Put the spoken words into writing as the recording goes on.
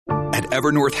At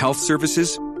Evernorth Health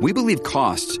Services, we believe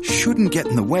costs shouldn't get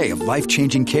in the way of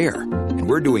life-changing care, and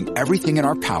we're doing everything in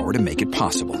our power to make it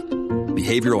possible.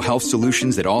 Behavioral health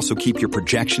solutions that also keep your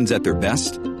projections at their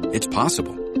best? It's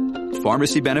possible.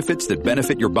 Pharmacy benefits that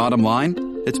benefit your bottom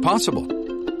line? It's possible.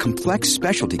 Complex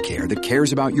specialty care that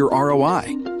cares about your ROI?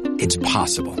 It's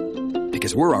possible.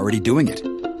 Because we're already doing it.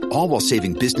 All while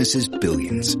saving businesses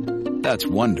billions. That's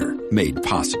Wonder made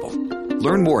possible.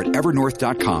 Learn more at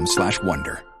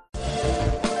evernorth.com/wonder.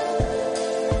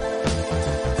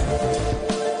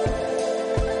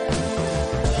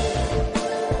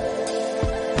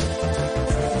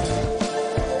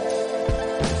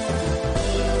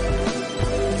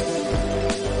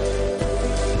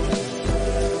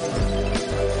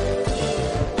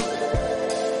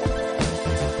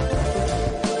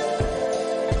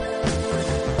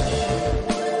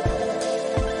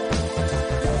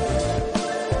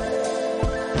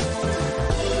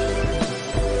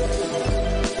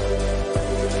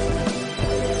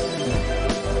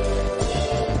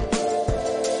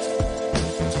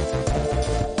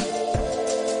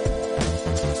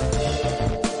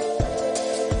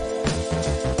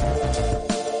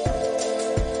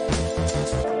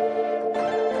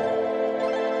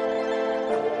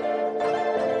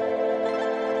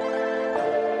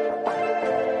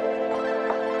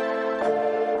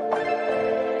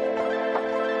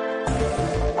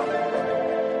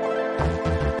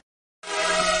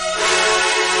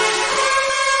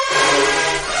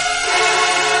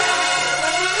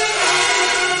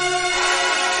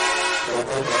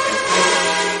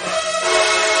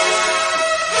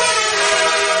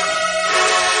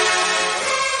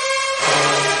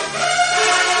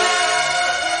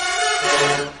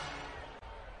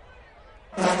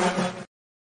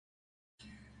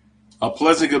 A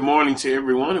pleasant good morning to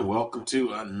everyone, and welcome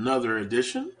to another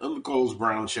edition of the Coles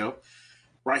Brown Show,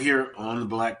 right here on the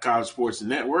Black College Sports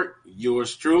Network.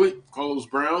 Yours truly, Coles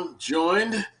Brown,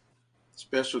 joined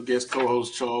special guest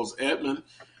co-host Charles Edmond.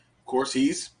 Of course,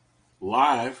 he's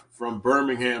live from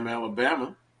Birmingham,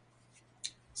 Alabama,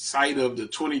 site of the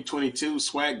 2022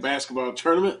 SWAC basketball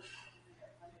tournament.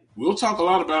 We'll talk a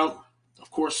lot about,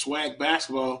 of course, SWAC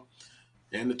basketball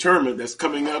and the tournament that's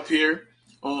coming up here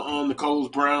on the Coles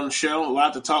Brown Show. A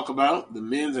lot to talk about. The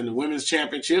men's and the women's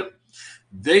championship.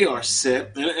 They are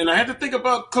set. And I had to think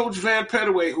about Coach Van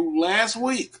Pettaway, who last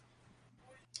week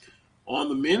on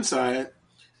the men's side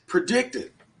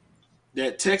predicted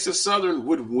that Texas Southern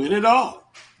would win it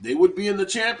all. They would be in the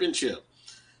championship.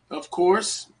 Of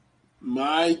course,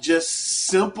 my just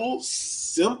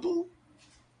simple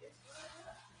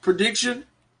prediction,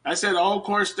 I said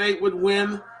Alcorn State would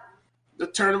win the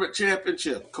tournament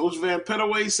championship. Coach Van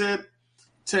Pettaway said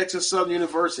Texas Southern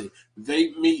University.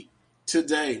 They meet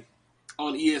today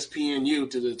on ESPNU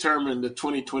to determine the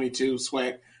 2022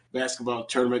 SWAC basketball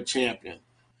tournament champion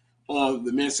on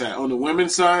the men's side. On the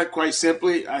women's side, quite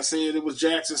simply, I said it was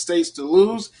Jackson State to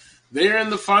lose. They're in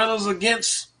the finals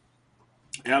against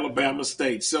Alabama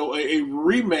State. So a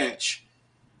rematch.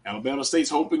 Alabama State's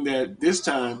hoping that this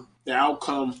time the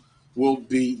outcome will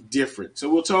be different. So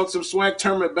we'll talk some SWAC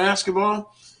tournament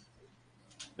basketball.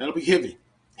 That'll be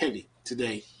heavy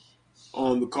today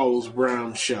on the Coles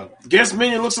Brown Show. Guest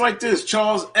menu looks like this.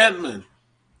 Charles Edmond.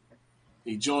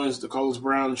 He joins the Coles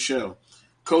Brown Show.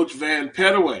 Coach Van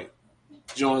Pettaway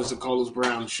joins the Coles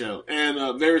Brown Show. And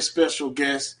a very special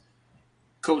guest,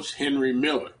 Coach Henry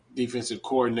Miller, defensive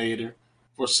coordinator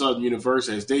for Southern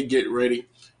University, as they get ready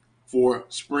for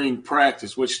spring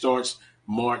practice, which starts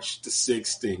March the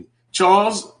 16th.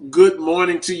 Charles, good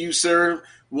morning to you, sir.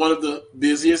 One of the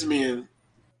busiest men,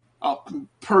 a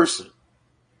person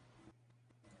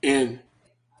in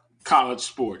college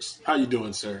sports. How you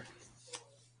doing, sir?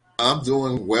 I'm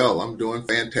doing well. I'm doing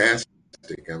fantastic.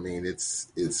 I mean,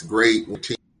 it's great when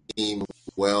the team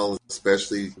well,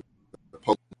 especially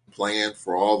playing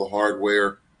for all the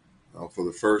hardware for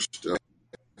the first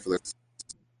for the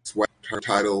SWAC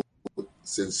title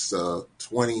since the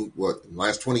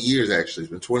last 20 years, actually.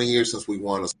 It's been 20 years since we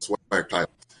won a SWAC title.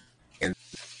 And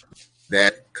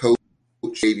that coach,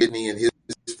 Whitney, and his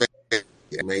family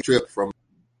made a trip from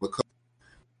the coach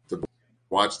to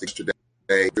watch the yesterday.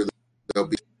 They'll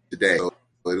be today. So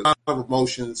a lot of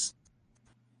emotions.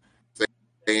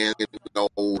 Fans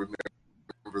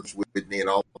remember Whitney and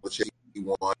all the chase he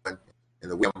won, and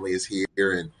the family is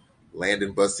here, and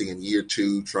Landon Bussey in year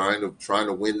 2 trying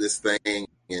to win this thing.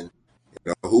 And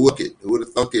who would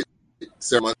have thunk it?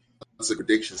 Several months of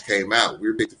predictions came out. We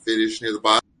were picked to finish near the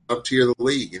bottom tier of the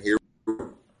league, and here we're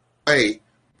playing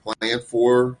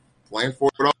for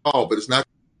it all. But it's not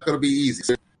going to be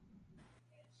easy.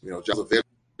 John's a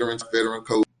veteran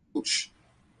coach.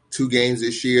 2 games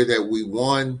this year that we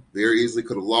won, very easily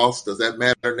could have lost. Does that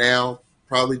matter now?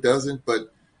 Probably doesn't,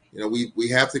 but we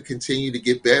have to continue to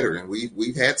get better, and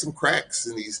we've had some cracks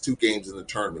in these 2 games in the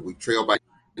tournament. We trailed by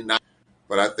 9,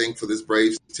 but I think for this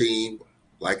Braves team,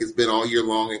 like it's been all year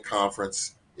long in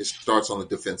conference, it starts on the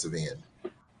defensive end.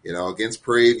 Against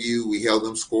Prairie View, we held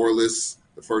them scoreless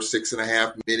the first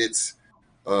 6.5 minutes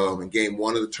in game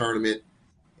 1 of the tournament.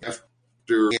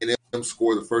 After A&M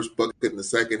scored the first bucket in the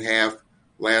second half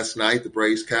last night, the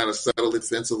Braves kind of settled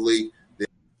defensively.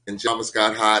 Then Thomas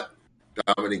got hot,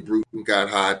 Dominic Bruton got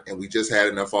hot, and we just had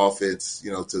enough offense,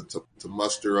 to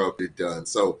muster up it done.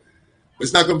 So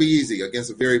it's not going to be easy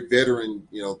against a very veteran,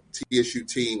 TSU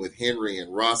team with Henry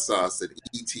and Rosas and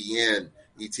ETN.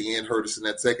 ETN hurt us in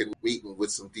that second meeting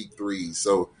with some deep threes.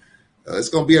 So it's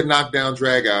going to be a knockdown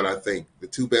drag out, I think. The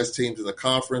 2 best teams in the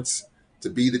conference. To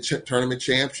be the tournament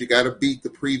champs, you got to beat the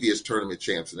previous tournament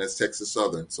champs, and that's Texas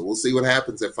Southern. So we'll see what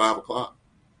happens at 5 o'clock.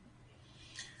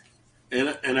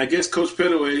 And I guess Coach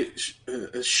Pettaway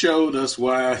showed us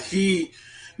why he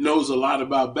knows a lot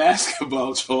about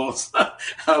basketball, Charles.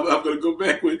 I'm going to go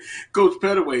back with Coach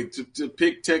Pettaway to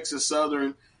pick Texas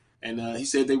Southern, and he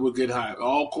said they would get high.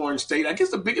 Alcorn State. I guess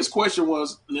the biggest question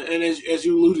was, and as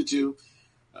you alluded to,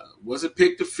 was it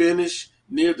picked to finish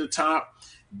near the top?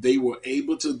 They were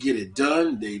able to get it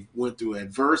done. They went through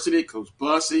adversity. Coach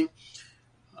Bussey,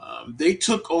 they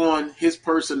took on his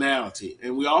personality,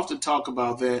 and we often talk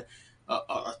about that.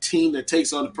 A team that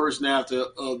takes on the personality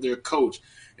of their coach.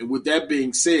 And with that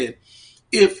being said,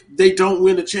 if they don't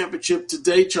win the championship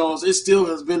today, Charles, it still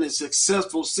has been a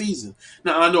successful season.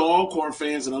 Now, I know Alcorn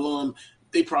fans and alum,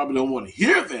 they probably don't want to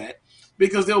hear that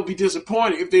because they'll be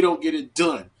disappointed if they don't get it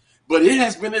done. But it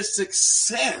has been a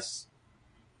success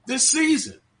this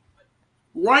season.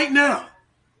 Right now,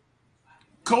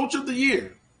 Coach of the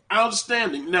Year,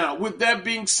 outstanding. Now, with that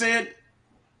being said,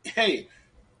 hey,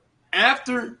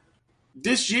 after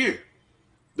this year,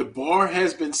 the bar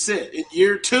has been set. In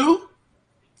year 2,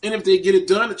 and if they get it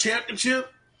done, the championship,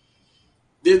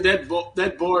 then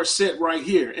that bar is set right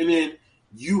here. And then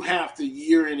you have to,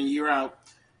 year in and year out,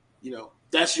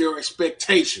 that's your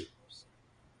expectation.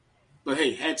 But,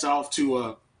 hey, hats off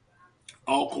to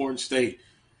Alcorn State.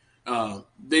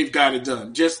 They've got it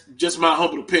done. Just my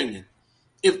humble opinion.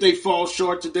 If they fall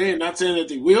short today, and not saying that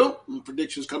they will,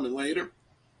 predictions coming later,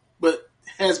 but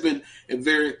has been a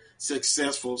very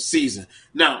successful season.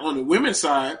 Now, on the women's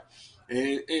side,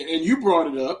 and you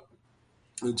brought it up,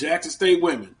 the Jackson State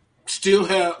women still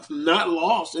have not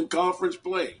lost in conference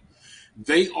play.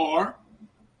 They are,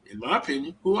 in my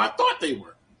opinion, who I thought they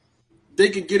were. They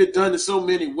can get it done in so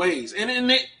many ways.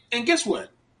 And guess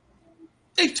what?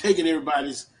 They've taken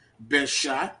everybody's best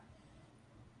shot,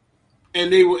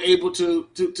 and they were able to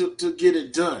get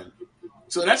it done.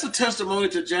 So that's a testimony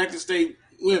to Jackson State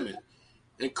women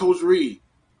and Coach Reed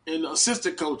and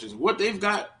assistant coaches, what they've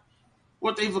got,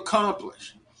 what they've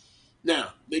accomplished. Now,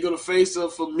 they're going to face a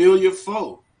familiar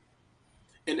foe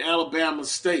in Alabama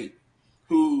State,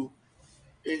 who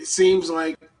it seems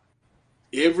like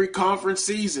every conference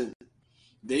season,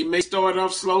 they may start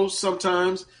off slow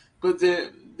sometimes, but they're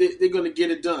going to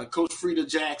get it done. Coach Frida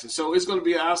Jackson. So it's going to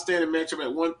be an outstanding matchup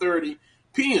at 1:30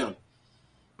 p.m.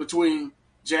 between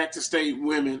Jackson State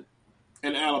women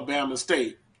and Alabama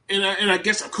State. And I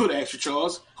guess I could ask you,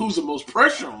 Charles, who's the most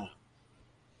pressure on?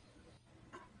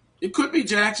 It could be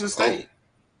Jackson State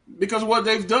because of what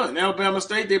they've done. Alabama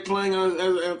State, they're playing,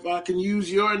 if I can use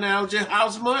your analogy,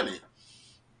 house money.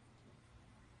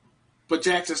 But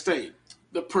Jackson State,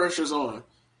 the pressure's on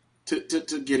to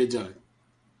get it done.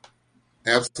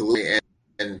 Absolutely.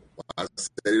 And I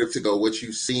said it to go. What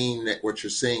you're seeing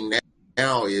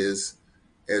now is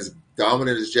as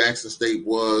dominant as Jackson State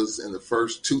was in the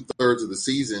first 2/3 of the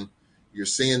season, you're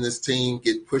seeing this team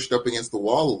get pushed up against the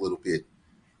wall a little bit.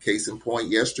 Case in point,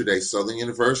 yesterday, Southern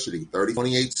University,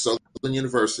 30-28 Southern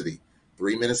University,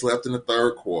 3 minutes left in the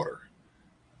third quarter.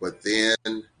 But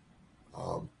then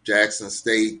Jackson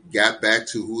State got back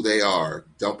to who they are,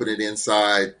 dumping it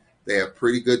inside. They have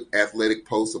pretty good athletic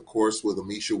posts, of course, with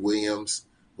Amisha Williams,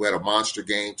 who had a monster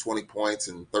game, 20 points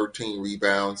and 13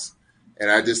 rebounds. And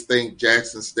I just think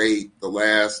Jackson State, the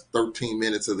last 13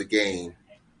 minutes of the game,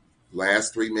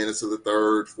 last 3 minutes of the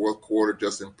third, fourth quarter,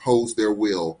 just imposed their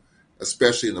will,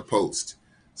 especially in the post.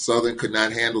 Southern could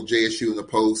not handle JSU in the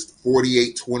post,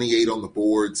 48-28 on the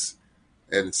boards,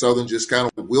 and Southern just kind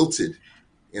of wilted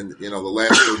in the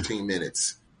last 13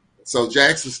 minutes. So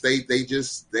Jackson State,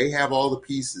 they have all the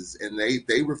pieces, and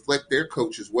they reflect their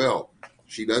coach as well.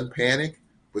 She doesn't panic,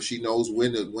 but she knows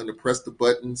when to press the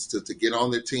buttons to get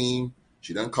on their team.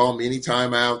 She doesn't call many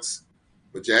timeouts.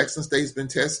 But Jackson State's been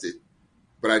tested.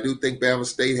 But I do think Bama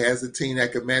State has a team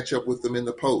that can match up with them in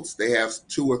the post. They have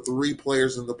 2 or 3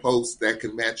 players in the post that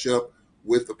can match up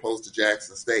with the post of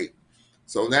Jackson State.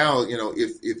 So now,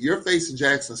 if you're facing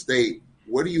Jackson State,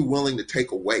 what are you willing to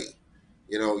take away?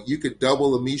 You could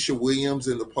double Amisha Williams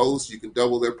in the post. You can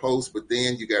double their post, but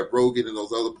then you got Rogan and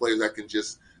those other players that can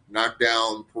just knock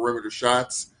down perimeter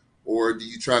shots. Or do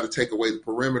you try to take away the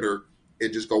perimeter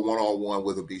and just go one-on-one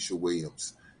with Amisha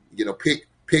Williams?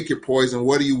 Pick your poison.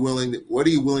 What are you willing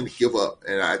to give up?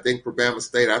 And I think for Bama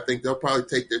State, I think they'll probably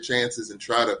take their chances and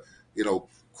try to,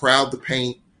 crowd the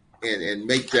paint and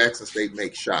make Jackson State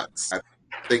make shots. I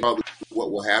think probably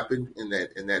what will happen in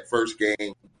that first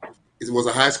game is it was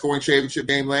a high-scoring championship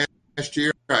game last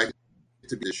year. I think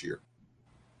to be this year.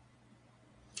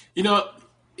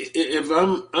 If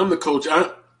I'm the coach,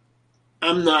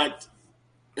 I'm not,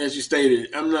 as you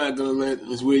stated, I'm not going to let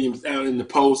Ms. Williams out in the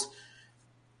post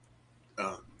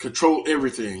control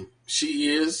everything.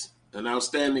 She is an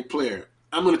outstanding player.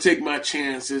 I'm going to take my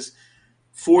chances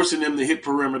forcing them to hit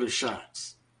perimeter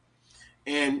shots.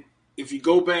 And if you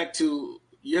go back to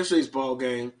yesterday's ball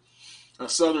game,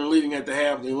 Southern leading at the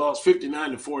half, they lost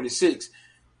 59-46.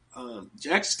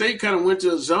 Jackson State kind of went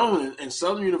to a zone, and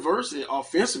Southern University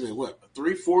offensively, a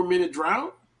 3-4 minute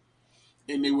drought?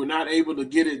 And they were not able to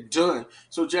get it done.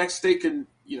 So Jackson State can,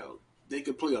 they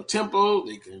can play up tempo.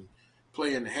 They can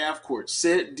play in the half-court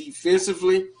set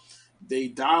defensively. They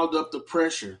dialed up the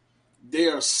pressure. They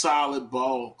are a solid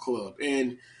ball club.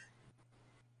 And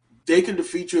they can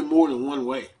defeat you in more than one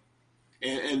way.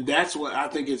 And that's what I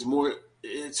think it's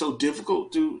so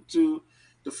difficult to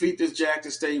defeat this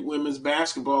Jackson State women's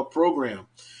basketball program.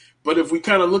 But if we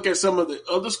kind of look at some of the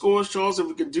other scores, Charles, if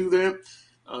we can do that,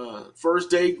 first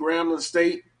day, Grambling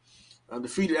State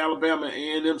defeated Alabama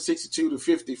A&M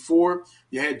 62-54.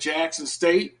 You had Jackson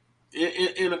State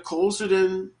in a closer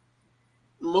than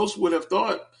most would have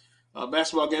thought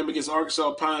basketball game against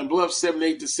Arkansas Pine Bluff,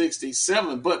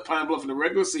 78-67. But Pine Bluff in the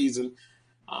regular season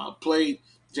played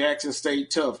Jackson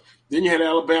State tough. Then you had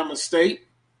Alabama State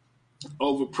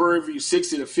over Prairie View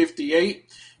 60-58.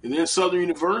 And then Southern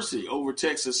University over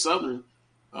Texas Southern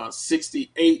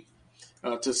 68-67.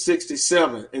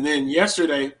 And then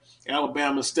yesterday,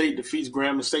 Alabama State defeats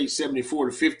Grambling State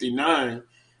 74-59,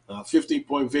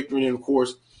 15-point victory. And, of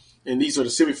course, and these are the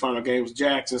semifinal games.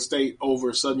 Jackson State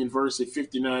over Southern University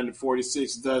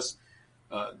 59-46. Thus,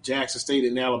 Jackson State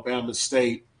and Alabama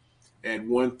State at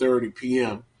 1:30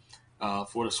 p.m.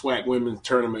 For the SWAC Women's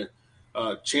Tournament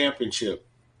Championship.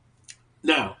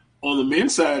 Now, on the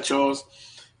men's side, Charles,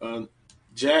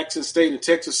 Jackson State and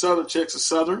Texas Southern,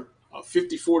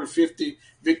 54-50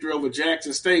 victory over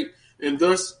Jackson State. And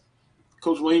thus,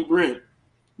 Coach Wayne Brent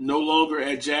no longer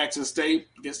at Jackson State.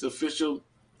 I guess the official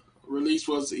release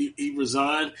was he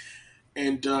resigned.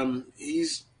 And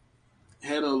he's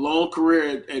had a long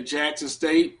career at Jackson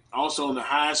State, also on the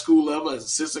high school level as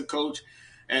assistant coach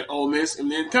at Ole Miss.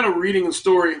 And then kind of reading a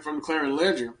story from the Clarion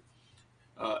Ledger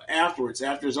afterwards,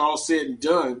 after it's all said and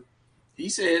done, he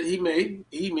said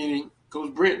meaning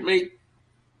Coach Brent may,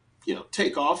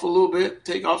 take off a little bit,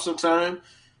 take off some time.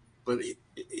 But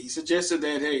he suggested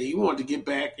that, hey, he wanted to get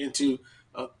back into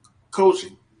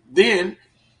coaching. Then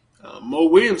Mo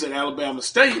Williams at Alabama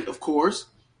State, of course,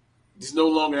 is no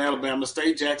longer at Alabama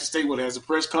State. Jackson State has a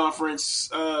press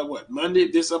conference, Monday,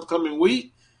 this upcoming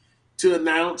week, to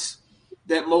announce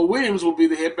that Mo Williams will be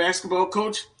the head basketball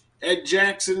coach at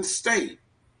Jackson State.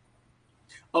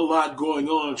 A lot going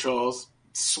on, Charles.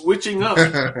 Switching up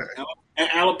at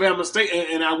Alabama State.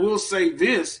 And I will say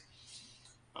this,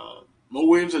 Mo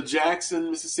Williams, a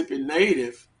Jackson, Mississippi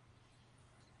native.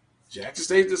 Jackson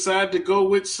State decided to go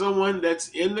with someone that's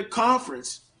in the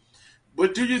conference.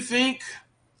 But do you think,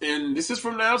 and this is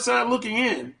from the outside looking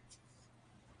in,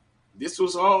 this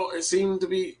was all, it seemed to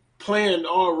be planned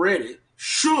already,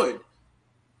 should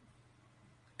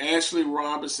Ashley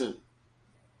Robinson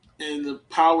and the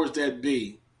powers that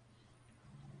be,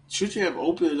 should you have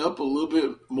opened it up a little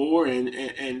bit more and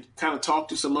kind of talk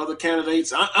to some other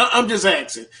candidates? I'm just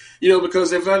asking,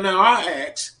 because if I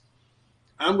ask,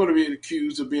 I'm going to be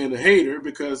accused of being a hater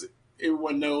because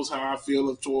everyone knows how I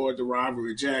feel toward the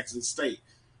rivalry of Jackson State.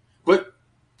 But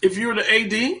if you're the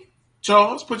AD,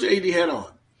 Charles, put your AD hat on.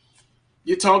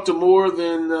 You talk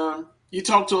to you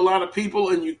talk to a lot of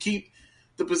people and you keep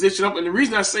the position up. And the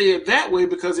reason I say it that way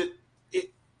because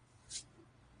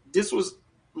this was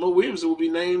Mo Williams will be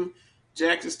named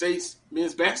Jackson State's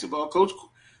men's basketball coach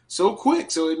so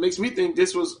quick. So it makes me think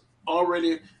this was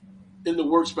already in the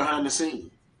works behind the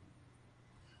scene.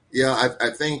 Yeah, I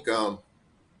think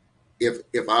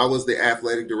if I was the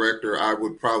athletic director, I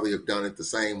would probably have done it the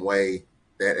same way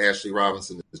that Ashley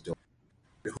Robinson is doing.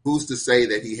 who's to say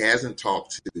that he hasn't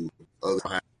talked to others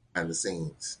behind the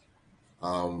scenes?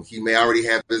 He may already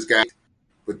have his guy,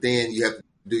 but then you have to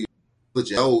do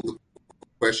your the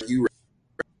question you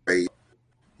raised.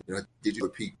 Did you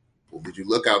people? Did you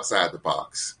look outside the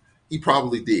box? He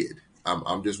probably did.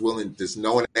 I'm just willing, just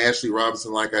knowing Ashley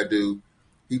Robinson like I do,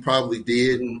 he probably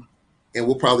did, and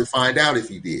we'll probably find out if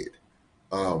he did.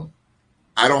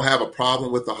 I don't have a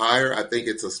problem with the hire. I think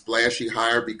it's a splashy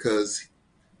hire because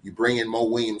you bring in Mo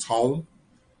Williams home.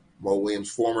 Mo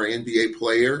Williams, former NBA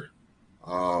player.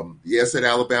 Yes, at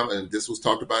Alabama, and this was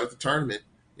talked about at the tournament.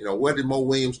 What did Mo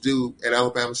Williams do at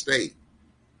Alabama State?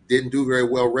 Didn't do very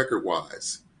well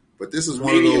record-wise. But this is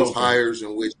one of those hires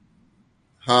in which,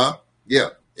 Yeah.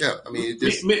 I mean,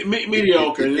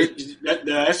 mediocre.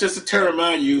 That's just a term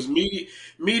I use.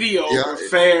 Mediocre,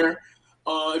 fair.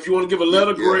 If you want to give a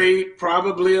letter grade,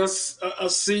 probably a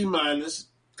C minus.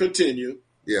 Continue.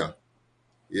 Yeah.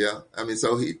 I mean,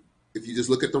 so if you just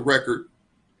look at the record,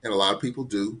 and a lot of people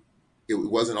do, it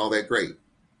wasn't all that great.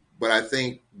 But I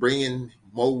think bringing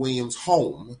Mo Williams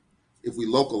home, if we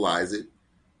localize it,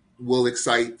 will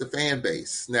excite the fan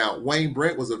base. Now, Wayne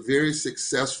Brent was a very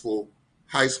successful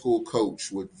high school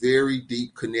coach with very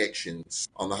deep connections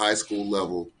on the high school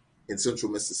level in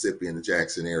central Mississippi and the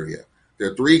Jackson area.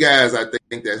 There are three guys I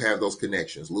think that have those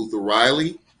connections. Luther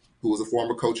Riley, who was a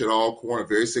former coach at Alcorn, a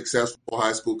very successful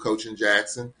high school coach in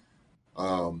Jackson.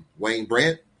 Wayne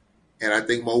Brent, and I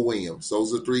think Mo Williams.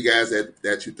 Those are the three guys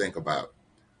that you think about.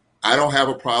 I don't have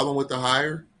a problem with the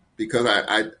hire because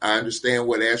I understand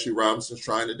what Ashley Robinson's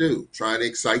trying to do, trying to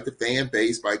excite the fan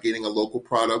base by getting a local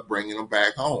product, bringing them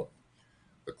back home.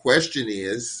 The question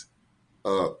is,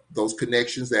 those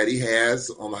connections that he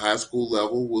has on the high school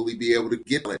level, will he be able to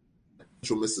get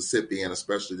Central Mississippi and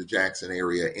especially the Jackson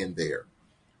area in there?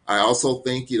 I also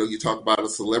think, you talk about a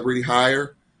celebrity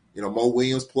hire. Mo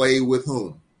Williams played with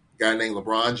whom? A guy named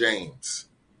LeBron James.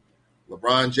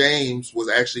 LeBron James was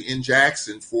actually in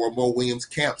Jackson for a Mo Williams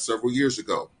camp several years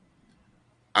ago.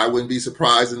 I wouldn't be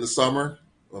surprised in the summer,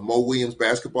 a Mo Williams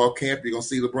basketball camp, you're going to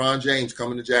see LeBron James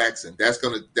coming to Jackson. That's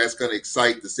going to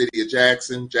excite the city of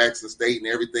Jackson, Jackson State, and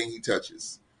everything he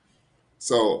touches.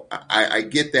 So I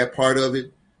get that part of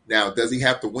it. Now, does he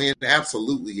have to win?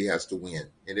 Absolutely, he has to win.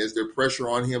 And is there pressure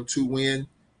on him to win?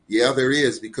 Yeah, there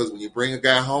is, because when you bring a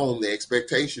guy home, the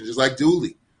expectation, just like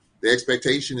Dooley, the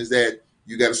expectation is that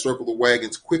you got to circle the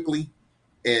wagons quickly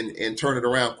and turn it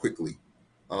around quickly.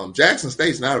 Jackson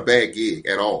State's not a bad gig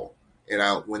at all.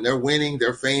 And when they're winning,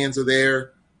 their fans are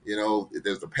there.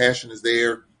 There's the passion is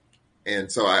there.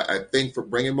 And so I think for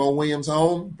bringing Mo Williams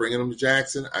home, bringing him to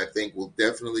Jackson, I think will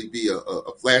definitely be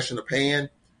a flash in the pan.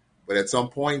 But at some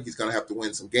point, he's going to have to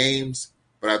win some games.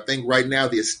 But I think right now,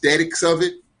 the aesthetics of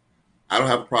it, I don't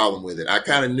have a problem with it. I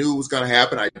kind of knew it was going to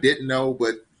happen. I didn't know,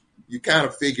 but you kind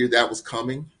of figured that was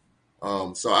coming.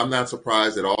 So I'm not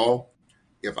surprised at all.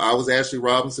 If I was Ashley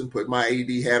Robinson, put my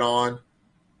AD hat on,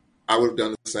 I would have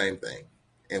done the same thing.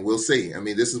 And we'll see. I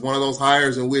mean, this is one of those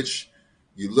hires in which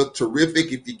you look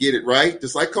terrific if you get it right,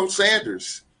 just like Coach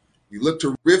Sanders. You look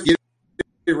terrific, get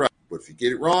it right. But if you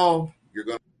get it wrong, you're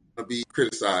going to be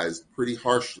criticized pretty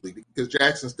harshly because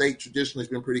Jackson State traditionally has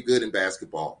been pretty good in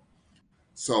basketball.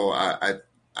 So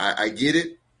I get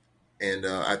it. And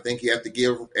I think you have to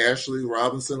give Ashley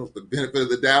Robinson the benefit of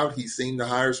the doubt. He's seen to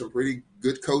hire some pretty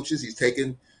good coaches.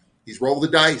 He's rolled the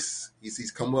dice.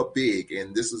 He's come up big.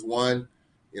 And this is one,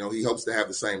 he hopes to have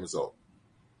the same result.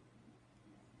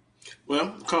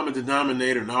 Well, common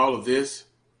denominator in all of this,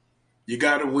 you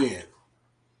got to win.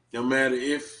 No matter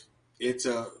if it's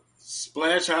a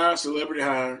splash hire, celebrity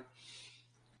hire,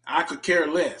 I could care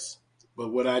less.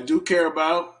 But what I do care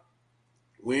about,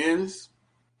 wins,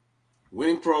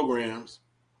 winning programs,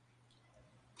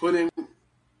 putting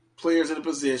players in a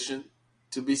position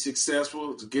to be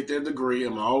successful, to get their degree.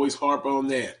 I'm always harp on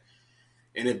that.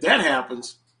 And if that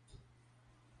happens,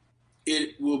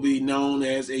 it will be known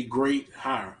as a great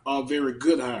hire, a very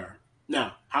good hire.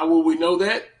 Now, how will we know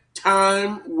that?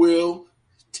 Time will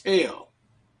tell.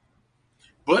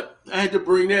 But I had to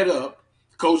bring that up.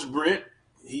 Coach Brent,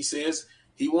 he says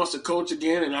he wants to coach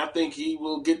again, and I think he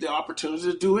will get the opportunity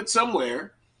to do it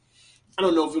somewhere. I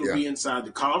don't know if it'll be inside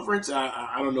the conference.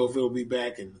 I don't know if it'll be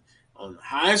back on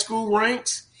high school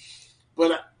ranks.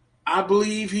 But I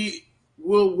believe he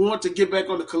will want to get back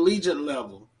on the collegiate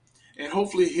level. And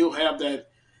hopefully he'll have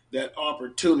that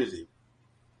opportunity.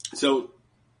 So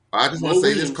I just want to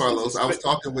say this, Carlos. I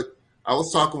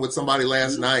was talking with somebody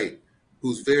last night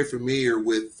who's very familiar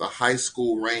with the high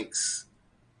school ranks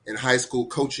and high school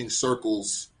coaching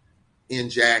circles in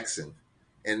Jackson.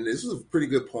 And this is a pretty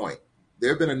good point. There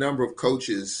have been a number of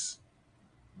coaches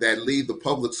that leave the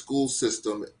public school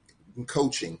system in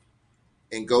coaching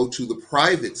and go to the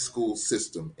private school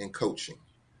system in coaching.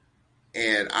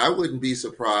 And I wouldn't be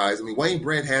surprised. I mean, Wayne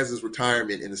Brent has his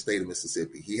retirement in the state of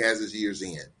Mississippi. He has his years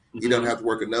in. He doesn't have to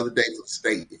work another day for the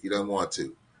state if he doesn't want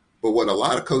to. But what a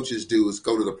lot of coaches do is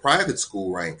go to the private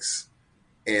school ranks,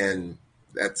 and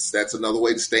that's another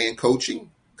way to stay in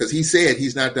coaching, because he said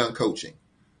he's not done coaching.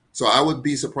 So I would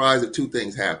be surprised if two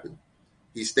things happen.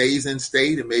 He stays in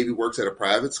state and maybe works at a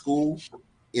private school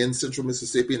in central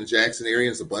Mississippi in the Jackson area.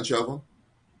 There's a bunch of them.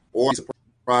 Or I'd be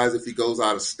surprised if he goes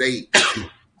out of state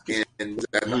and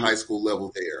at the high school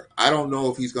level there. I don't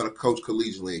know if he's going to coach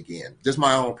collegiately again. Just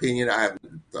my own opinion. I have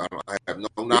no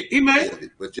knowledge of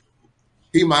it, but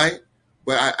he might.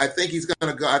 But I think he's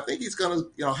going to go. I think he's going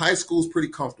to. High school's pretty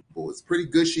comfortable. It's pretty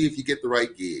gushy if you get the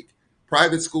right gig.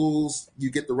 Private schools,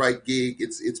 you get the right gig.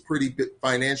 It's pretty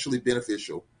financially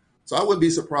beneficial. So I wouldn't be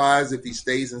surprised if he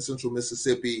stays in central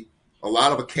Mississippi. A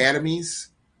lot of academies,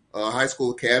 high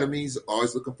school academies,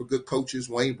 always looking for good coaches.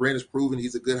 Wayne Brent has proven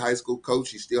he's a good high school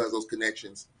coach. He still has those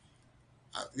connections.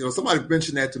 Somebody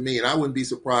mentioned that to me, and I wouldn't be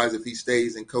surprised if he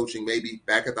stays in coaching, maybe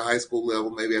back at the high school level,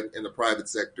 maybe in the private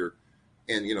sector.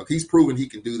 And he's proven he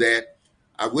can do that.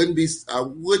 I wouldn't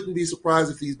be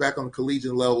surprised if he's back on the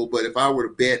collegiate level. But if I were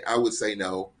to bet, I would say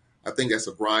no. I think that's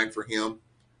a grind for him.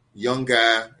 Young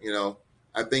guy,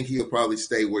 I think he'll probably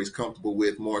stay where he's comfortable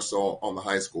with, more so on the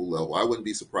high school level. I wouldn't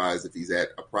be surprised if he's at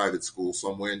a private school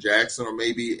somewhere in Jackson or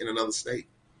maybe in another state.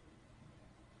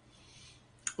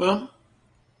 Well,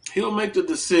 he'll make the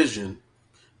decision,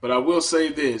 but I will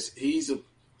say this: he's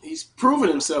proven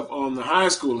himself on the high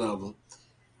school level.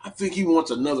 I think he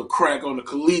wants another crack on the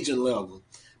collegiate level,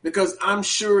 because I'm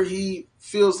sure he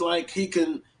feels like he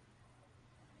can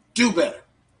do better.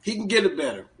 He can get it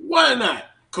better. Why not,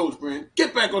 Coach Brent?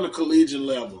 Get back on the collegiate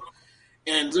level,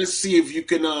 and let's see if you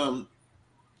can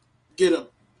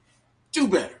do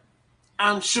better.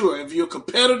 I'm sure if you're a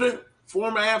competitor,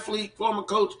 former athlete, former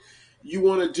coach, you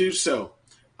want to do so.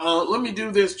 Let me do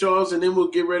this, Charles, and then we'll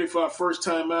get ready for our first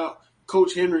time out.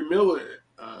 Coach Henry Miller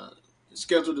is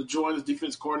scheduled to join as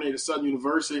defense coordinator at Southern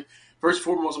University. First and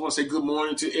foremost, I want to say good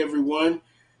morning to everyone.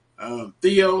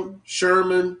 Theo,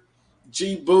 Sherman,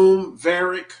 G. Boom,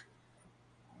 Varick,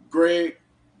 Greg,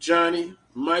 Johnny,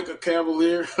 Michael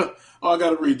Cavalier. I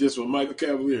got to read this one, Michael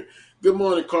Cavalier. Good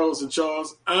morning, Carlos and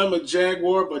Charles. I'm a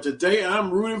Jaguar, but today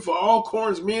I'm rooting for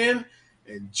Alcorn's men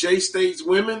and J-State's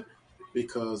women,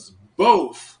 because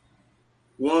both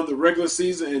won the regular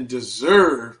season and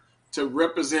deserve to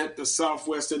represent the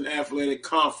Southwestern Athletic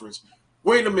Conference.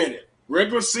 Wait a minute.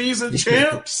 Regular season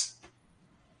champs?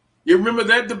 You remember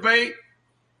that debate?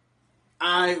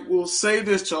 I will say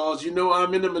this, Charles.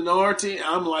 I'm in the minority.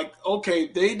 I'm like, okay,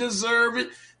 they deserve it.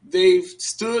 They've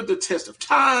stood the test of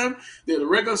time. They're the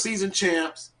regular season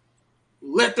champs.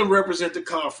 Let them represent the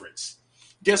conference.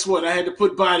 Guess what? I had to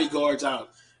put bodyguards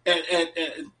out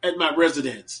at my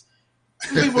residence.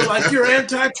 People were like, you're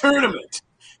anti-tournament.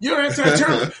 You're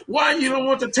anti-tournament. Why you don't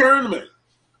want the tournament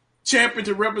champion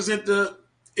to represent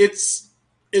it's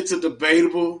a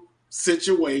debatable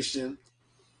situation,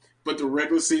 but the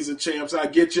regular season champs, I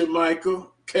get you,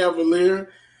 Michael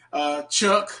Cavalier,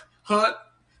 Chuck Hunt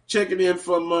checking in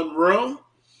from Monroe.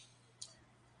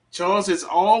 Charles, it's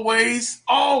always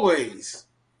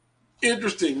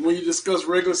interesting when you discuss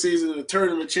regular season and the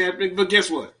tournament champion, but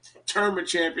guess what? Tournament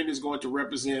champion is going to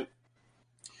represent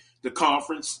the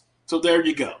conference. So there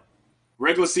you go.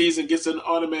 Regular season gets an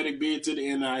automatic bid to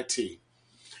the NIT.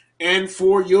 And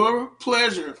for your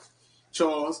pleasure,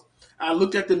 Charles, I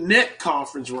looked at the net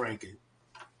conference ranking.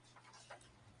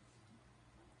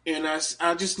 And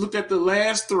I just looked at the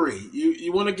last three.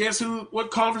 You want to guess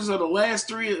what conferences are the last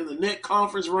three in the net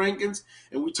conference rankings?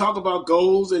 And we talk about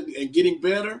goals and getting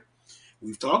better.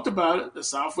 We've talked about it. The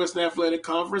Southwestern Athletic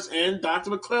Conference and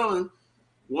Dr. McClellan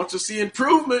wants to see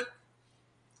improvement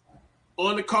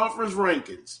on the conference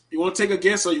rankings. You want to take a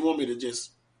guess, or you want me to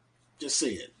just say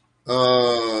it?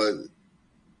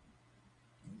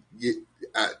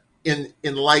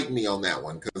 Enlighten me on that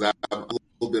one, because I'm a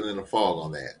little bit in a fog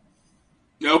on that.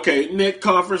 Okay, net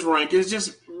conference rankings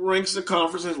just ranks the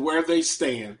conferences where they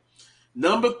stand.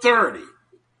 Number 30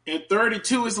 and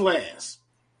 32 is last.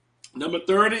 Number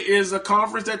 30 is a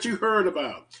conference that you heard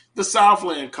about, the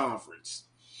Southland Conference.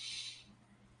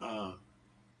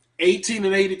 18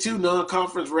 and 82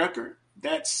 non-conference record.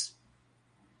 That's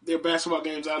their basketball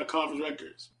games out of conference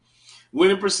records.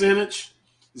 Winning percentage,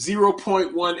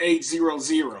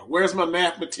 0.1800. Where's my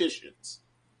mathematicians?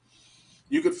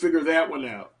 You could figure that one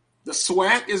out. The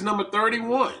SWAC is number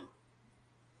 31.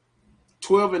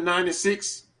 12 and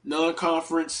 96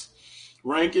 non-conference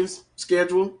rankings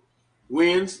schedule.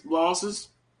 Wins, losses,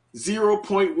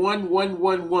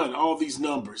 0.1111. All these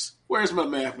numbers. Where's my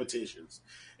mathematicians?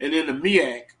 And then the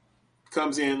MEAC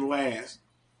comes in last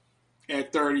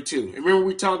at 32. And remember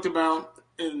we talked about,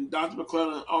 and Dr.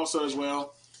 McClellan also as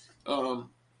well,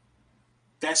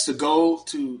 that's the goal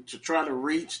to try to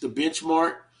reach the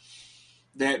benchmark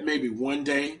that maybe one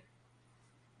day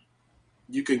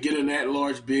you can get an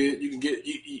at-large bid. You can get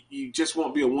you just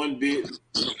won't be a one-bid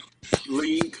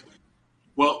league.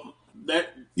 Well,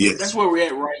 that's where we're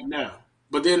at right now.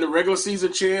 But then the regular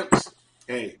season champs,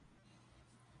 hey,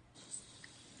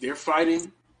 they're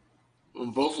fighting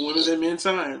on both women's and men's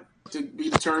side to be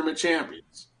the tournament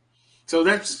champions. So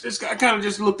I kind of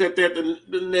just looked at that,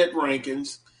 the net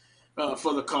rankings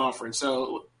for the conference.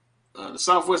 So the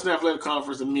Southwestern Athletic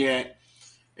Conference, the MEAC,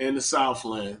 and the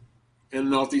Southland and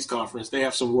the Northeast Conference, they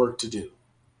have some work to do.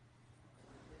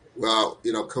 Well,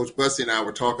 Coach Bussey and I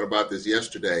were talking about this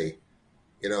yesterday,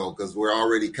 because we're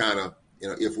already kind of,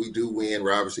 if we do win,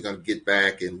 we're obviously going to get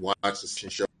back and watch the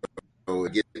show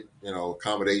and get,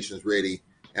 accommodations ready.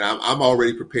 And I'm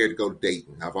already prepared to go to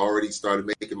Dayton. I've already started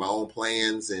making my own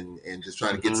plans and just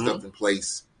trying to get stuff in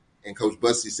place. And Coach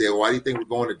Bussey said, well, why do you think we're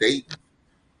going to Dayton?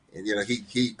 And,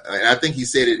 I think he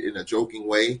said it in a joking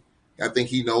way. I think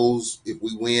he knows if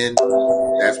we win,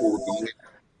 that's where we're going.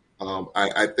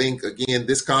 I think, again,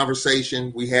 this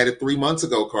conversation, we had it 3 months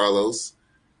ago, Carlos.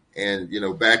 And,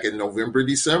 back in November,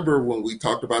 December, when we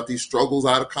talked about these struggles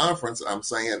out of conference, I'm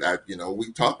saying that,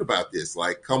 we talked about this.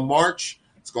 Like, come March,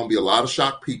 it's going to be a lot of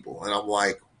shocked people. And I'm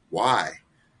like, why?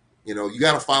 You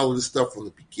got to follow this stuff from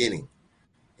the beginning.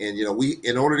 And,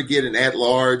 in order to get an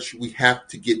at-large, we have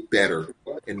to get better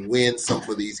and win some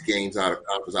of these games out of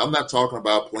conference. I'm not talking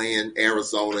about playing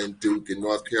Arizona and Duke and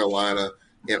North Carolina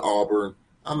and Auburn.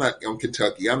 I'm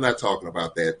Kentucky. I'm not talking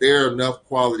about that. There are enough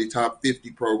quality top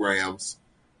 50 programs,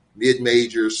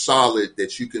 mid-major, solid,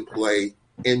 that you can play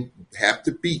and have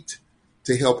to beat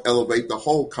to help elevate the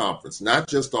whole conference, not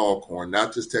just Alcorn,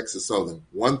 not just Texas Southern,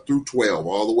 1 through 12,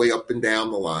 all the way up and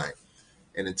down the line.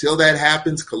 And until that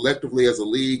happens collectively as a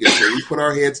league, until we put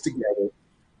our heads together,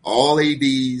 all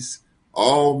ADs,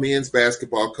 all men's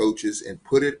basketball coaches, and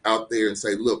put it out there and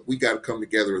say, look, we got to come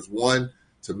together as one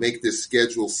to make this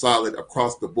schedule solid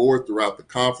across the board throughout the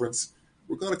conference,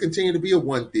 we're going to continue to be a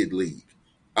one-bid league.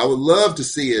 I would love to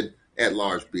see it at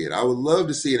large bid. I would love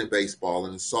to see it in baseball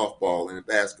and in softball and in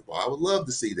basketball. I would love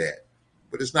to see that,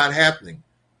 but it's not happening.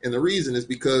 And the reason is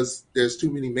because there's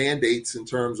too many mandates in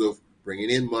terms of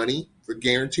bringing in money for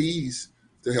guarantees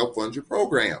to help fund your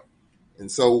program.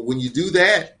 And so when you do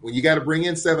that, when you got to bring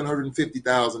in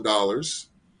 $750,000,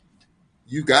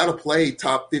 you got to play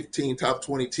top 15, top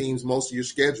 20 teams most of your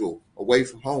schedule away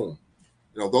from home.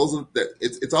 Those are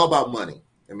it's all about money.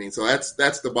 I mean, so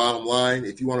that's the bottom line.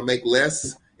 If you want to make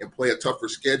less and play a tougher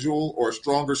schedule or a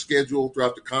stronger schedule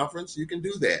throughout the conference, you can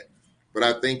do that. But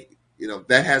I think,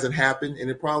 that hasn't happened and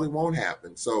it probably won't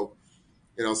happen. So,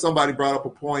 somebody brought up a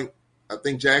point. I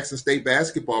think Jackson State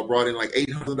basketball brought in like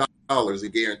 $800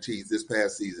 in guarantees this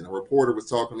past season. A reporter was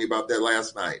talking to me about that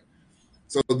last night.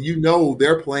 So,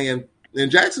 they're playing.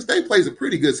 And Jackson State plays a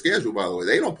pretty good schedule, by the way.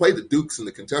 They don't play the Dukes and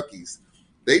the Kentuckys.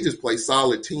 They just play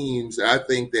solid teams. I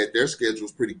think that their schedule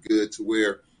is pretty good to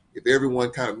where if everyone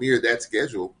kind of mirrored that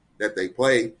schedule that they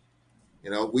play,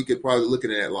 we could probably look at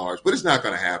it at large. But it's not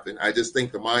going to happen. I just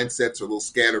think the mindsets are a little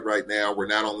scattered right now. We're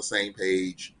not on the same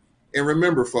page. And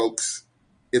remember, folks,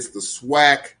 it's the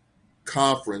SWAC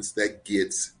conference that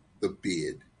gets the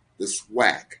bid, the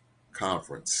SWAC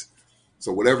conference.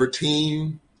 So whatever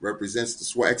team represents the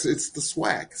SWAC, it's the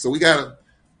SWAC. So we gotta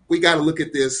look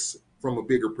at this from a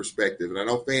bigger perspective. And I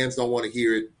know fans don't want to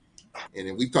hear it.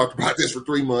 And we've talked about this for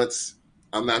 3 months.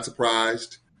 I'm not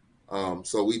surprised.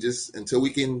 So we just, until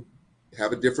we can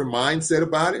have a different mindset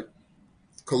about it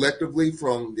collectively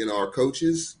from, our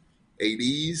coaches,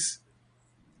 ADs,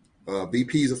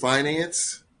 VPs of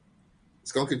finance,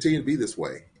 it's going to continue to be this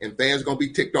way. And fans are going to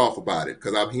be ticked off about it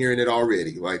because I'm hearing it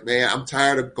already. Like, man, I'm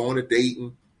tired of going to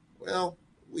Dayton. Well,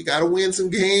 we got to win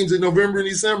some games in November and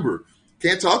December.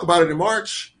 Can't talk about it in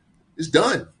March. It's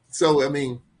done. So, I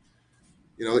mean,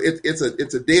 it's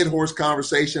a dead horse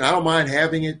conversation. I don't mind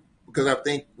having it because I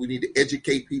think we need to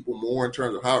educate people more in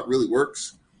terms of how it really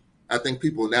works. I think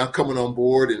people are now coming on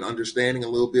board and understanding a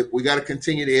little bit. We got to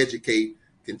continue to educate,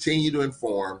 continue to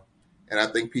inform, and I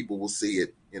think people will see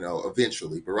it,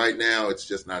 eventually. But right now, it's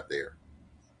just not there.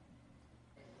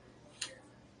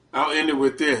 I'll end it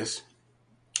with this.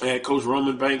 I had Coach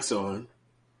Roman Banks on,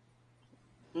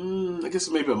 I guess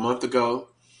maybe a month ago.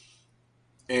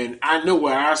 And I know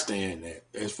where I stand at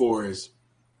as far as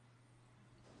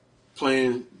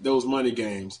playing those money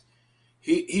games.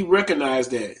 He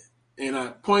recognized that, And I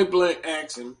point blank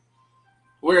asked him,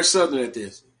 where's Southern at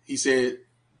this? He said,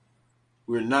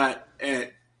 we're not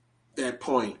at that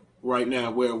point right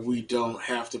now where we don't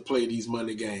have to play these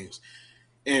money games.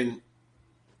 And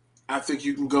I think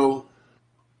you can go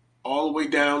all the way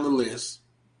down the list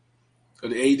of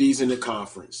the ADs in the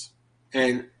conference.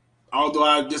 And although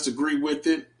I disagree with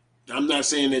it, I'm not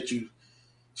saying that you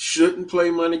shouldn't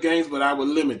play money games, but I would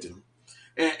limit them.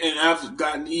 And I've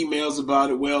gotten emails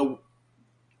about it. Well,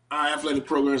 our athletic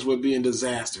programs would be a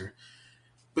disaster.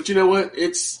 But you know what?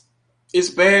 It's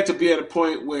bad to be at a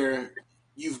point where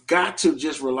you've got to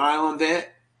just rely on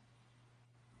that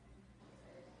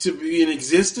to be in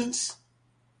existence.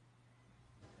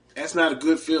 That's not a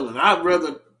good feeling.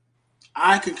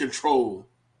 I can control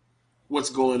what's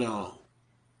going on.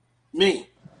 Me,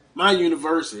 my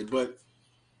university, but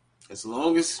as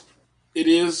long as it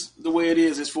is the way it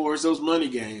is as far as those money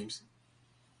games,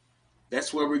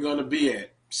 that's where we're going to be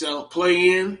at. So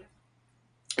play in,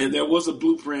 and there was a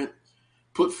blueprint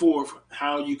put forth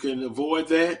how you can avoid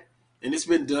that, and it's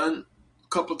been done a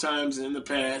couple of times in the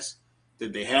past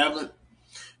that they haven't,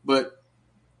 but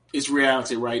it's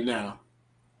reality right now.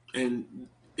 And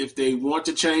if they want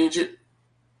to change it,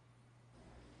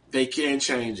 they can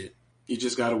change it. You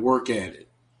just got to work at it.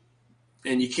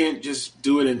 And you can't just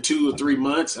do it in 2 or 3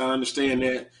 months. I understand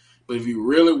that. But if you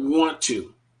really want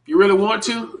to, you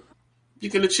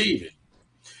can achieve it.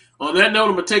 On that note,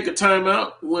 I'm going to take a time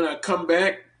out. When I come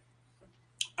back,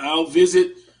 I'll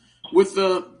visit with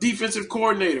the defensive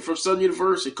coordinator from Southern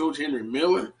University, Coach Henry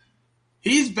Miller.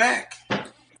 He's back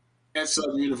at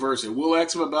Southern University. We'll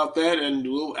ask him about that, and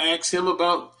we'll ask him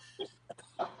about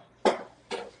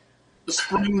the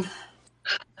spring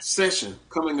session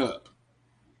coming up.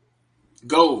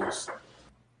 Goals,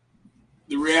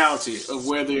 the reality of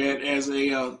where they're at as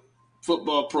a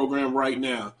football program right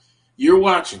now. You're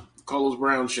watching the Carlos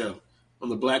Brown Show on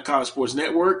the Black College Sports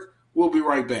Network. We'll be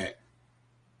right back.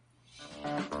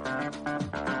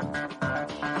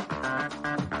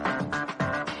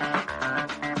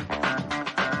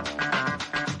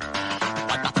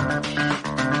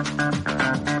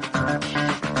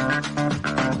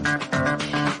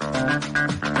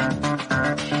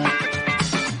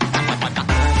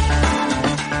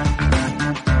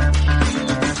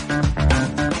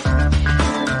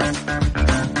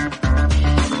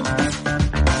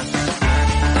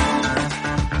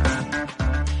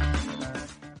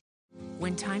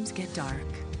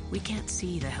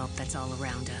 See the help that's all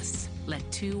around us. Let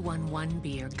 211 be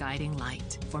your guiding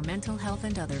light for mental health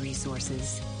and other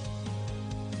resources.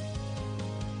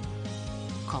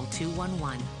 Call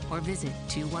 211 or visit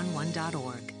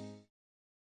 211.org.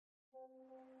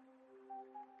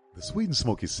 The Sweet and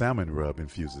Smoky Salmon Rub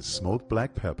infuses smoked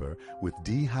black pepper with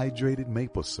dehydrated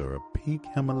maple syrup, pink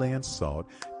Himalayan salt,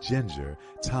 ginger,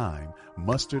 thyme,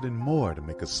 mustard, and more to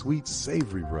make a sweet,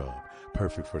 savory rub.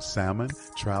 Perfect for salmon,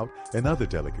 trout, and other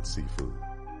delicate seafood.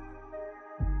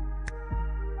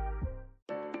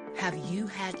 Have you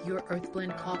had your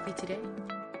Earthblend coffee today?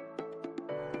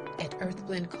 At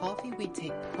Earthblend Coffee, we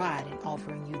take pride in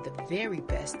offering you the very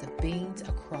best of beans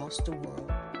across the world,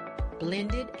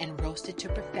 blended and roasted to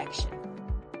perfection,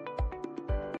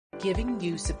 giving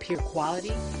you superior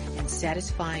quality and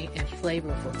satisfying and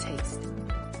flavorful taste.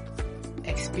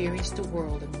 Experience the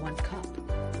world in one cup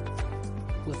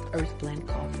with Earthblend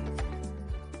Coffee.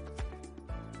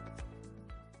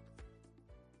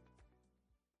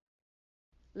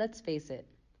 Let's face it,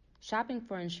 shopping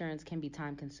for insurance can be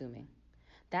time-consuming.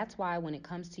 That's why when it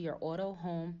comes to your auto,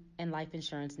 home, and life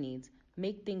insurance needs,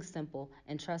 make things simple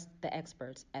and trust the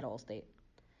experts at Allstate.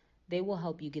 They will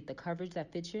help you get the coverage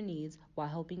that fits your needs while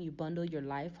helping you bundle your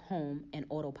life, home, and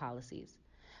auto policies.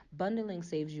 Bundling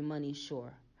saves you money,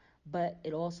 sure, but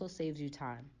it also saves you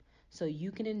time, so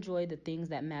you can enjoy the things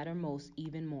that matter most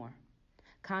even more.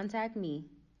 Contact me,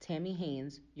 Tammy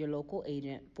Haynes, your local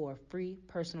agent, for a free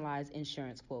personalized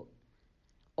insurance quote.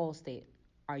 Allstate,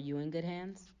 are you in good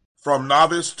hands? From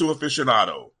novice to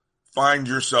aficionado, find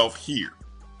yourself here.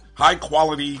 High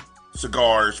quality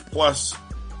cigars plus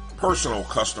personal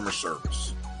customer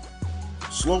service.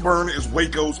 Slow Burn is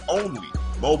Waco's only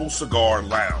mobile cigar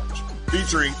lounge,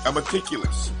 featuring a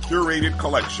meticulous, curated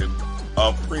collection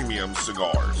of premium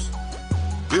cigars.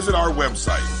 Visit our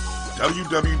website,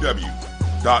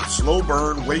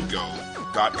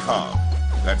 www.slowburnwaco.com.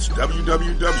 That's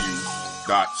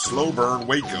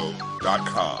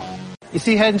www.slowburnwaco.com. You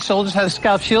see, Head & Shoulders has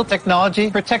Scalp Shield technology,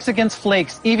 protects against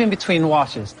flakes, even between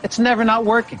washes. It's never not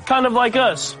working. Kind of like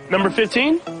us. Number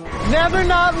 15? Never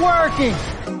not working.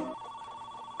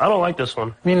 I don't like this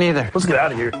one. Me neither. Let's get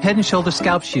out of here. Head & Shoulders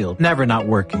Scalp Shield, never not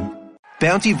working.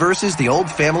 Bounty versus the old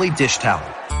family dish towel.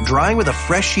 Drying with a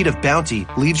fresh sheet of Bounty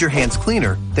leaves your hands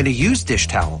cleaner than a used dish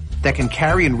towel that can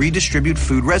carry and redistribute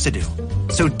food residue.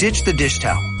 So ditch the dish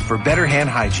towel for better hand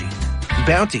hygiene.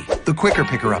 Bounty, the quicker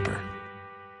picker-upper.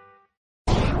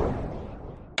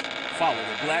 Follow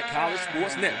the Black College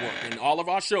Sports Network and all of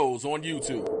our shows on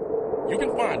YouTube. You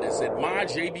can find us at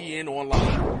MyJBN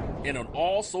Online and on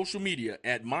all social media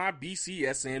at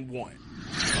MyBCSN1.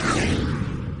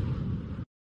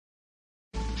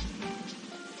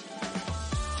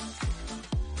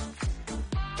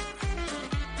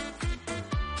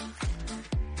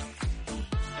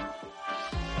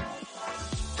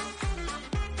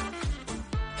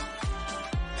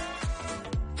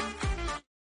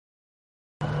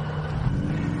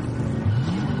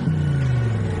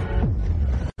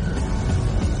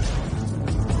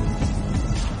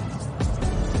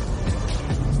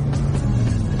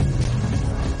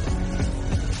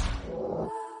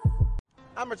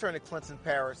 I'm returning to Clinton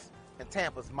Parish, and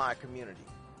Tampa's my community.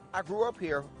 I grew up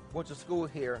here, went to school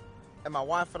here, and my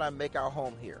wife and I make our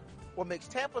home here. What makes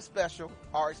Tampa special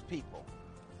are its people.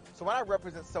 So when I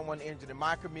represent someone injured in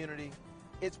my community,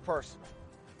 it's personal.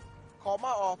 Call my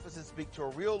office and speak to a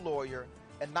real lawyer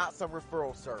and not some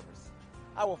referral service.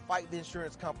 I will fight the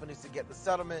insurance companies to get the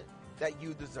settlement that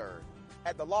you deserve.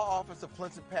 At the law office of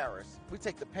Clinton Parish, we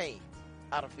take the pain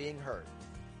out of being hurt.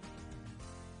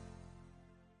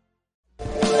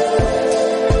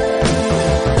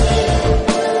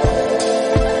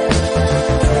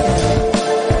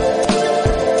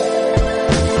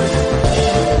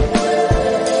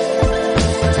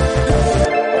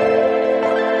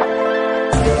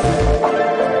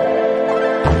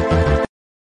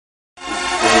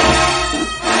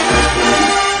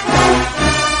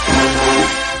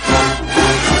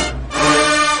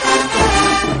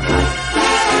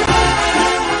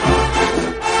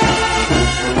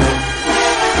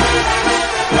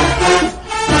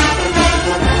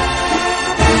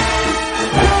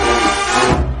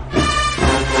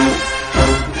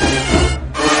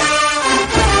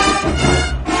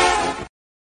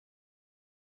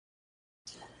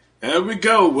 There we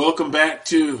go. Welcome back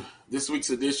to this week's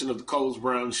edition of the Coles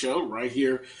Brown Show right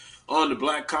here on the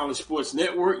Black College Sports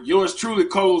Network. Yours truly,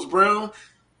 Coles Brown,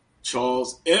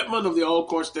 Charles Edmond of the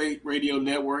Alcorn State Radio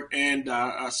Network, and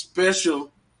our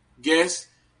special guest,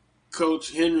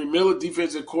 Coach Henry Miller,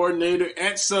 defensive coordinator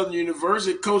at Southern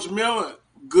University. Coach Miller,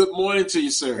 good morning to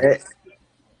you, sir. Hey.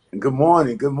 Good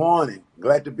morning. Good morning.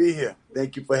 Glad to be here.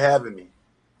 Thank you for having me.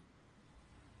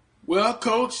 Well,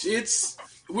 Coach,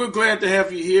 we're glad to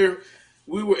have you here.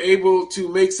 We were able to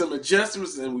make some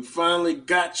adjustments, and we finally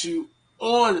got you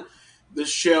on the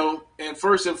show. And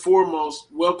first and foremost,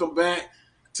 welcome back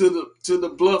to the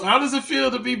Bluff. How does it feel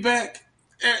to be back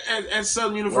at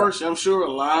Southern University? I'm sure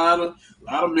a lot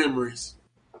of memories.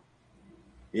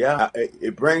 Yeah,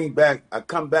 it brings back. I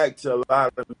come back to a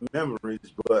lot of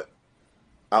memories, but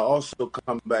I also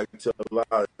come back to a lot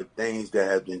of things that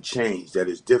have been changed. That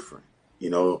is different.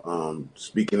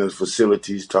 Speaking of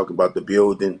facilities, talking about the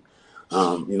building,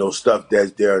 stuff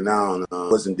that's there now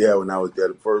wasn't there when I was there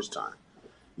the first time.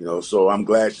 So I'm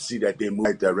glad to see that they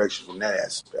moved that direction from that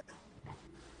aspect.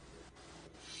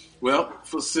 Well,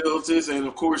 facilities, and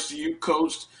of course you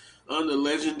coached under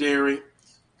legendary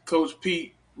Coach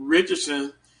Pete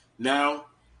Richardson. Now,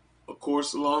 of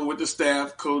course, along with the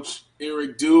staff, Coach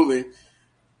Eric Dooley.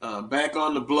 Back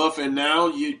on the Bluff, and now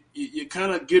you're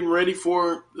kind of getting ready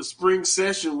for the spring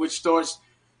session, which starts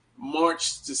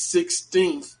March the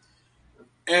 16th.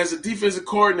 As a defensive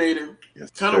coordinator,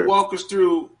 kind of walk us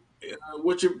through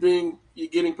what you're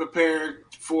getting prepared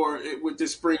for with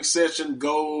this spring session,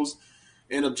 goals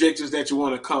and objectives that you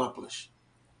want to accomplish.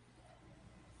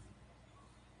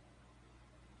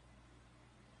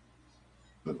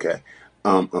 Okay.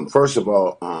 First of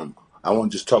all, I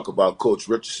want to just talk about Coach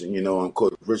Richardson.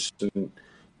 Coach Richardson,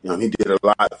 he did a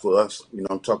lot for us.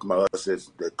 I'm talking about us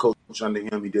as the coach under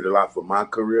him. He did a lot for my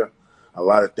career. A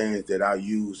lot of things that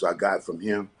I got from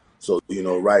him. So,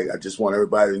 I just want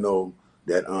everybody to know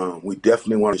that we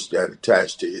definitely want to stay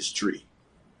attached to his tree.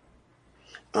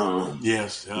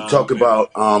 Yes. Talk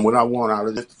about what I want out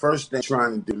of this. The first thing,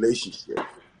 trying to do relationship.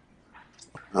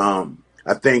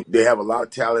 I think they have a lot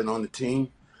of talent on the team.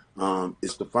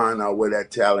 It's to find out where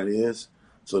that talent is.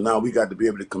 So now we got to be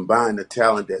able to combine the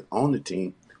talent that's on the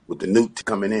team with the new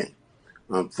coming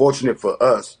in. Fortunate for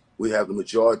us, we have the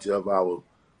majority of our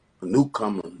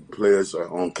newcomer players are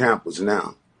on campus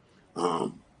now.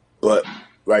 But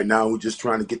right now we're just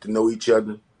trying to get to know each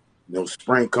other.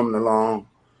 Spring coming along.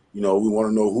 We want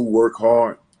to know who work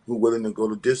hard, who willing to go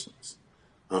the distance.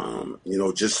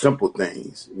 Just simple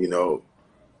things.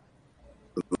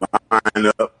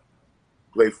 line up,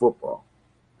 play football.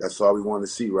 That's all we want to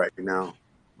see right now.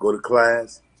 Go to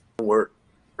class, work,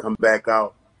 come back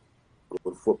out, go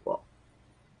to football.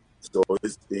 So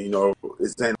it's ain't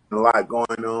a lot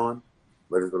going on,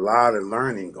 but there's a lot of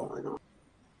learning going on.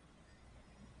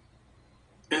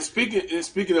 And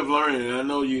speaking of learning, I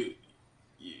know you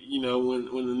when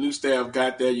the new staff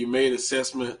got there, you made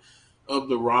assessment of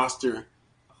the roster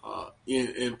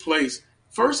in place.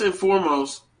 First and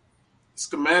foremost,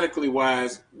 schematically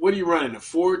wise, what are you running? A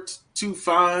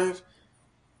 4-2-5?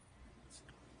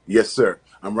 Yes, sir.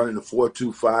 I'm running the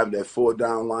 4-2-5. That 4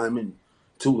 down linemen,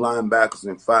 2 linebackers,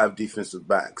 and 5 defensive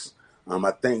backs.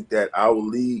 I think that our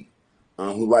league,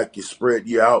 who like you spread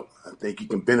you out, I think you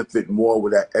can benefit more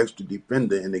with that extra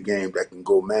defender in the game that can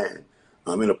go man,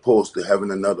 in opposed to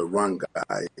having another run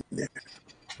guy in there.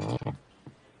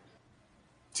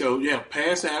 So, yeah,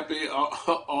 pass-happy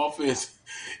offense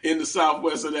in the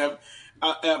Southwestern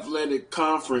Athletic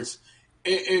Conference.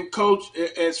 And Coach,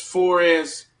 as far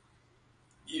as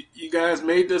you guys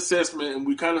made the assessment, and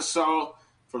we kind of saw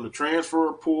from the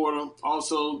transfer portal,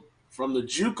 also from the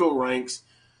JUCO ranks,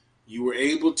 you were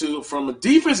able to, from a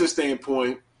defensive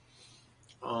standpoint,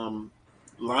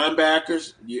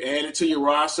 linebackers, you added to your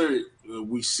roster.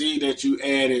 We see that you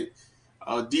added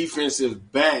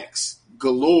defensive backs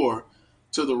galore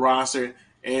to the roster,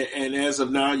 and as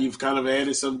of now, you've kind of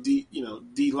added some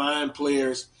D-line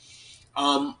players.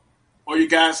 Are you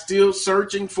guys still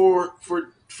searching for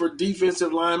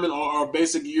defensive linemen, or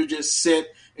basically you're just set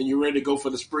and you're ready to go for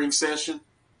the spring session?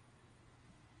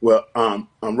 Well,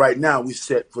 right now we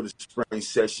set for the spring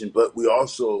session, but we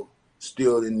also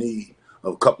still in need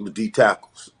of a couple of D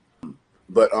tackles.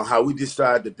 But how we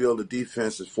decided to build a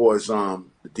defense as far as the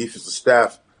defensive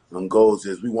staff goes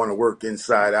is we want to work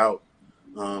inside out.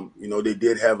 They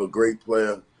did have a great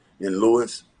player in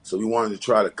Lewis, so we wanted to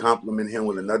try to complement him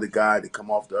with another guy to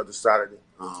come off the other side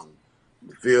of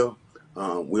the field.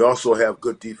 We also have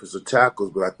good defensive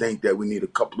tackles, but I think that we need a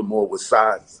couple of more with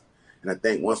size. And I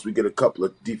think once we get a couple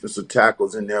of defensive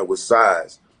tackles in there with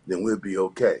size, then we'll be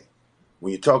okay.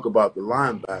 When you talk about the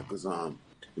linebackers,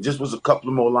 it just was a couple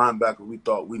of more linebackers we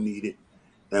thought we needed,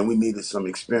 and we needed some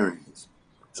experience.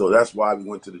 So that's why we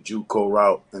went to the JUCO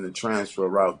route and the transfer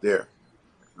route there.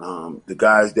 The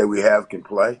guys that we have can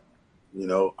play, and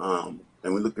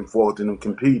we're looking forward to them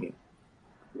competing.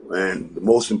 And the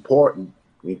most important,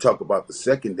 when you talk about the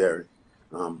secondary,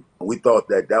 we thought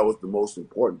that was the most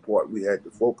important part we had to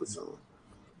focus on.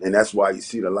 And that's why you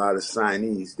see a lot of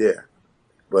signees there.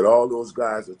 But all those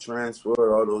guys are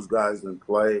transferred, all those guys didn't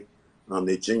play.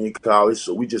 They're junior college,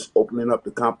 so we just opening up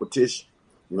the competition.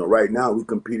 Right now we're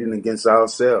competing against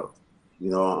ourselves.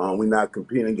 We're not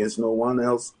competing against no one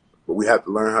else, but we have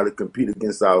to learn how to compete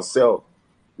against ourselves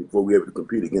before we're able to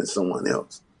compete against someone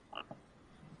else.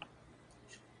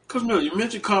 Coach Miller, you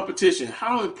mentioned competition.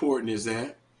 How important is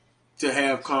that to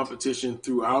have competition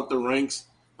throughout the ranks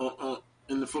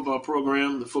in the football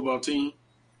program, the football team?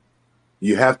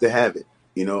 You have to have it.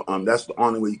 That's the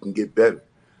only way you can get better.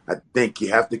 I think you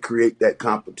have to create that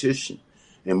competition.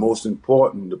 And most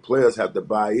important, the players have to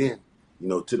buy in,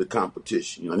 to the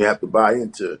competition. They have to buy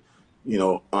into,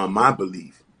 my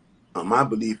belief. My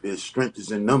belief is strength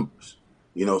is in numbers.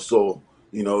 So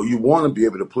you want to be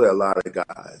able to play a lot of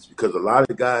guys, because a lot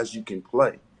of guys you can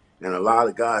play, and a lot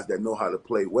of guys that know how to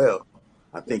play well.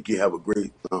 I think you have a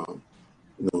great,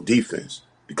 defense,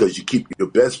 because you keep your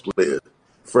best players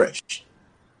fresh.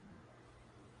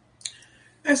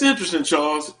 That's interesting,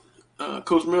 Charles.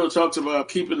 Coach Miller talks about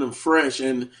keeping them fresh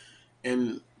and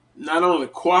not only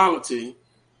quality,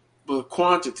 but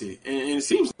quantity. And it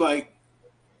seems like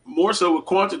more so with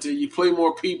quantity, you play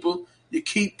more people, you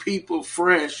keep people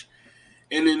fresh.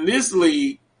 And in this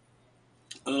league,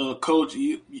 Coach,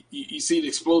 you see the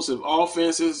explosive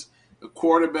offenses, the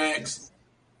quarterbacks.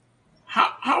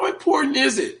 How important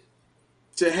is it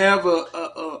to have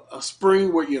a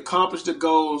spring where you accomplish the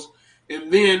goals,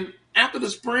 and then after the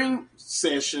spring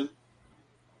session,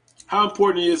 how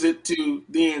important is it to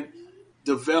then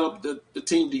develop the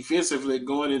team defensively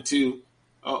going into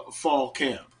fall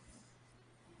camp?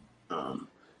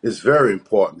 It's very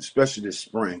important, especially this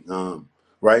spring.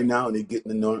 Right now, they're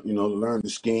getting to know, learn the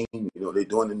scheme. They're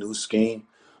doing the new scheme.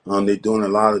 They're doing a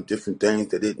lot of different things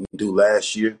they didn't do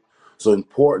last year. So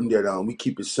important that we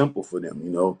keep it simple for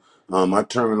them. My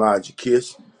terminology,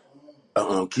 KISS,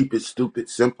 keep it stupid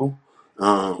simple.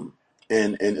 And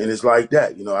it's like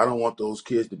that. I don't want those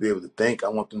kids to be able to think. I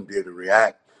want them to be able to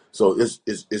react. So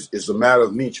it's a matter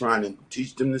of me trying to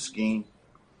teach them the scheme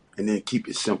and then keep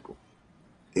it simple.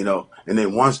 And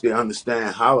then once they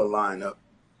understand how to line up,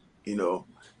 and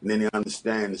then they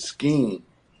understand the scheme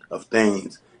of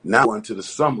things, Now into the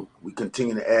summer, we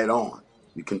continue to add on.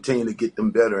 We continue to get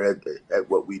them better at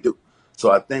what we do.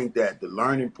 So I think that the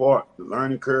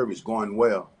learning curve is going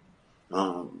well.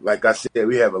 Like I said,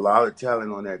 we have a lot of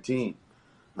talent on that team,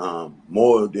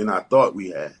 more than I thought we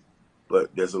had.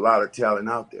 But there's a lot of talent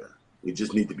out there. We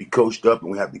just need to be coached up,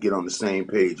 and we have to get on the same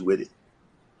page with it.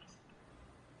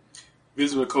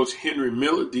 Visiting with Coach Henry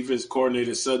Miller, defensive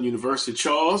coordinator at Southern University.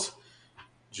 Charles,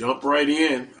 jump right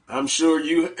in. I'm sure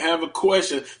you have a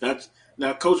question.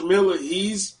 Now Coach Miller,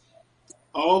 he's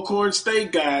Alcorn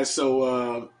State guy,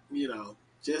 so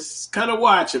just kind of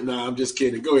watch him. No, I'm just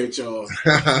kidding. Go ahead, Charles.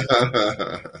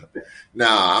 No,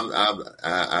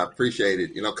 I appreciate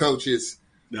it. Coaches,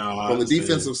 from the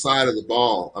defensive side of the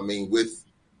ball, I mean,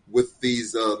 with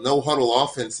these no huddle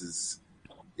offenses,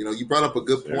 you brought up a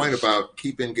good point about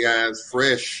keeping guys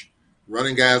fresh,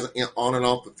 running guys on and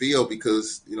off the field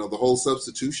because, the whole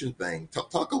substitution thing.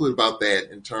 Talk a little about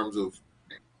that in terms of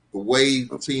the way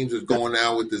teams are going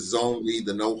now with the zone read,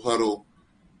 the no huddle.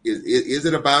 Is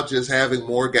it about just having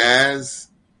more guys,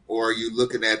 or are you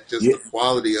looking at just the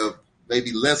quality of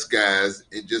maybe less guys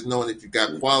and just knowing if you've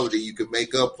got quality, you can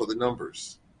make up for the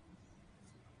numbers?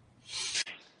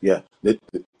 Yeah.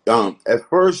 At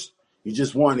first, you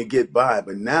just wanted to get by,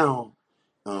 but now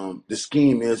the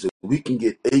scheme is that we can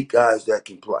get 8 guys that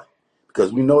can play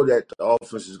because we know that the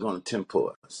offense is going to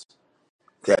tempo us.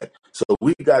 Okay, so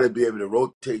we got to be able to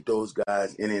rotate those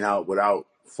guys in and out without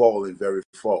falling very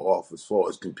far off as far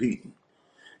as competing.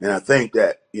 And I think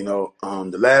that,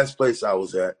 the last place I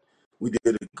was at, we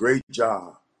did a great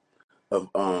job of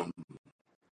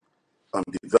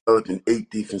developing 8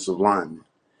 defensive linemen,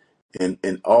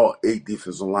 and all 8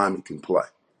 defensive linemen can play.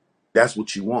 That's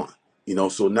what you want.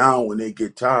 So now when they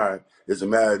get tired, it's a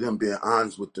matter of them being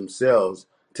honest with themselves,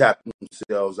 tapping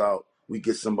themselves out. We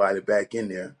get somebody back in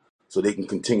there so they can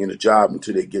continue the job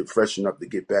until they get fresh enough to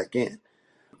get back in.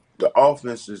 The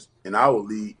offenses in our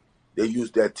league, they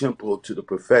use that tempo to the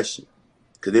profession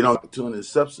because they don't have opportunity to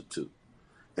substitute.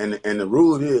 And the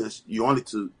rule is you only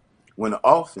to when the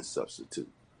offense substitute.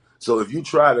 So if you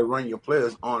try to run your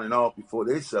players on and off before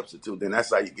they substitute, then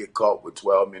that's how you get caught with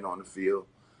 12 men on the field,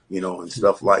 and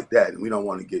stuff like that. And we don't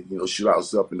want to get, shoot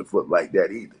ourselves in the foot like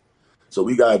that either. So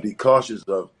we got to be cautious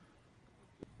of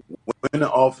when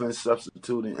the offense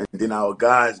substituting, and then our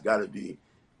guys got to be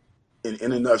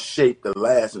in enough shape to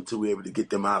last until we're able to get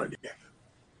them out of there.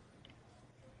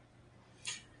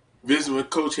 Visiting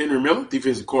with Coach Henry Miller,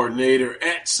 defensive coordinator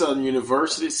at Southern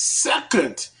University.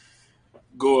 Second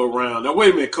go around. Now,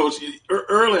 wait a minute, Coach.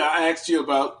 Earlier I asked you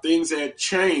about things that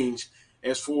changed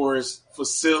as far as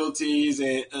facilities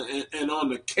and on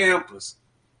the campus.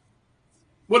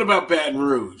 What about Baton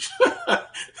Rouge,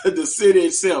 the city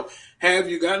itself? Have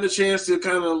you gotten a chance to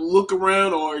kind of look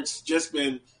around, or it's just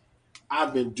been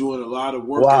I've been doing a lot of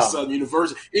work at Southern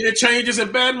University. Any changes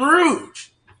in Baton Rouge?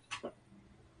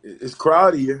 It's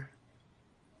crowded here.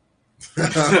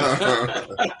 Wait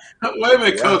a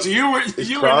minute, Coach. You were in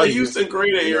the Houston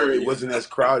greater area. It wasn't as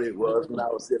crowded as it was when I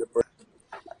was here the first.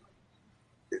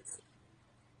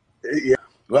 Yeah,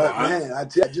 but man, I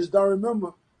just don't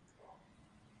remember.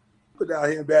 Put out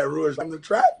here in Baton Rouge, I'm the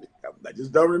traffic. I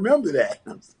just don't remember that.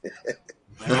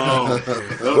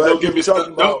 Don't get me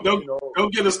started.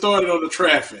 Don't get us started on the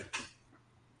traffic.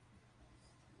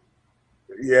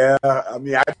 Yeah, I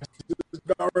mean, I just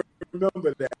don't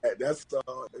remember that. That's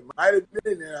it might have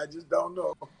been there. I just don't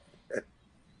know.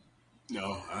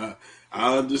 No,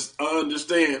 I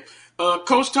understand.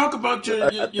 Coach, talk about your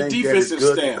defensive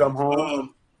good staff. To come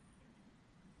home.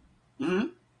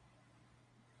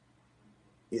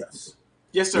 Yes.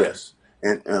 Yes, sir. Yes,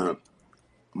 and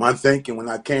my thinking when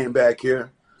I came back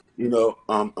here,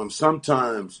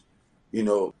 sometimes,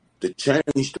 to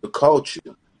change the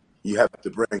culture, you have to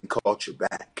bring culture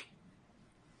back.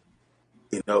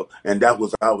 And that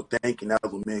was our thinking. That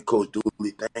was what me and Coach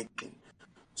Dooley thinking.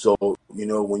 So,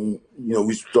 when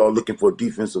we started looking for a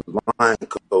defensive line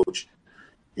coach,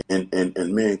 and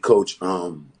me and Coach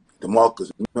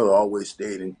DeMarcus Miller always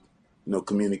stayed in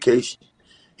communication.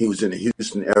 He was in the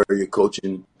Houston area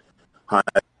coaching high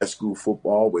school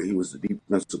football, where he was the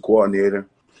defensive coordinator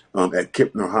at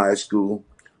Kipner High School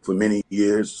for many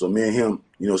years. So me and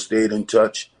him, stayed in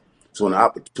touch. So when the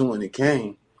opportunity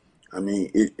came, I mean,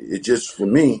 it just, for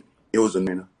me, it was a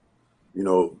minute,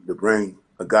 to bring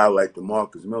a guy like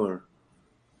DeMarcus Miller,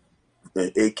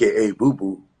 a.k.a. Boo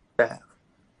Boo, staff,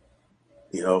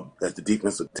 as the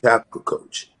defensive tackle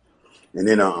coach. And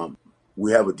then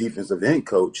we have a defensive end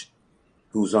coach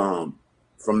who's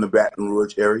from the Baton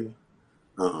Rouge area.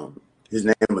 His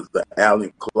name is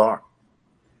Alan Clark.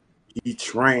 He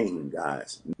trained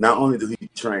guys. Not only did he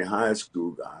train high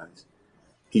school guys,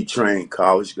 He trained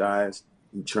college guys.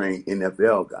 He trained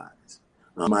NFL guys.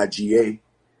 My GA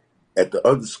at the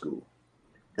other school.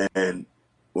 And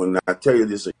when I tell you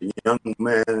this, a young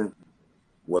man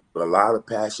with a lot of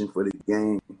passion for the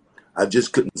game, I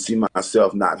just couldn't see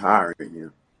myself not hiring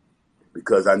him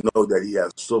because I know that he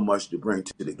has so much to bring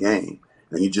to the game.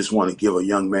 And you just want to give a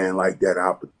young man like that an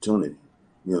opportunity,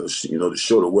 to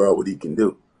show the world what he can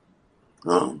do.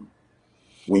 When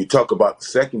you talk about the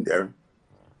secondary,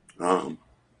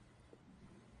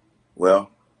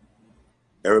 well,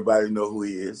 everybody know who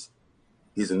he is.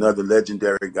 He's another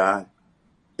legendary guy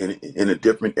in a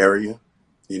different area.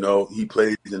 He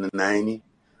played in the 90s,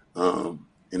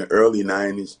 in the early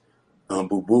 90s.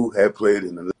 Boo Boo had played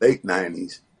in the late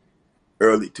 90s,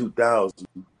 early 2000s.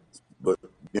 But,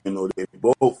 they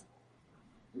both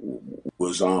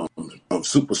was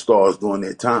superstars during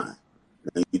their time.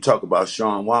 And you talk about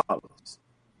Sean Wallace.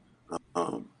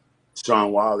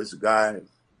 Sean Wallace, a guy,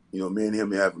 me and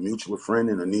him have a mutual friend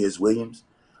in Aeneas Williams.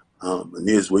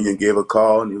 Aeneas Williams gave a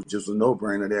call, and it was just a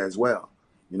no-brainer there as well.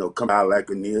 Come out like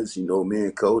Aeneas, me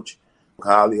and Coach,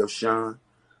 highly of Sean.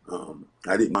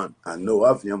 I know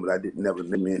of him, but I didn't never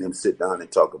let me and him sit down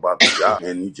and talk about the job.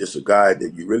 And he's just a guy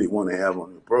that you really want to have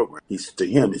on your program. To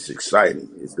him, it's exciting.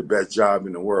 It's the best job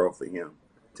in the world for him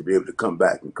to be able to come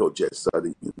back and coach at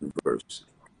Southern University.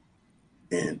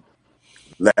 And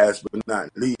last but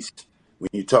not least, when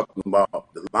you're talking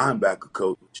about the linebacker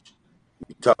coach,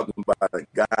 you're talking about a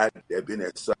guy that's been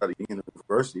at Southern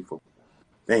University for,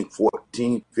 I think,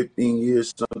 14, 15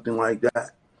 years, something like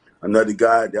that. Another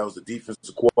guy that was the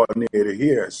defensive coordinator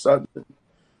here at Southern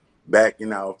back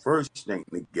in our first thing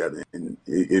together, and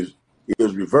it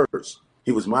was reversed.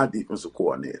 He was my defensive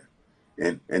coordinator,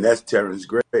 and that's Terrence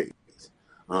Graves.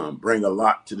 Bring a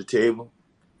lot to the table,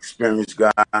 experienced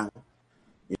guy,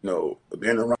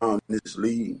 been around this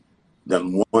league,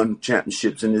 done won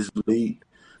championships in this league.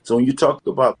 So when you talk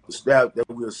about the staff that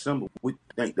we assembled, we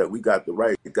think that we got the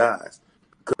right guys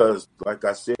because, like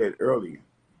I said earlier,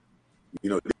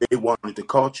 they wanted the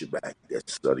culture back at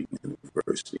Southern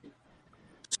University.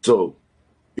 So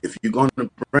if you're going to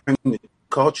bring the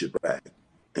culture back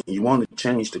and you want to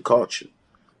change the culture,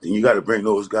 then you got to bring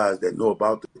those guys that know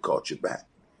about the culture back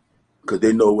because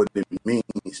they know what it means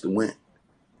to win.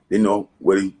 They know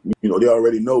they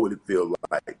already know what it feels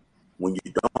like when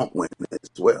you don't win as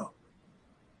well.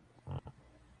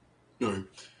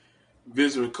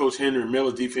 Visiting with Coach Henry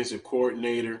Miller, defensive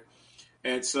coordinator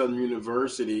at Southern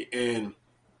University. And,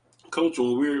 Coach,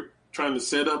 when we're trying to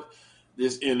set up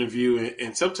this interview,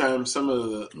 and sometimes some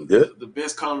of the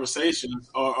best conversations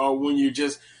are when you're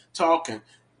just talking.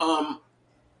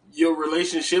 Your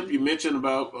relationship, you mentioned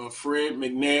about Fred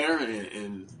McNair,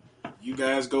 and you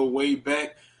guys go way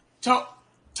back. Talk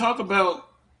about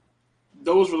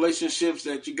those relationships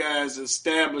that you guys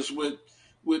established with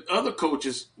other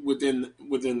coaches within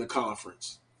the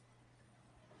conference.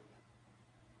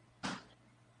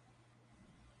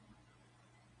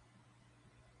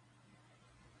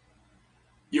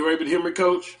 You able to hear me,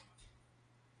 Coach?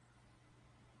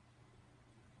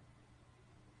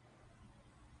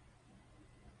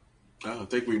 I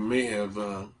think we may have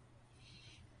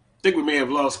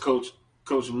lost Coach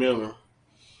Miller.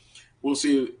 We'll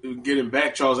see if we get him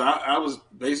back, Charles. I was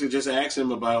basically just asking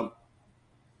him about,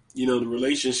 the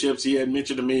relationships he had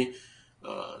mentioned to me,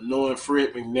 knowing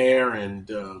Fred McNair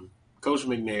and Coach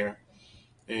McNair,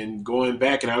 and going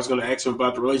back. And I was going to ask him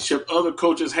about the relationship other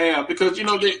coaches have because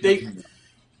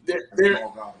they're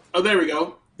oh, there we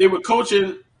go. They were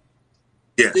coaching.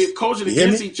 Yes. They're coaching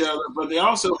against each other, but they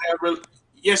also have.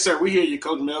 Yes, sir. We hear you,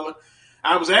 Coach Miller.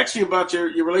 I was asking about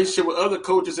your relationship with other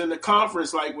coaches in the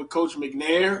conference, like with Coach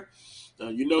McNair.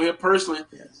 You know him personally.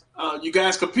 Yes. You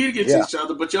guys compete against each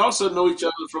other, but you also know each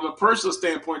other from a personal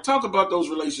standpoint. Talk about those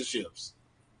relationships.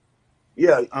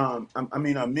 Yeah,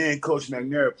 me and Coach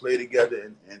McNair played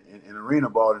together in arena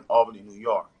ball in Albany, New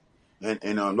York.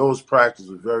 And those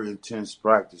practices were very intense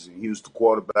practice. And he was the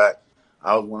quarterback.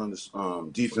 I was one of the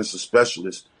defensive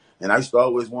specialists. And I used to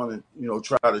always want to,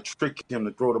 try to trick him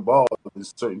to throw the ball in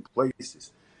certain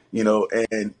places,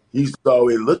 and he used to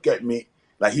always look at me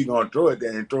like he's going to throw it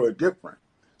there and throw it different.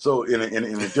 So in a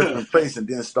different place and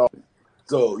then start.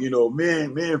 So, me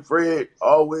and Fred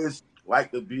always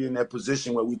like to be in that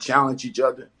position where we challenge each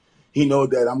other. He knows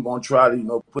that I'm going to try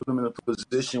to, put him in a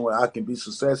position where I can be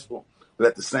successful. But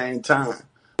at the same time,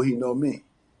 he know me.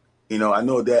 I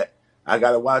know that I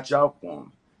got to watch out for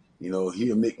him.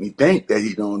 He'll make me think that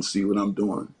he don't see what I'm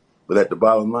doing. But at the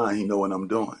bottom line, he know what I'm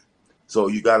doing. So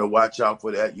you got to watch out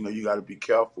for that. You got to be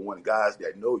careful when guys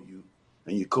that know you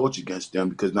and you coach against them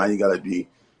because now you got to be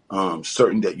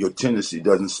certain that your tendency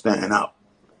doesn't stand out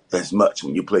as much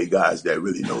when you play guys that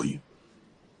really know you.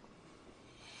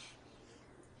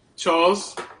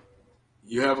 Charles,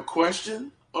 you have a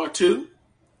question or two?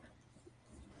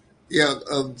 Yeah.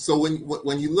 So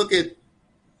when you look at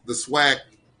the SWAC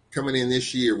coming in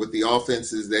this year with the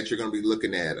offenses that you're going to be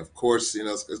looking at, of course,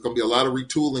 it's going to be a lot of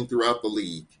retooling throughout the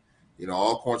league.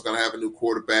 Alcorn's going to have a new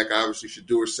quarterback. Obviously,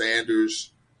 Shedeur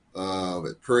Sanders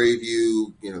at Prairie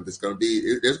View. There's going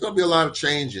to be a lot of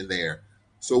change in there.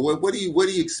 So what do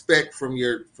you expect from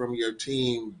your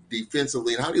team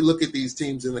defensively, and how do you look at these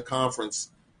teams in the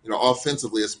conference,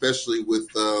 offensively, especially with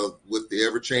the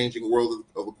ever changing world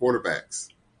of the quarterbacks?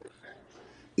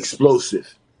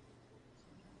 Explosive.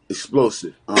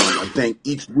 I think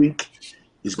each week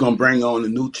is going to bring on a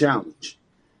new challenge.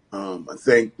 I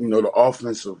think the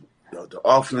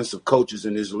offensive coaches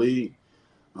in this league,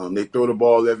 they throw the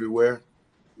ball everywhere.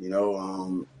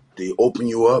 They open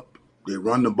you up. They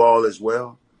run the ball as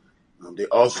well. They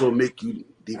also make you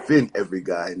defend every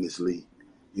guy in this league.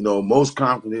 Most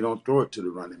conferences, they don't throw it to the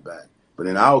running back. But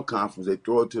in our conference, they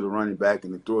throw it to the running back,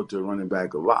 and they throw it to the running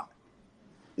back a lot.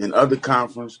 In other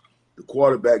conferences, the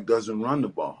quarterback doesn't run the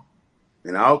ball.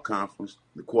 In our conference,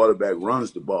 the quarterback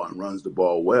runs the ball and runs the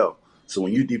ball well. So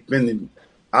when you're defending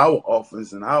our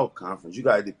offense in our conference, you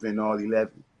got to defend all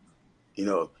 11.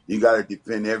 You got to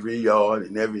defend every yard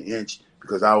and every inch,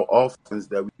 because our offense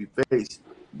that we face,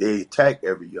 they attack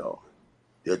every yard.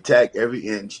 They attack every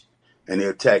inch, and they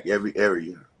attack every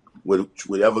area with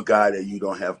whatever guy that you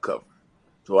don't have covered.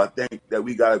 So I think that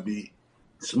we got to be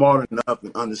smart enough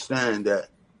and understand that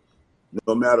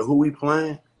no matter who we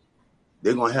playing,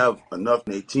 they're going to have enough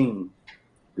in their team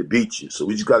to beat you. So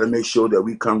we just got to make sure that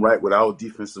we come right with our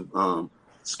defensive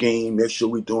scheme, make sure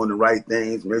we're doing the right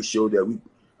things, make sure that we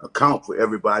account for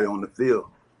everybody on the field,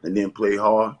 and then play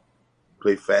hard,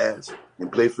 play fast,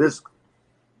 and play physical.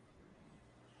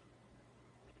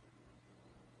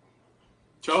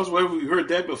 Charles, where have we heard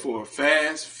that before?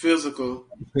 Fast, physical.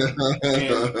 And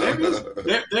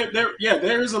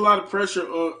there is a lot of pressure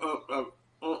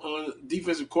on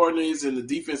defensive coordinators and the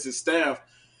defensive staff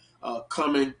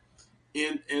coming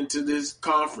into this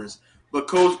conference. But,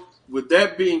 Coach, with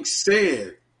that being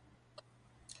said,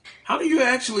 how do you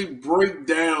actually break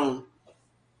down,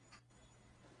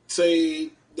 say,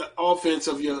 the offense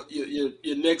of your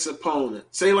next opponent?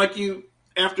 Say like you,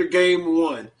 after game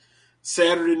one,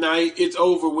 Saturday night, it's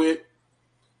over with.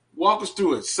 Walk us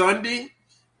through it. Sunday,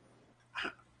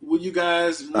 will you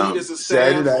guys meet as a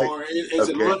staff? Saturday, or is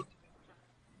it Monday?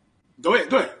 Go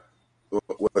ahead.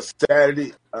 Well,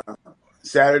 Saturday,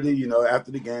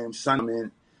 after the game, Sunday,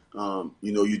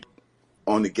 you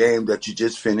on the game that you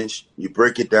just finished, you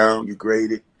break it down, you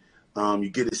grade it, you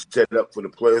get it set up for the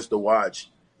players to watch,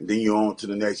 and then you're on to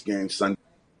the next game Sunday.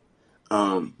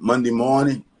 Monday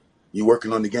morning, you're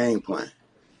working on the game plan.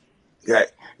 Okay,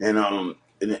 and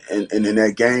in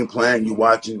that game plan, you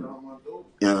watching.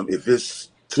 If it's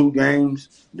 2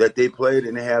 games that they played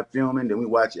and they have filming, then we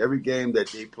watch every game that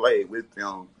they played with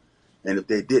film. And if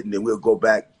they didn't, then we'll go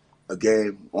back a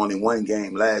game, only 1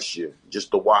 game last year, just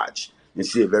to watch and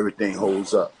see if everything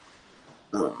holds up.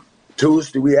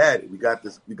 Tuesday we added. We got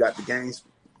the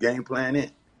game plan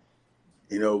in.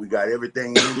 We got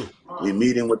everything in. We're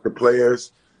meeting with the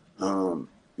players.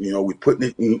 We putting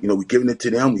it, we giving it to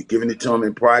them. We giving it to them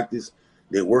in practice.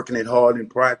 They're working it hard in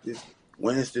practice.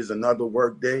 Wednesday's another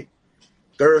work day.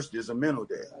 Thursday's a mental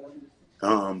day.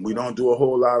 We don't do a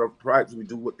whole lot of practice. We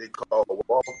do what they call a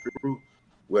walkthrough.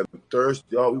 Where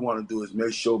Thursday, all we want to do is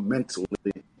make sure mentally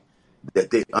that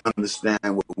they understand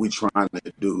what we're trying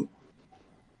to do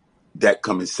that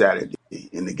coming Saturday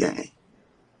in the game.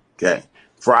 Okay.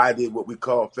 Friday, what we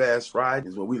call Fast Friday,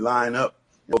 is when we line up,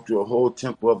 go through a whole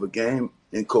tempo of a game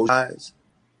in Coach eyes.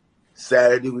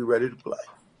 Saturday, we ready to play.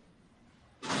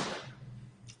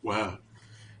 Wow.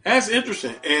 That's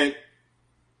interesting. And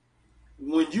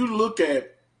when you look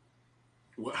at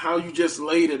how you just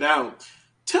laid it out,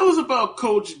 tell us about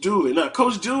Coach Dooley. Now,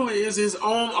 Coach Dooley is his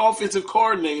own offensive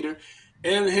coordinator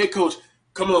and head coach.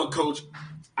 Come on, Coach.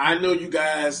 I know you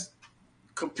guys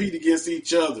compete against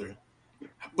each other,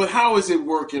 but how is it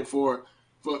working for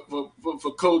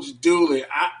Coach Dooley?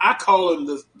 I call him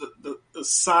the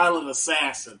silent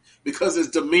assassin because his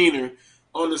demeanor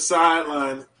on the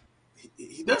sideline,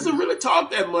 he doesn't really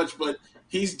talk that much, but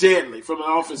he's deadly from an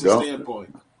offensive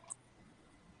standpoint.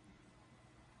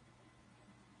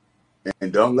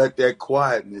 And don't let that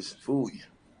quietness fool you.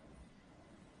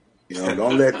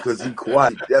 Don't let, because he's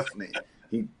quiet.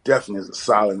 He definitely is a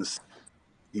silent.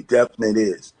 He definitely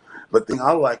is. But the thing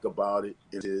I like about it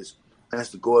is he has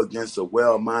to go against a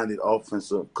well-minded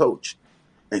offensive coach.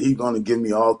 And he's going to give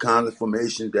me all kinds of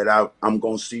information that I'm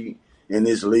going to see in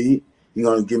this league. He's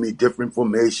going to give me different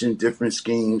formation, different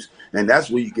schemes, and that's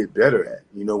where you get better at.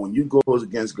 When you go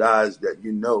against guys that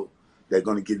they're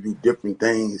going to give you different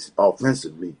things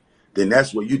offensively, then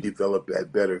that's where you develop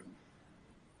that better.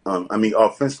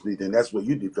 Offensively, then that's where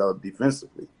you develop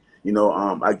defensively.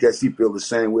 I guess he feels the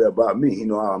same way about me.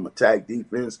 I'm attack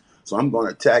defense, so I'm going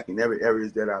to attack in every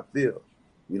areas that I feel.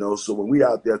 So when we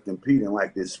out there competing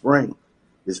like this spring,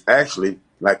 it's actually,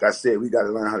 like I said, we got to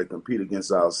learn how to compete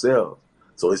against ourselves.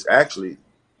 So it's actually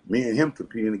me and him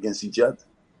competing against each other.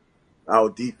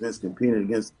 Our defense competing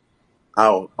against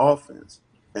our offense,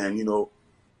 and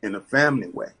in a family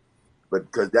way.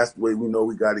 But because that's the way we know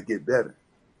we got to get better.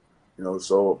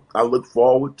 So I look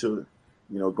forward to,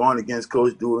 going against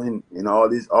Coach Doolin and all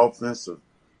these offensive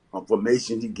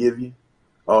formations he give you,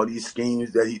 all these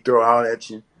schemes that he throw out at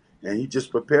you, and he just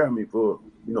prepare me for,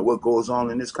 what goes on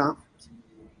in this conference.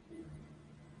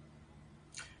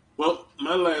 Well,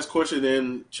 my last question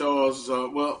then, Charles,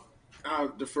 I'll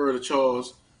defer to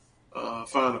Charles,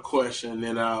 find a question, and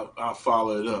then I'll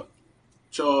follow it up.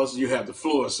 Charles, you have the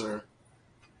floor, sir.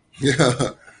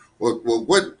 Yeah. Well,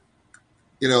 what,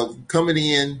 coming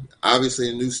in,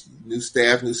 obviously a new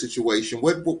staff, new situation,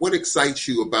 what excites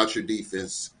you about your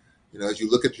defense? As you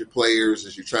look at your players,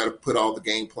 as you try to put all the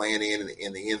game plan in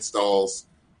and the installs,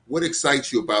 what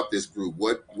excites you about this group?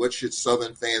 What should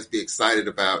Southern fans be excited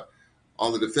about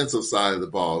on the defensive side of the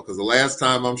ball? Because the last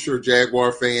time I'm sure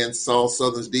Jaguar fans saw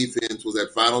Southern's defense was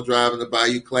that final drive in the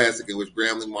Bayou Classic in which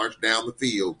Grambling marched down the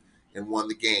field and won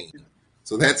the game.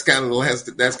 So that's kind of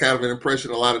an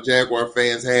impression a lot of Jaguar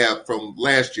fans have from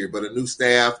last year, but a new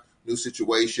staff, new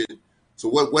situation. So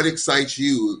what excites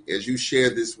you as you share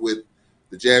this with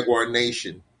the Jaguar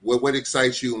Nation? What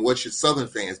excites you, and what should Southern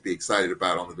fans be excited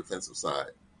about on the defensive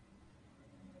side?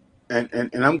 And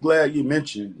I'm glad you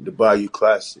mentioned the Bayou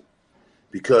Classic,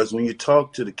 because when you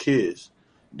talk to the kids,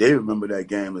 they remember that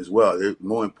game as well.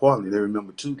 More importantly, they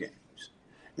remember 2 games,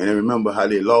 and they remember how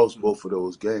they lost both of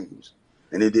those games,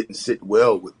 and it didn't sit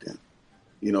well with them.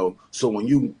 So when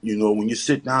when you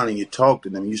sit down and you talk to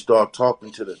them, you start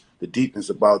talking to the defense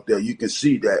about that, you can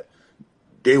see that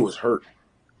they was hurt.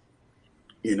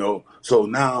 So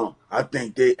now I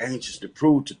think they're anxious to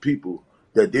prove to people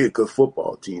that they're a good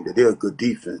football team, that they're a good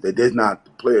defense, that they're not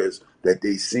the players that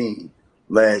they seen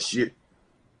last year.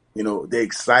 They're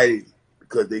excited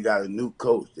because they got a new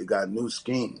coach, they got new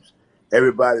schemes.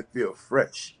 Everybody feel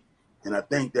fresh. And I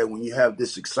think that when you have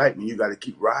this excitement, you got to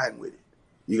keep riding with it.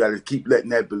 You got to keep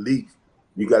letting that belief.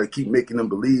 You got to keep making them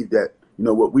believe that,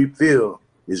 what we feel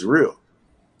is real.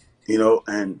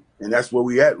 And that's where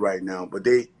we at right now. But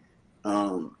they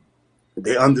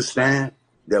understand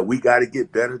that we got to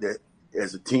get better, that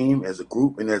as a team, as a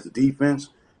group, and as a defense,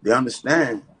 they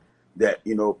understand that,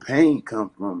 pain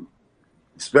comes from,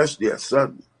 especially at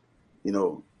Southern,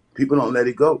 people don't let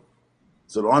it go.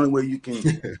 So the only way you can,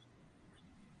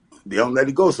 they don't let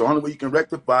it go. So the only way you can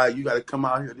rectify it, you got to come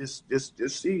out here this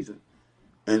season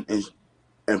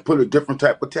and put a different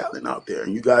type of talent out there.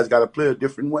 And you guys got to play a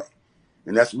different way.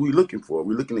 And that's what we're looking for.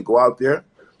 We're looking to go out there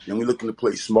and we're looking to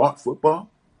play smart football.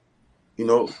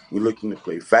 We're looking to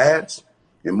play fast.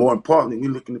 And more importantly,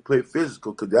 we're looking to play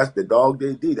physical, because that's the dog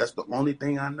day D. That's the only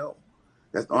thing I know.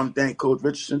 That's the only thing Coach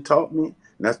Richardson taught me. And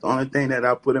that's the only thing that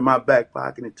I put in my back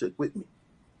pocket and took with me.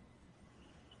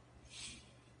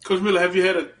 Coach Miller, have you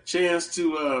had a chance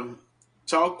to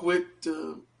talk with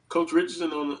Coach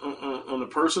Richardson on a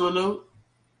personal note?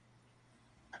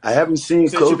 I haven't seen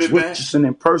Coach Richardson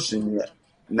in person yet.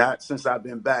 Not since I've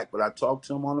been back, but I talked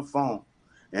to him on the phone.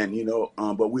 And,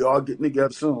 but we all getting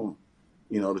together soon,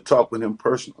 to talk with him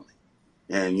personally.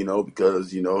 And,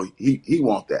 because, he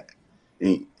want that.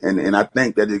 And I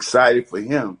think that it's exciting for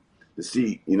him to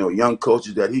see, young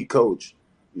coaches that he coached,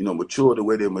 mature the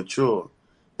way they mature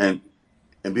and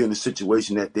be in the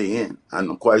situation that they're in.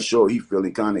 I'm quite sure he's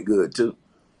feeling kind of good too,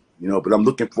 but I'm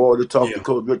looking forward to talking to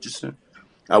Coach Richardson.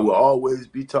 I will always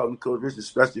be talking to Coach Richardson,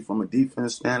 especially from a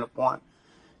defense standpoint,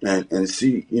 and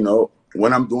see,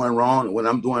 when I'm doing wrong and when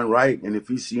I'm doing right. And if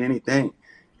you see anything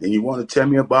and you want to tell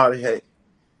me about it, hey,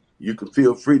 you can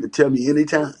feel free to tell me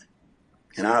anytime,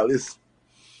 and I'll listen.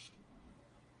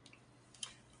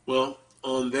 Well,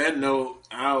 on that note,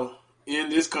 I'll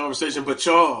end this conversation. But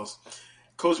Charles,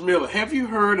 Coach Miller, have you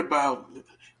heard about,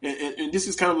 and this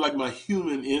is kind of like my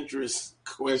human interest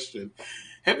question,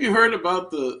 have you heard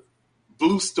about the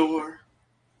Blue Store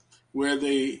where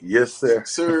they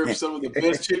serve some of the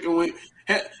best chicken wings?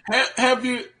 Have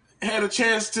you had a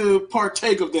chance to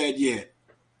partake of that yet?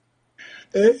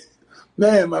 Hey,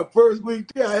 man, my first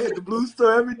week there, I had the Blue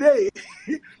Store every day.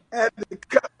 I had to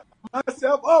cut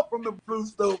myself off from the Blue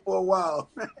Store for a while.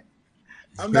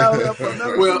 I'm not on for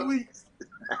another 2 weeks.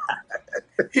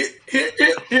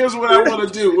 Here's what I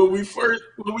want to do. When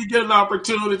we get an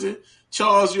opportunity,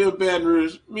 Charles, you're in Baton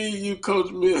Rouge, me, you,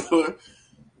 Coach Miller,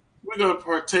 we're going to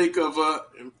partake of,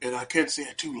 and I can't say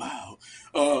it too loud,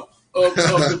 of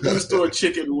the Blue Store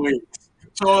chicken wings.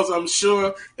 Charles, I'm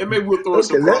sure, and maybe we'll throw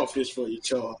some crawfish for you,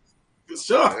 Charles.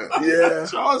 Yeah.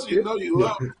 Charles, you know you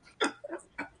love it.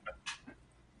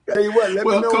 Tell you what, let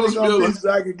me know when it's going to be so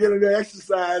I can get an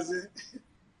exercise in.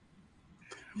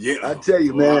 Yeah. I tell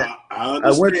you, man,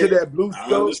 I went to that Blue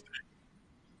Store.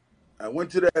 I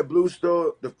went to that Blue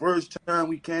Store the first time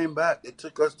we came back. They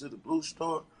took us to the Blue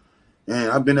Store, and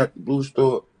I've been at the Blue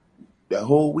Store that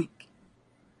whole week.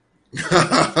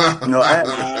 I had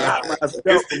to stop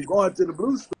myself from going to the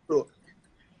Blue Store.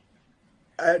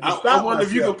 I wonder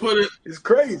if you could put it. It's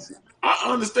crazy.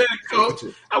 I understand, Coach.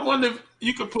 I wonder if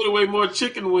you could put away more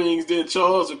chicken wings than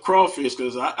Charles and crawfish,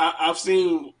 because I've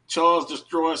seen Charles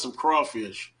destroy some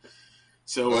crawfish.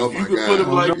 So if you could put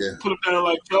them down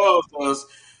like Charles does,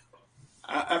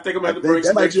 I think I'm going to bring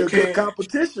some extra cans. That might be a good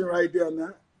competition right there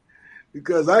now,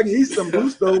 because I can eat some Blue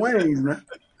Store wings, man.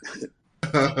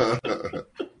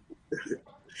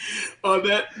 On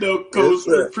that note, Coach,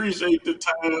 we appreciate the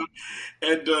time.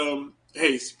 And,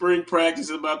 hey, spring practice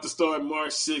is about to start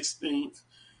March 16th.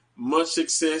 Much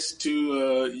success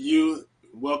to you.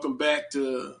 Welcome back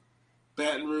to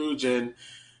Baton Rouge and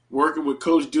working with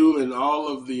Coach Dooley and all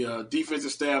of the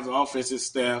defensive staff, the offensive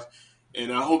staff.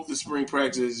 And I hope the spring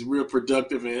practice is real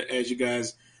productive as you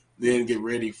guys then get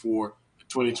ready for the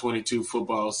 2022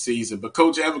 football season. But,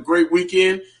 Coach, have a great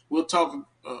weekend. We'll talk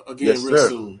again real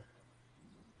soon.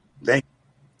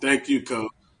 Thank you,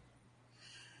 Coach.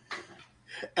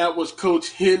 That was Coach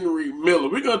Henry Miller.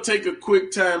 We're going to take a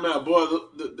quick time out. Boy,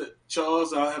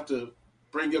 Charles, I'll have to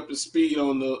bring up the speed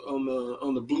on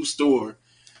the Blue Store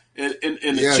and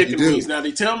the chicken wings. Now,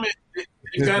 they tell me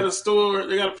they got a store,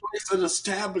 they got a place, an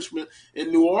establishment in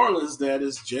New Orleans that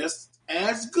is just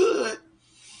as good.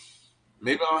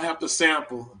 Maybe I'll have to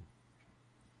sample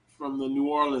from the New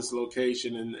Orleans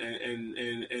location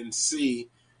and see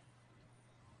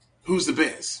who's the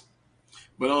best.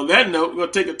 But on that note, we're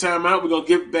going to take a time out. We're going to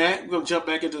get back. We're going to jump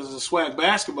back into the swag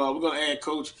basketball. We're going to add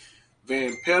Coach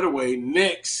Van Pettaway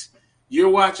next. You're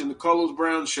watching the Carlos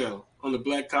Brown Show on the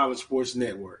Black College Sports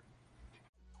Network.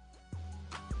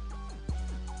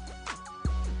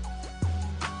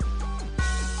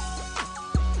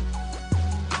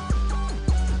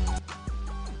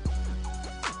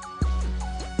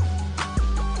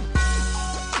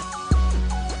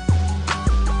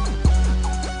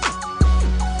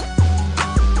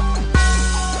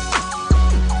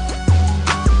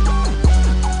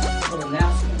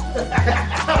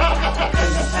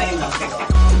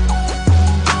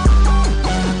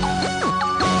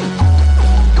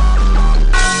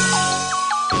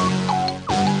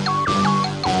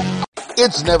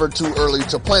 It's never too early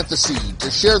to plant the seed, to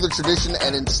share the tradition,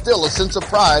 and instill a sense of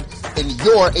pride in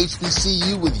your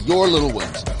HBCU with your little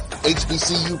ones.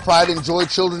 HBCU Pride and Joy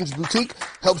Children's Boutique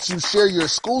helps you share your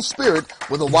school spirit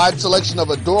with a wide selection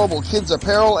of adorable kids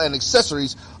apparel and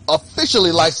accessories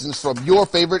officially licensed from your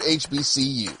favorite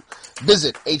HBCU.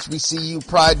 Visit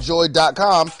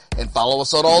HBCUPrideJoy.com and follow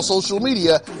us on all social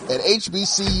media at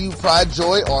HBCU Pride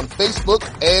Joy on Facebook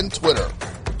and Twitter.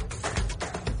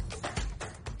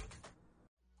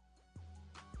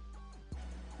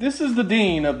 This is the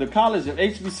Dean of the College of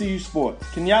HBCU Sports,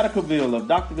 Kenyatta Cavill of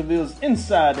Dr. Cavill's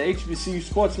Inside the HBCU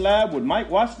Sports Lab with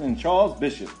Mike Washington and Charles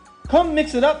Bishop. Come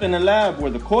mix it up in the lab where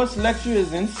the course lecture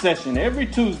is in session every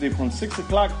Tuesday from 6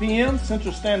 o'clock p.m.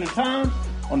 Central Standard Time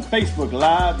on Facebook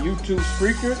Live, YouTube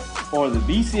Spreaker, or the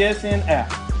BCSN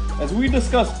app, as we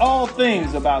discuss all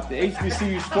things about the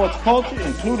HBCU sports culture,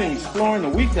 including exploring the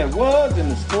week that was in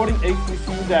the sporting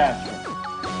HBCU diaspora,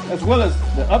 as well as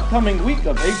the upcoming week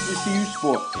of HBCU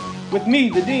sports. With me,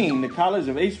 the Dean, the College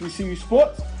of HBCU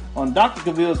Sports, on Dr.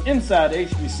 Cavill's Inside the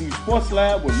HBCU Sports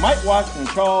Lab with Mike Washington and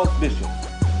Charles Bishop.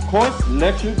 Course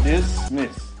lecture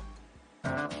dismissed.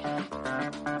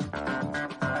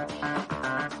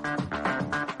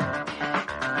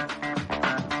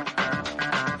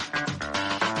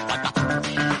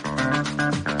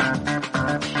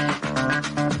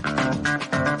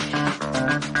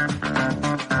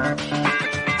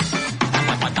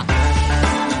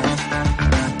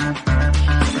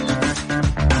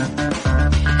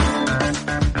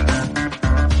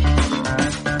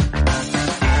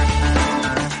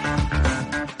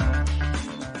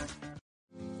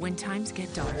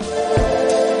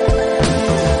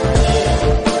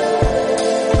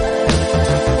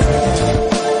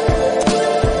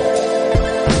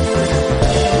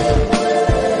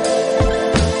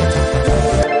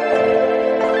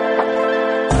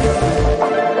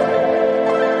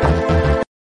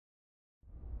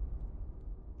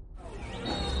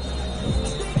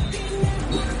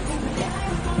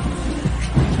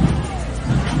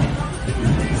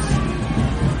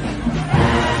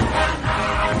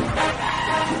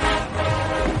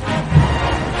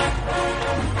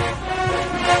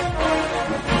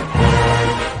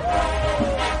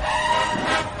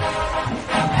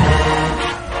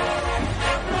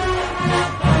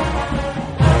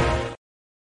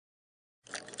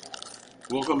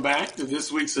 Welcome back to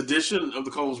this week's edition of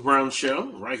the Coles Brown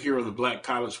Show, right here on the Black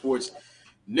College Sports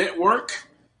Network.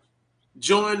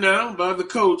 Joined now by the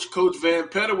coach, Coach Van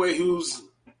Pettaway, who's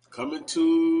coming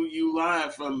to you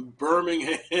live from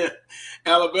Birmingham,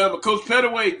 Alabama. Coach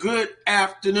Pettaway, good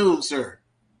afternoon, sir.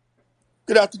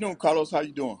 Good afternoon, Carlos. How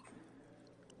you doing?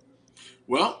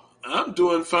 Well, I'm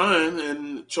doing fine,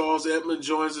 and Charles Edmond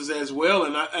joins us as well.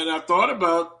 And I thought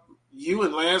about you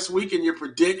and last week and your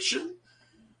prediction.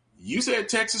 You said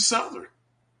Texas Southern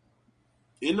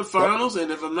in the finals,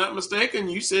 and if I'm not mistaken,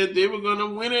 you said they were going to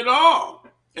win it all.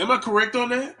 Am I correct on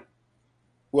that?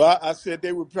 Well, I said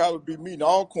they would probably be meeting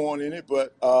Alcorn in it,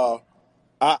 but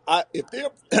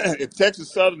if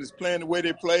Texas Southern is playing the way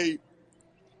they played,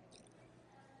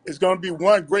 it's going to be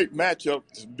one great matchup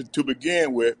to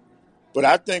begin with. But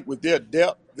I think with their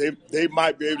depth, they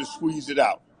might be able to squeeze it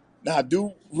out. Now, I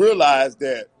do realize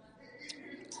that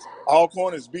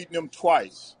Alcorn has beaten them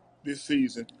twice this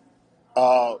season.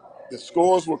 The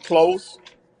scores were close.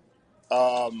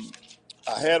 I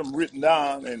had them written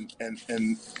down, and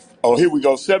here we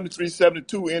go,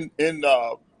 73-72 in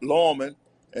Lorman,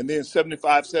 and then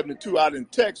 75-72 out in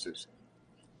Texas.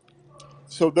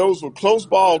 So those were close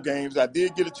ball games. I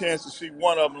did get a chance to see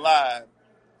one of them live.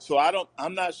 So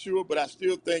I'm not sure, but I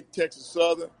still think Texas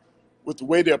Southern, with the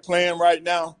way they're playing right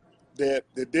now, that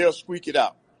they'll squeak it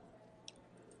out.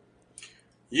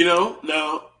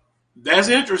 Now that's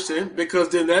interesting because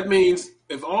then that means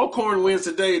if Alcorn wins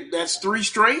today, that's 3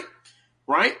 straight,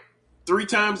 right? 3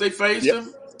 times they faced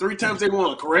them, 3 times they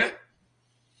won, correct?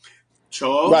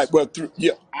 Charles? Right, well,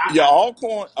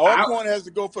 Alcorn has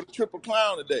to go for the Triple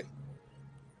Crown today.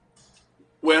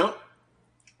 Well,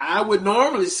 I would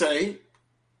normally say,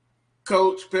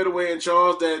 Coach Pettaway and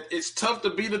Charles, that it's tough to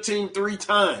beat a team 3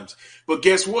 times. But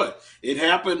guess what? It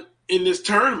happened in this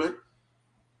tournament.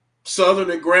 Southern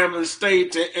and Grambling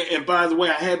State, and by the way,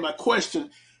 I had my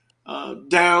question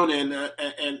down,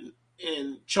 and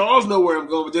Charles know where I'm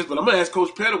going with this, but I'm going to ask Coach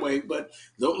Pettaway, but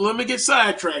don't let me get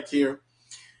sidetracked here.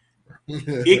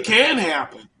 It can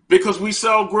happen because we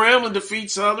saw Grambling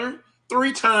defeat Southern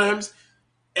 3 times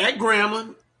at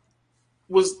Grambling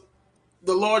was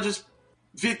the largest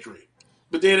victory.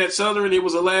 But then at Southern, it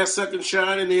was a last-second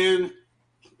shot, and then,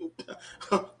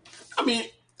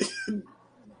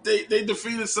 they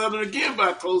defeated Southern again by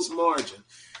a close margin.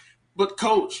 But,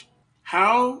 Coach,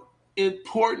 how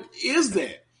important is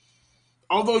that?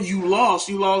 Although you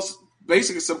lost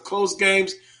basically some close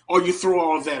games, or you throw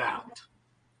all of that out?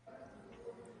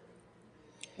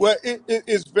 Well,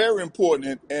 it's very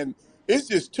important, and it's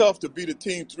just tough to beat a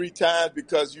team 3 times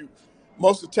because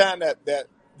most of the time that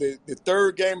the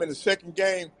third game and the second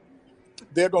game,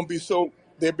 they'll be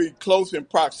close in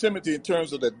proximity in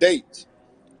terms of the dates.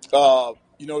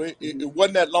 It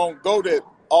wasn't that long ago that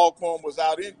Alcorn was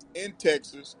out in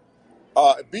Texas,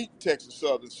 beating Texas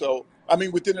Southern. So,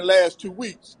 within the last 2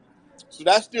 weeks. So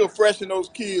that's still fresh in those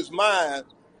kids' minds.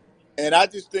 And I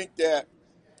just think that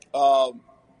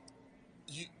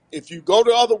if you go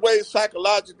the other way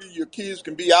psychologically, your kids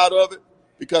can be out of it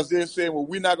because they're saying, well,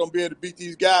 we're not going to be able to beat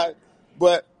these guys.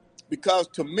 But because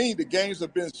to me, the games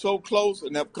have been so close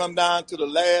and have come down to the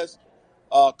last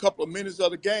couple of minutes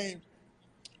of the game,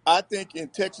 I think in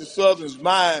Texas Southern's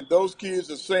mind, those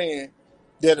kids are saying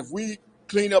that if we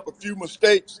clean up a few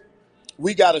mistakes,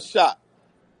 we got a shot.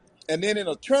 And then in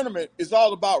a tournament, it's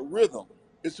all about rhythm.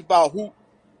 It's about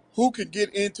who can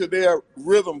get into their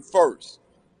rhythm first.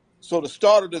 So the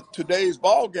start of today's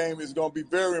ball game is going to be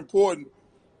very important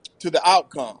to the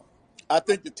outcome. I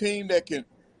think the team that can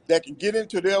get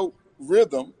into their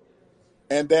rhythm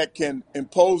and that can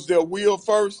impose their will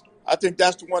first, I think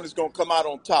that's the one that's going to come out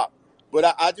on top.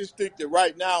 But I just think that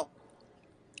right now,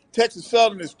 Texas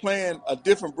Southern is playing a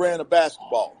different brand of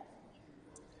basketball.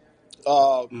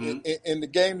 In the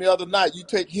game the other night, you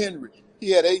take Henry.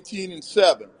 He had 18 and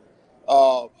 7.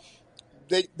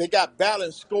 They got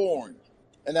balanced scoring.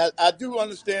 And I do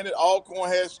understand that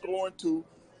Alcorn has scoring too.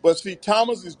 But see,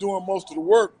 Thomas is doing most of the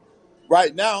work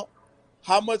right now.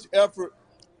 How much effort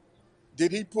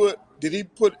did he put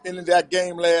into that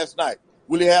game last night?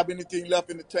 Will he have anything left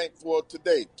in the tank for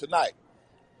tonight?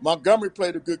 Montgomery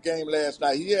played a good game last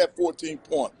night. He had 14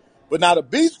 points. But now the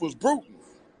beast was Bruton.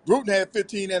 Bruton had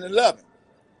 15 and 11.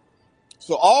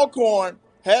 So Alcorn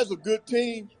has a good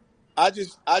team. I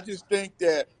just think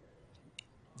that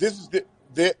this is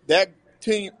that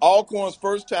team, Alcorn's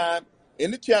first time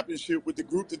in the championship with the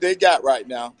group that they got right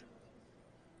now.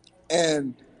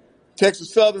 And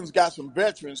Texas Southern's got some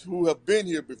veterans who have been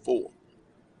here before.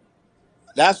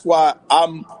 That's why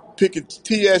I'm picking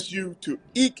TSU to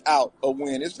eke out a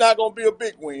win. It's not going to be a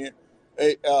big win,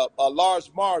 a large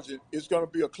margin. It's going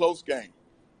to be a close game.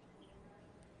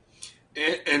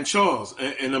 And Charles,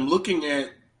 and I'm looking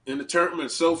at in the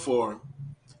tournament so far,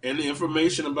 and the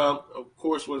information about, of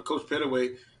course, what Coach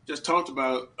Pettaway just talked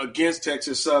about against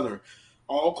Texas Southern.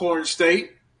 Alcorn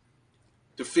State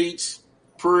defeats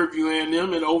Prairie View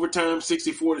A&M in overtime,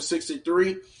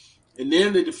 64-63, and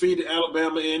then they defeated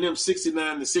Alabama A&M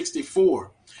 69-64.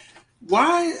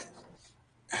 Why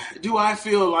do I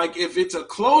feel like if it's a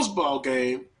close ball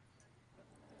game,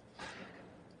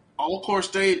 Alcorn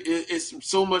State is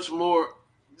so much more?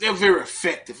 They're very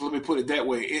effective. Let me put it that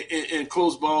way in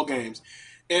close ball games,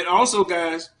 and also,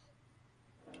 guys,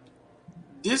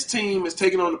 this team is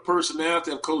taking on the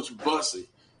personality of Coach Bussey.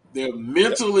 They're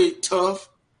mentally tough,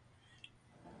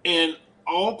 and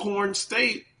Alcorn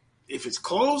State, if it's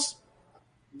close,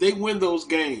 they win those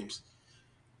games.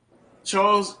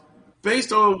 Charles,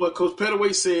 based on what Coach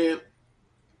Pettaway said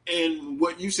and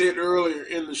what you said earlier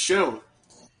in the show,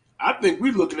 I think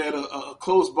we're looking at a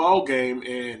close ball game,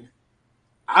 and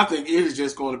I think it is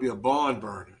just going to be a barn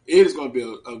burner. It is going to be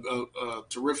a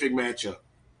terrific matchup.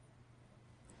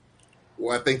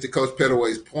 Well, I think to Coach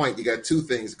Pettaway's point, you got two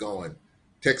things going.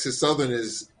 Texas Southern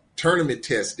is tournament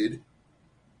tested,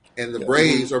 and the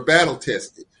Braves are battle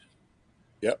tested.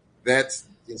 Yep.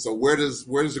 So where does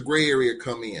the gray area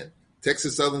come in?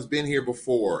 Texas Southern's been here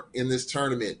before in this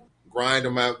tournament, grind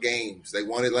them out games. They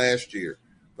won it last year.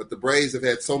 But the Braves have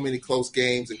had so many close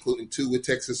games, including 2 with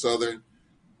Texas Southern,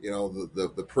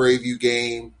 the Prairie View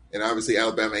game, and obviously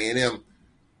Alabama A&M.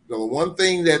 The one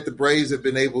thing that the Braves have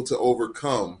been able to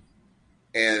overcome,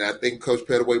 and I think Coach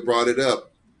Pettaway brought it up,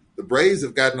 the Braves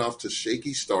have gotten off to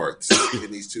shaky starts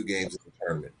in these 2 games of the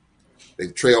tournament.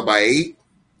 They've trailed by 8,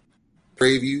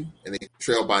 Prairie View, and they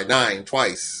trailed by 9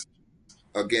 twice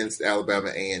against Alabama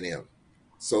A&M.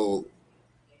 So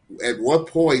at what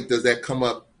point does that come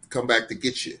back to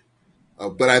get you?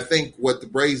 But I think what the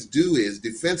Braves do is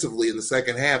defensively in the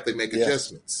second half, they make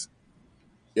adjustments.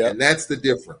 Yeah. And that's the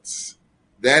difference.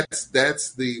 That's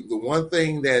the one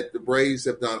thing that the Braves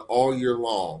have done all year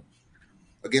long.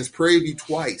 Against Prairie View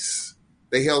twice,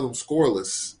 they held them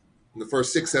scoreless in the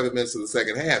first 6-7 minutes of the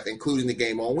second half, including the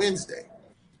game on Wednesday.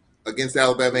 Against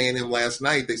Alabama A&M last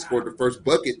night, they scored the first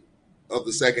bucket of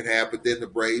the second half, but then the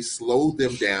Braves slowed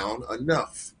them down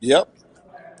enough. Yep.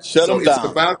 Shut them down.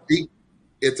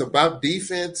 It's about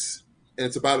defense, and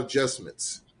it's about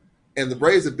adjustments. And the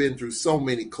Braves have been through so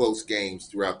many close games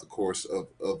throughout the course of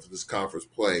this conference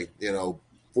play.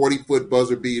 40-foot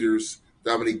buzzer beaters,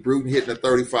 Dominique Bruton hitting a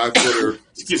 35-footer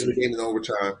in the game in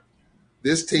overtime.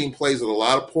 This team plays with a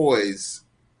lot of poise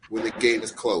when the game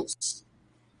is close.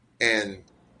 And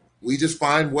we just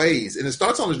find ways. And it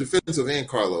starts on the defensive end,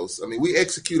 Carlos. I mean, we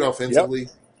execute offensively,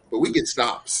 but we get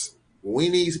stops.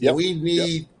 When we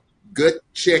need gut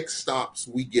check stops,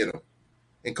 we get them.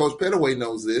 And Coach Pettaway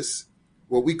knows this,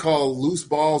 what we call loose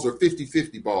balls or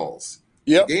 50-50 balls.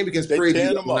 The game against Prairie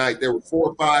View tonight, there were 4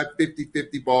 or 5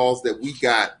 50-50 balls that we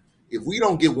got. If we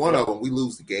don't get one of them, we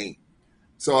lose the game.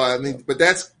 So, I mean, but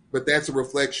that's a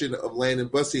reflection of Landon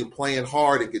Bussey and playing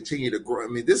hard and continue to grow. I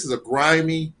mean, this is a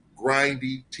grindy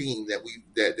team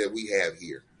that we have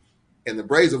here. And the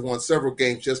Braves have won several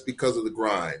games just because of the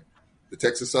grind. The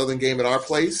Texas Southern game at our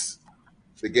place,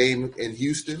 the game in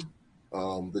Houston,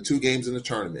 the 2 games in the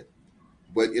tournament.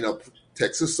 But,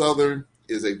 Texas Southern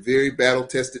is a very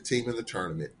battle-tested team in the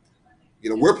tournament.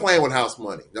 We're playing with house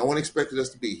money. No one expected us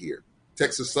to be here.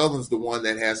 Texas Southern's the one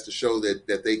that has to show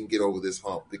that they can get over this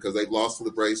hump because they've lost to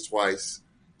the Braves twice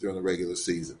during the regular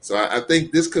season. So I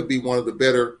think this could be one of the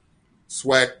better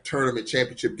SWAC tournament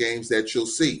championship games that you'll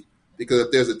see. Because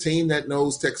if there's a team that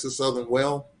knows Texas Southern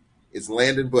well, it's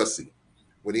Landon Bussey.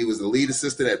 When he was the lead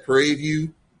assistant at Prairie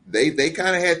View, they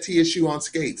kind of had TSU on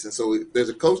skates. And so if there's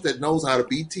a coach that knows how to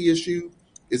beat TSU,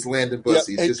 it's Landon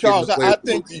Bussey. Hey, Charles, I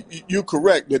think you're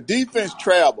correct. The defense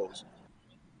travels.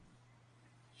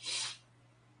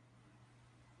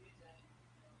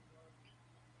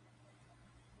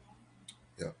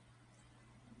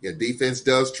 Yeah, defense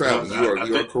does travel.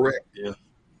 You are correct. Yeah.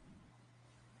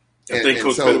 I think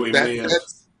Coach Pettaway may have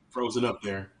frozen up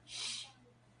there.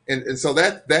 And so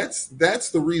that's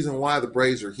the reason why the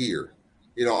Braves are here.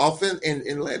 Offense,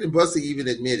 and Landon Bussey even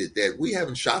admitted that we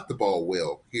haven't shot the ball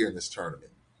well here in this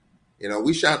tournament.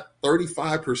 We shot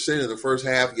 35% in the first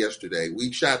half yesterday.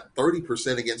 We shot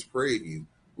 30% against Prairie View.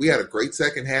 We had a great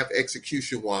second half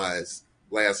execution-wise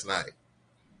last night.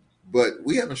 But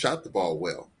we haven't shot the ball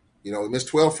well. We missed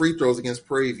 12 free throws against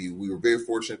Prairie View. We were very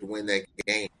fortunate to win that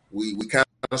game. We kind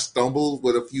of stumbled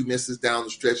with a few misses down the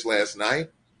stretch last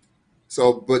night.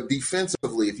 So, but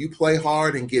defensively, if you play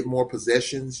hard and get more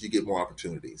possessions, you get more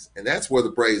opportunities. And that's where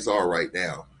the Braves are right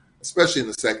now, especially in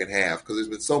the second half, because there's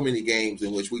been so many games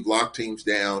in which we've locked teams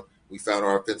down, We found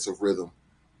our offensive rhythm.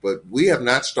 But we have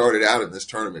not started out in this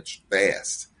tournament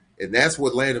fast. And that's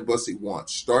what Landon Bussie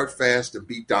wants. Start fast and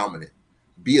be dominant.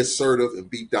 Be assertive and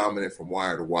be dominant from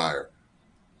wire to wire.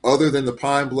 Other than the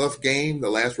Pine Bluff game, the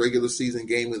last regular season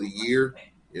game of the year,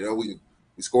 we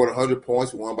scored 100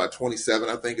 points. We won by 27,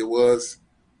 I think it was.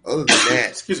 Other than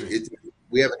that,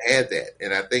 we haven't had that.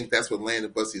 And I think that's what Landon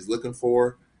Bussie is looking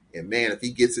for. And, man, if he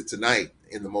gets it tonight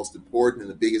in the most important and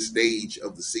the biggest stage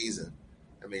of the season,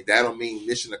 I mean, that'll mean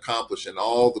mission accomplished and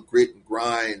all the grit and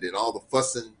grind and all the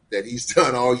fussing that he's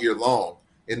done all year long.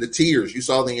 And the tears. You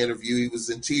saw the interview. He was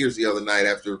in tears the other night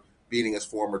after beating his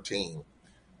former team.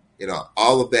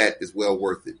 All of that is well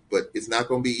worth it. But it's not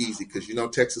going to be easy because,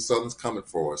 Texas Southern's coming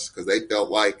for us because they felt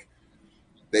like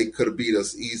they could have beat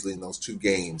us easily in those two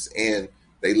games. And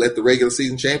they let the regular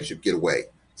season championship get away.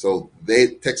 So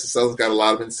Texas Southern's got a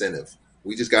lot of incentive.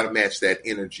 We just got to match that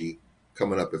energy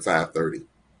coming up at 5:30.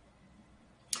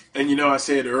 And, I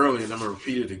said earlier, and I'm going to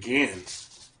repeat it again,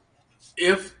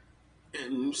 if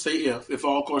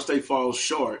Alcorn State falls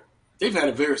short, they've had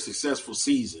a very successful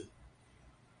season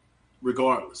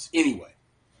regardless anyway.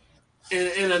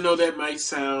 And I know that might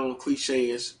sound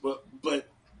cliche-ish, but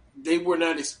they were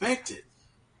not expected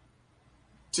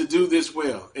to do this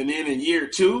well. And then in year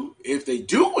 2, if they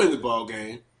do win the ball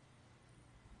game,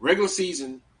 regular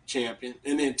season champion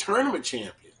and then tournament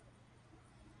champion,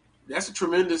 that's a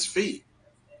tremendous feat.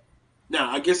 Now,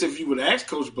 I guess if you would ask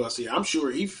Coach Bussie, I'm sure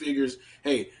he figures,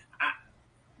 hey,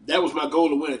 that was my goal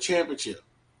to win a championship.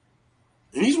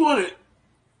 And he's won it.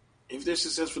 If they're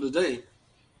successful today,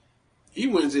 he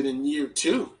wins it in year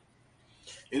 2.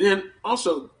 And then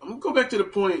also, I'm going to go back to the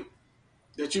point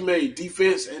that you made,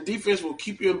 defense, and defense will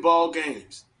keep you in ball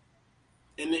games.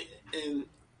 And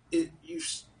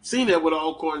you've seen that with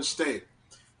Alcorn State.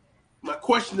 My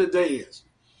question today is,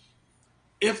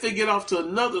 if they get off to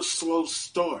another slow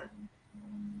start,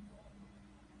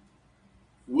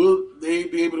 will they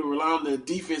be able to rely on their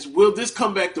defense? Will this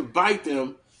come back to bite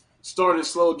them starting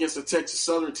slow against a Texas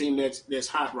Southern team that's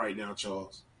hot right now,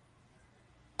 Charles?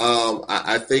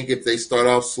 I think if they start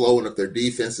off slow and if their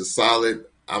defense is solid,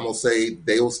 I'm going to say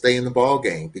they will stay in the ball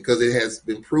game because it has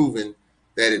been proven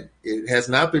that it has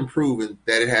not been proven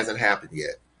that it hasn't happened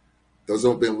yet. There's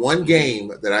only been one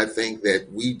game that I think that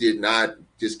we did not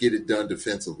just get it done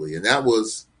defensively, and that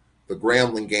was the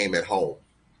Grambling game at home.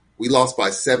 We lost by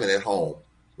 7 at home.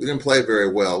 We didn't play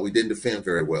very well. We didn't defend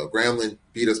very well. Grambling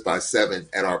beat us by 7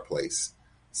 at our place.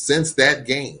 Since that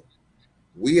game,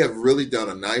 we have really done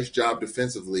a nice job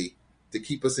defensively to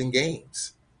keep us in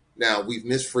games. Now, we've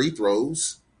missed free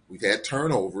throws. We've had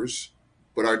turnovers,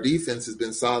 but our defense has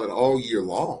been solid all year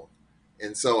long.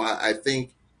 And so I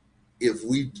think if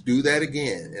we do that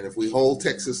again, and if we hold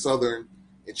Texas Southern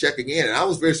in check again, and I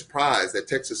was very surprised that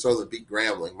Texas Southern beat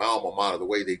Grambling, my alma mater, the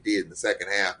way they did in the second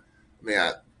half. I mean,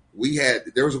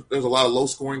 there was a lot of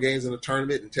low-scoring games in the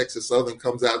tournament, and Texas Southern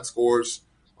comes out and scores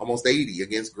almost 80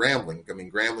 against Grambling. I mean,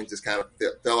 Grambling just kind of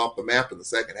fell off the map in the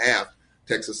second half.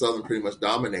 Texas Southern pretty much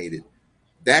dominated.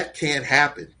 That can't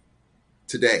happen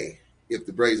today if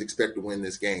the Braves expect to win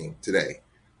this game today.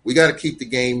 We got to keep the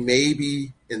game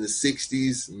maybe in the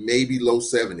 60s, maybe low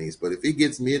 70s. But if it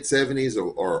gets mid 70s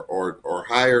or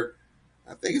higher,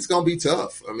 I think it's going to be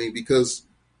tough. I mean, because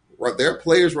there are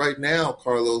players right now,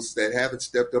 Carlos, that haven't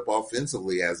stepped up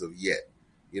offensively as of yet.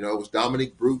 It was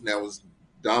Dominique Bruton that was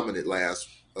dominant last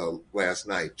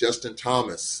night. Justin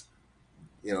Thomas,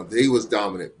 he was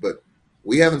dominant. But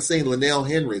we haven't seen Linnell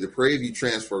Henry, the Prairie View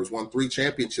transfers, won 3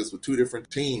 championships with 2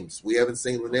 different teams. We haven't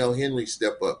seen Linnell Henry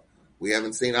step up. We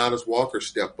haven't seen Otis Walker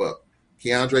step up.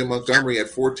 Keandre Montgomery had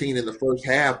 14 in the first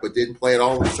half, but didn't play at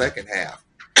all in the second half.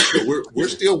 So we're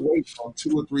still waiting on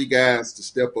 2 or 3 guys to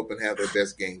step up and have their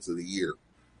best games of the year.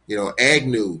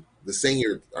 Agnew,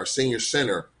 our senior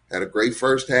center, had a great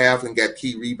first half and got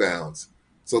key rebounds.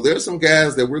 So there's some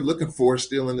guys that we're looking for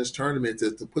still in this tournament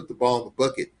to put the ball in the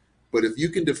bucket. But if you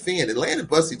can defend, and Landon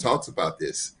Bussie talks about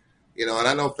this, and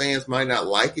I know fans might not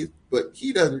like it, but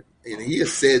he doesn't, and he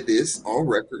has said this on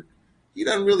record, he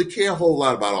doesn't really care a whole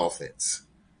lot about offense.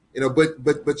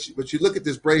 But you look at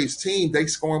this Braves team, they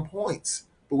scoring points.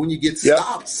 But when you get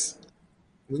stops,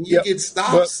 but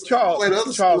Charles, let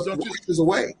other Charles,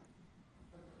 away.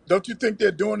 Don't you think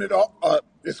they're doing it all?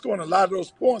 They're scoring a lot of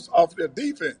those points off their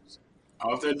defense.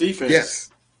 Off their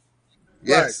defense.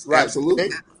 Yes, right. Absolutely.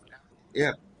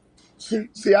 Yeah.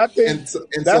 See, I think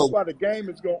that's why the game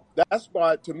is going. That's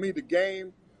why, to me, the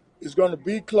game is going to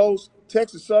be close.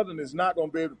 Texas Southern is not going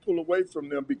to be able to pull away from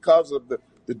them because of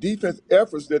the defense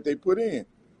efforts that they put in.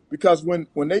 Because when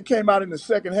they came out in the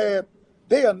second half,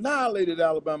 they annihilated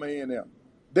Alabama A&M.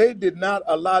 They did not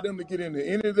allow them to get into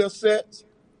any of their sets.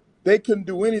 they couldn't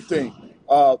do anything.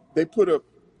 They put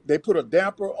a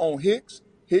damper on Hicks.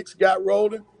 Hicks got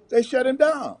rolling. They shut him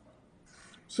down.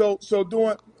 So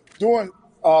during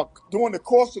the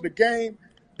course of the game,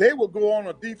 they will go on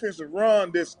a defensive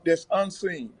run that's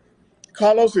unseen.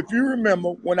 Carlos, if you remember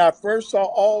when I first saw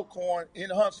Alcorn in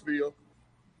Huntsville,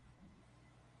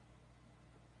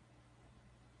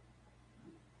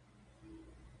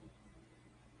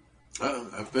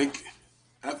 I think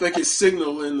it's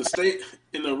signal in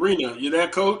the arena. You there,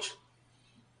 Coach?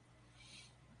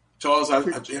 Charles, I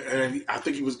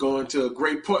think he was going to a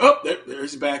great point. Oh, there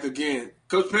he's back again.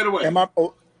 Coach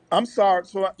Pettaway. I'm sorry.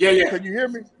 So yeah. Can you hear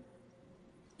me?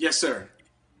 Yes, sir.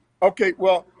 Okay.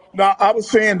 Well, now I was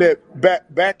saying that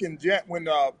back in when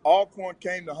Alcorn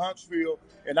came to Huntsville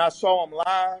and I saw him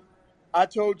live, I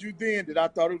told you then that I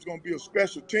thought it was going to be a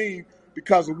special team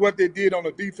because of what they did on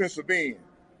the defensive end.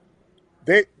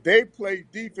 They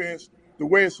played defense the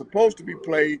way it's supposed to be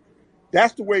played.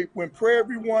 That's the way when Prairie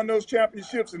View won those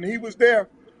championships and he was there,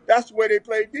 that's the way they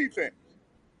played defense.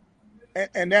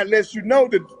 And that lets you know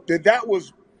that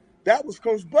was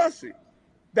Coach Bussey.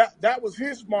 That was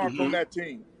his mark on that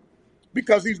team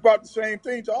because he's brought the same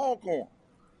thing to Alcorn.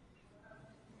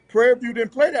 Prairie View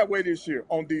didn't play that way this year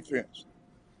on defense.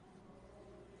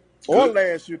 Or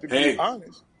last year, to be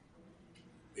honest.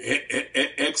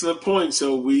 Excellent point.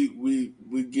 So we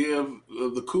give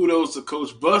the kudos to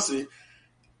Coach Bussey.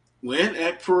 When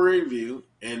at Prairie View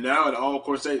and now at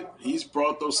Alcorn State, he's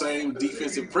brought those same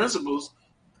defensive principles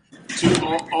to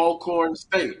Alcorn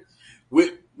State.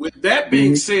 With that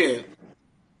being said,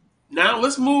 now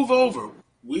let's move over.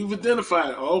 We've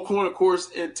identified Alcorn, of course,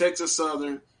 and Texas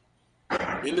Southern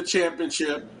in the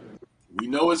championship. We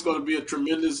know it's going to be a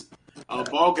tremendous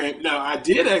ball game. Now, I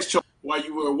did ask Charles while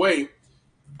you were away,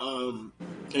 and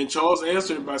Charles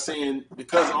answered by saying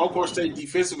because Alcorn State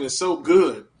defensive is so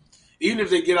good, even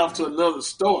if they get off to another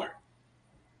start,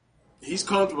 he's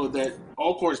comfortable that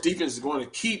Alcorn's defense is going to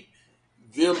keep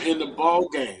them in the ball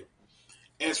game.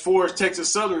 As far as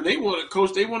Texas Southern, they want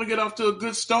to get off to a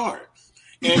good start.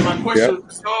 And my question,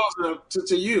 Charles,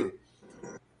 to you,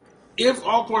 if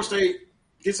Alcorn State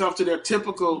gets off to their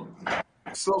typical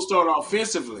slow start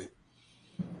offensively,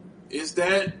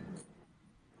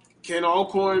 can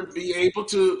Alcorn be able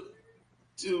to,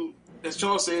 as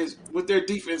Charles says, with their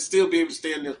defense, still be able to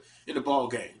stay in the ball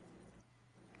game?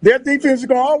 Their defense is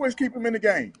going to always keep them in the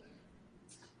game.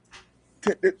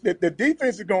 The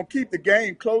defense is going to keep the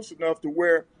game close enough to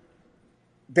where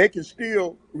they can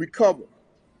still recover.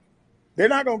 They're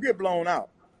not going to get blown out.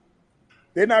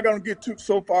 They're not going to get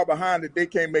so far behind that they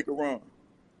can't make a run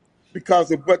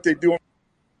because of what they're doing.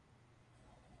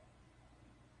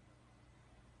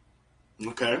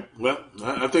 Okay. Well,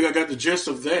 I think I got the gist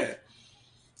of that.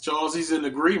 Charles, he's in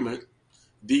agreement.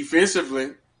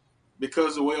 Defensively,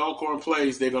 because of the way Alcorn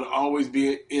plays, they're going to always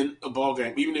be in a ball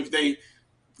game, even if they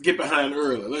get behind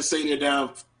early. Let's say they're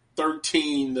down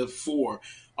 13-4 or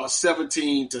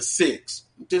 17-6.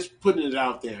 Just putting it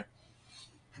out there.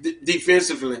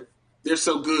 Defensively, they're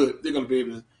so good, they're going to be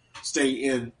able to stay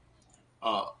in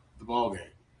the ball game.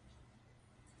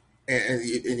 And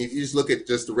if you just look at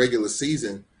just the regular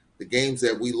season, the games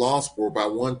that we lost were by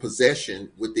one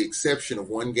possession with the exception of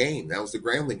one game. That was the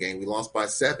Grambling game. We lost by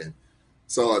 7.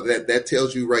 So that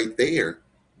tells you right there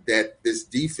that this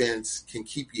defense can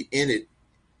keep you in it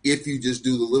if you just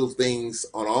do the little things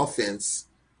on offense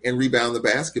and rebound the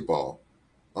basketball.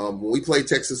 When we played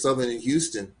Texas Southern in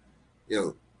Houston,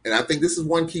 and I think this is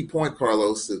one key point,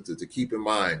 Carlos, to keep in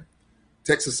mind.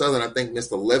 Texas Southern, I think,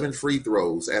 missed 11 free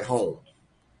throws at home.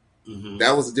 Mm-hmm.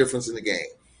 That was the difference in the game.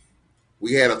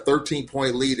 We had a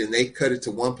 13-point lead, and they cut it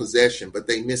to one possession, but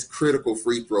they missed critical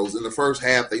free throws. In the first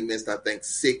half, they missed, I think,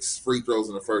 6 free throws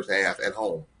in the first half at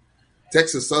home.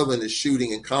 Texas Southern is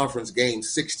shooting in conference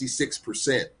games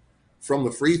 66% from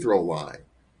the free throw line.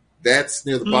 That's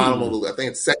near the bottom of I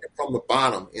think it's second from the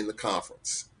bottom in the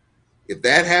conference. If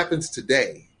that happens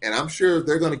today, and I'm sure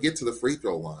they're going to get to the free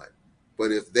throw line,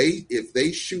 but if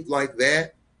they shoot like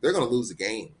that, they're going to lose the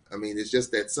game. I mean, it's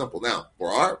just that simple. Now,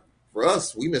 for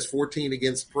us, we missed 14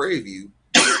 against Prairie View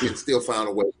and still found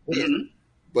a way to win. Mm-hmm.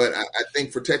 But I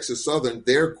think for Texas Southern,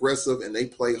 they're aggressive and they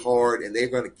play hard and they're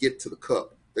going to get to the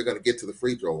cup. They're going to get to the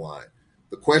free throw line.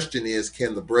 The question is,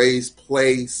 can the Braves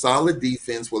play solid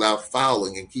defense without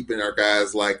fouling and keeping our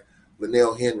guys like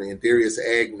Linnell Henry and Darius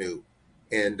Agnew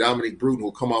and Dominic Bruton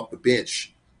will come off the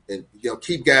bench and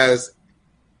keep guys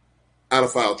out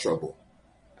of foul trouble?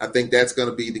 I think that's going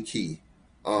to be the key.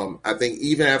 I think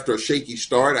even after a shaky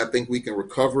start, I think we can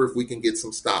recover if we can get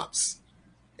some stops.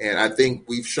 And I think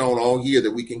we've shown all year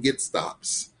that we can get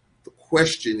stops. The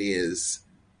question is,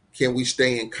 can we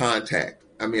stay in contact?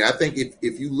 I mean, I think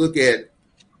if you look at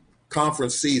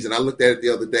conference season, I looked at it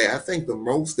the other day, I think the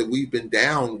most that we've been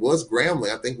down was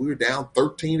Grambling. I think we were down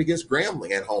 13 against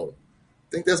Grambling at home. I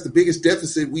think that's the biggest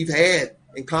deficit we've had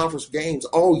in conference games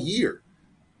all year.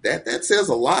 That says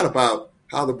a lot about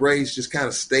how the Braves just kind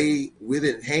of stay with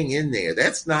it and hang in there.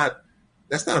 That's not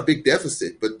a big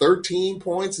deficit, but 13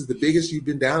 points is the biggest you've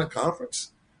been down in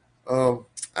conference.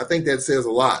 I think that says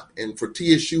a lot. And for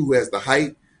TSU, who has the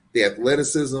height, the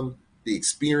athleticism, the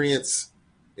experience,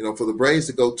 for the Braves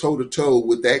to go toe-to-toe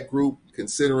with that group,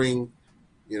 considering,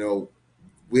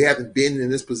 we haven't been in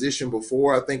this position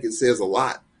before, I think it says a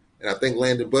lot. And I think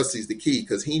Landon Bussey's the key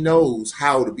because he knows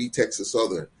how to beat Texas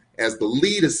Southern as the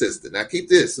lead assistant. Now, keep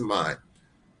this in mind.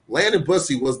 Landon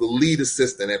Bussey was the lead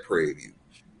assistant at Prairie View.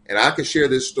 And I can share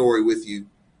this story with you.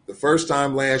 The first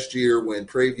time last year when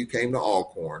Prairie View came to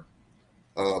Alcorn,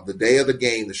 the day of the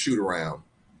game, the shoot-around,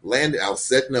 I was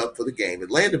setting up for the game,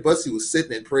 and Landon Bussey was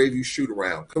sitting in Prairie View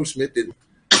shoot-around. Coach Smith didn't,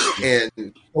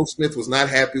 and Coach Smith was not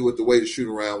happy with the way the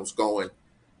shoot-around was going.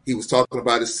 He was talking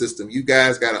about his system. You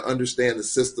guys got to understand the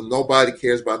system. Nobody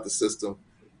cares about the system.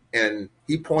 And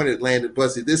he pointed at Landon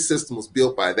Bussey. This system was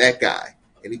built by that guy,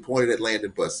 and he pointed at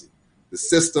Landon Bussey. The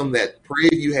system that Prairie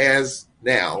View has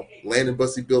now, Landon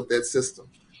Bussey built that system.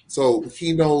 So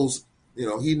he knows,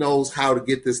 he knows how to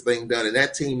get this thing done, and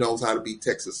that team knows how to beat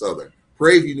Texas Southern.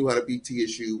 Prairie View knew how to beat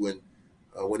TSU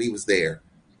when he was there.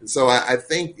 And so I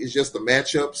think it's just the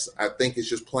matchups. I think it's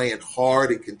just playing hard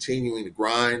and continuing to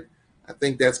grind. I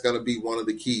think that's going to be one of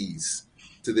the keys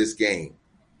to this game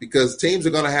because teams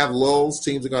are going to have lulls,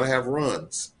 teams are going to have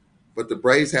runs, but the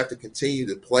Braves have to continue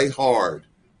to play hard,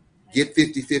 get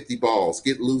 50-50 balls,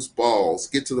 get loose balls,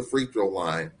 get to the free throw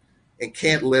line, and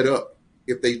can't let up.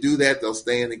 If they do that, they'll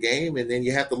stay in the game, and then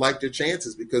you have to like their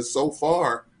chances because so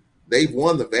far they've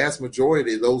won the vast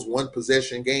majority of those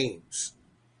one-possession games,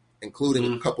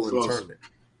 including a couple in the tournament.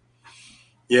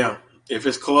 Yeah, if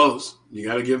it's close, you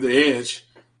got to give the edge,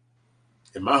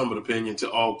 in my humble opinion, to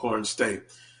Alcorn State.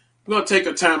 We're going to take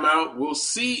a timeout. We'll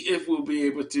see if we'll be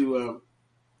able to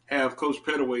have Coach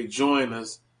Pettaway join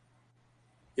us.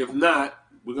 If not,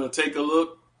 we're going to take a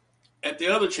look at the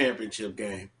other championship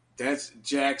game. That's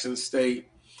Jackson State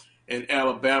and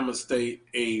Alabama State,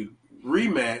 a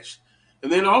rematch.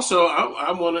 And then also,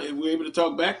 I want to, if we're able to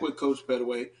talk back with Coach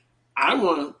Pettaway, I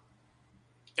want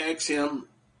to ask him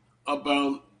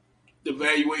about the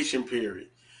evaluation period.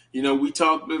 We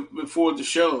talked before the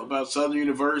show about Southern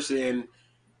University, and,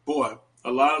 boy,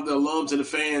 a lot of the alums and the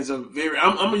fans are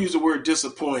I'm going to use the word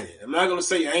disappointed. I'm not going to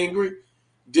say angry,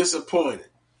 disappointed.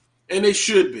 And they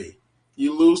should be.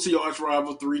 You lose to your arch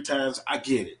rival 3 times, I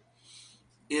get it,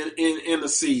 in a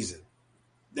season.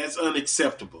 That's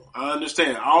unacceptable. I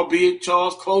understand. Albeit,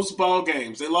 Charles, close ball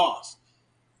games. They lost.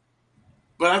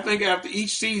 But I think after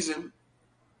each season,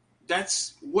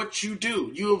 that's what you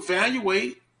do. You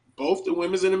evaluate both the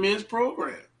women's and the men's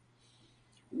program.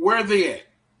 Where they at?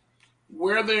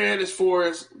 Where they're at as far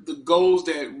as the goals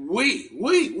that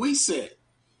we set.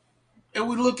 And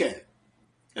we look at it.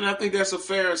 And I think that's a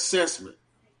fair assessment.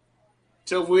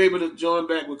 So if we're able to join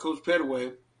back with Coach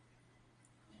Pettaway,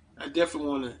 I definitely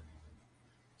want to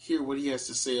hear what he has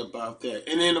to say about that.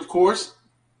 And then, of course,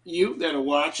 you that are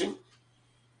watching,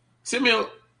 send me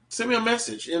a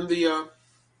message in the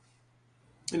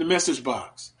message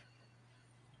box.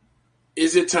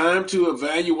 Is it time to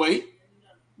evaluate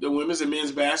the women's and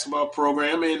men's basketball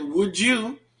program? And would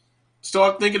you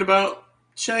start thinking about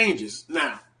changes?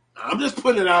 Now, I'm just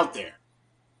putting it out there.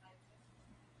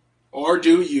 Or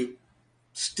do you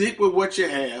stick with what you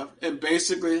have and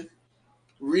basically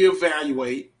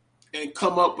reevaluate and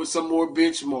come up with some more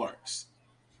benchmarks?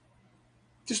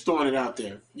 Just throwing it out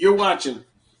there. You're watching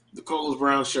the Carlos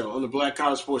Brown Show on the Black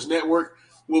College Sports Network.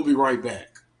 We'll be right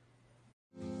back.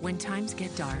 When times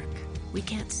get dark, we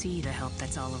can't see the help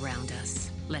that's all around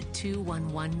us. Let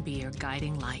 211 be your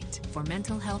guiding light for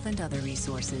mental health and other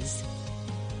resources.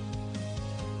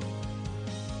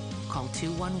 Call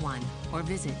 211 or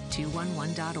visit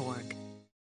 211.org.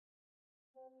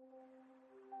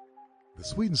 The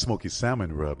Sweet and Smoky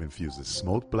Salmon Rub infuses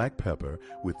smoked black pepper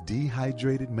with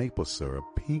dehydrated maple syrup,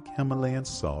 pink Himalayan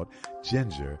salt,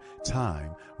 ginger,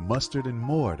 thyme, mustard, and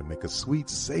more to make a sweet,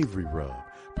 savory rub,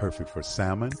 perfect for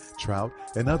salmon, trout,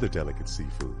 and other delicate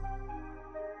seafood.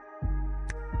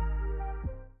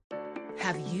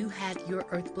 Have you had your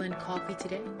Earthblend coffee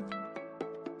today?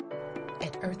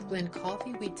 At Earthblend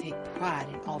Coffee, we take pride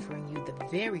in offering you the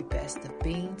very best of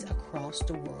beans across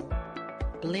the world,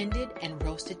 blended and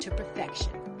roasted to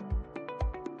perfection,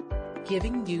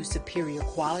 giving you superior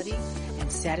quality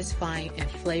and satisfying and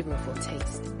flavorful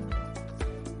taste.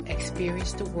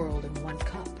 Experience the world in one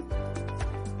cup.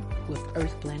 with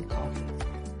Earth Blend Coffee.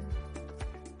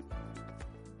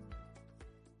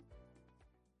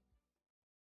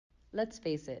 Let's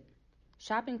face it,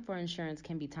 shopping for insurance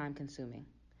can be time-consuming.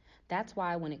 That's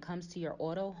why when it comes to your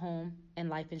auto, home, and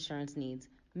life insurance needs,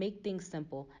 make things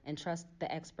simple and trust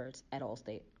the experts at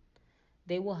Allstate.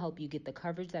 They will help you get the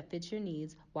coverage that fits your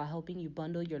needs while helping you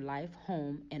bundle your life,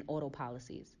 home, and auto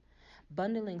policies.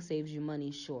 Bundling saves you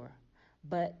money, sure,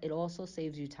 but it also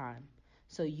saves you time,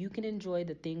 so you can enjoy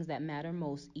the things that matter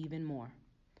most even more.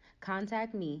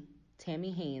 Contact me,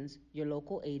 Tammy Haynes, your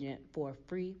local agent, for a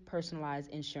free personalized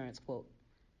insurance quote.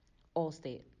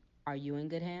 Allstate, are you in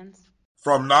good hands?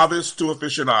 From novice to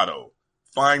aficionado,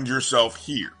 find yourself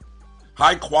here.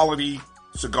 High quality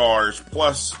cigars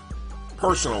plus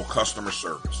personal customer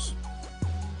service.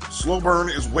 Slow Burn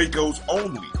is Waco's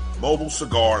only mobile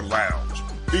cigar lounge,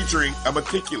 featuring a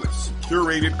meticulous,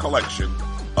 curated collection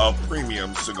of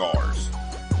premium cigars.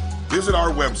 Visit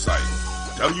our website,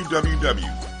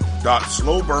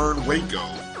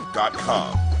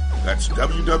 www.slowburnwaco.com. That's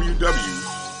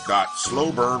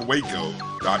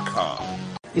www.slowburnwaco.com.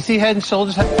 You see Head and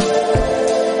Shoulders...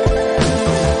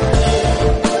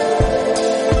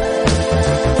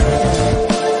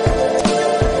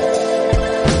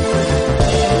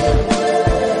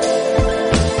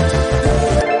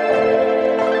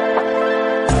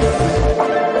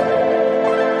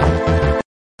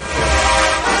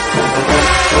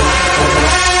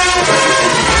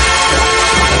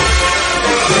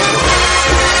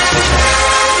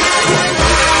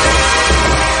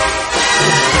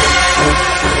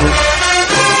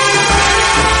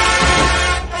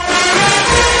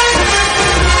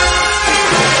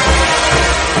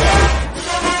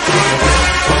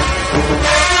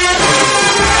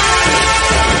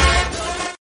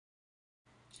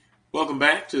 Welcome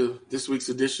back to this week's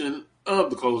edition of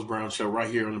the Carlos Brown Show right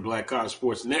here on the Black College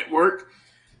Sports Network.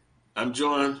 I'm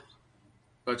joined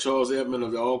by Charles Edmond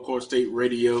of the Alcorn State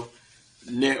Radio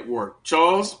Network.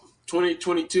 Charles,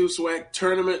 2022 SWAC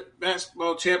Tournament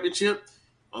Basketball Championship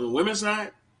on the women's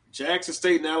side, Jackson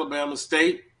State and Alabama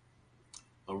State,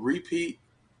 a repeat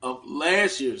of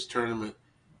last year's tournament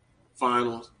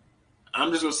finals.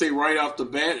 I'm just going to say right off the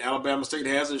bat, Alabama State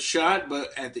has a shot, but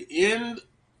at the end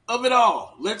of it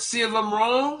all, let's see if I'm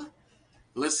wrong.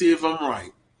 Let's see if I'm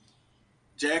right.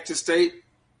 Jackson State,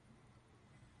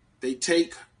 they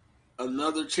take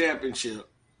another championship,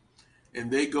 and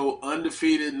they go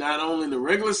undefeated not only in the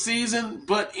regular season,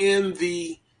 but in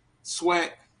the SWAC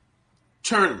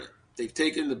tournament. They've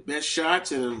taken the best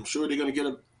shots, and I'm sure they're going to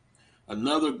get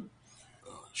another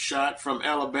shot from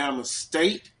Alabama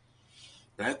State.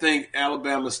 But I think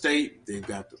Alabama State, they've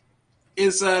got the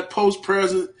inside post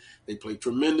presence. They play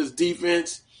tremendous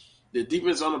defense. The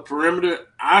defense on the perimeter,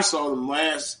 I saw them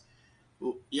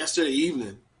yesterday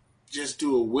evening just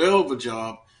do a well of a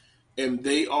job, and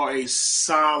they are a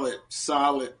solid,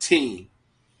 solid team.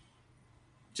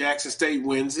 Jackson State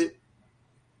wins it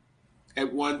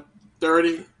at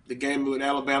 1:30. The game with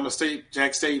Alabama State,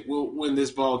 Jackson State will win this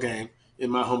ball game,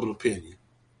 in my humble opinion.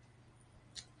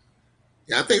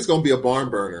 Yeah, I think it's going to be a barn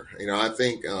burner. I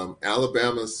think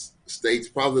Alabama State's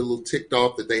probably a little ticked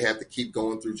off that they have to keep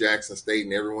going through Jackson State,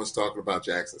 and everyone's talking about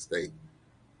Jackson State.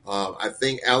 I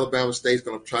think Alabama State's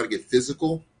going to try to get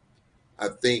physical. I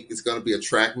think it's going to be a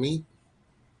track meet.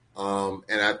 And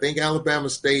I think Alabama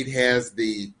State has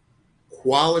the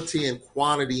quality and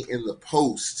quantity in the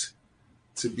post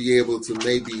to be able to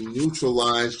maybe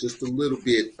neutralize just a little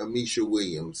bit Amisha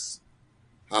Williams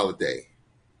Holiday.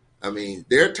 I mean,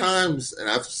 there are times, and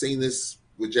I've seen this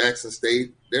with Jackson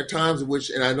State, there are times in which,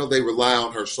 and I know they rely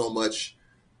on her so much,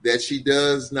 that she's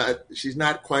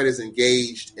not quite as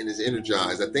engaged and as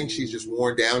energized. I think she's just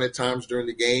worn down at times during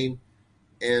the game,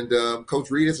 and Coach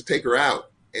Reed has to take her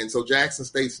out. And so Jackson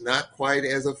State's not quite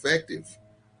as effective,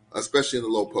 especially in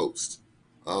the low post.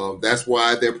 That's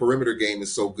why their perimeter game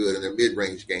is so good and their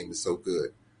mid-range game is so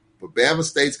good. But Bama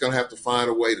State's going to have to find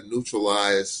a way to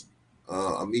neutralize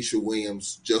Amisha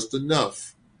Williams just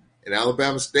enough. And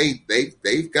Alabama State,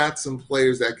 they've got some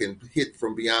players that can hit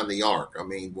from beyond the arc. I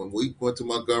mean, when we went to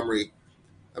Montgomery,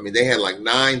 they had like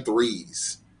 9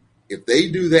 threes. If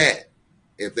they do that,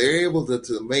 if they're able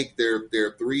to make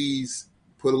their threes,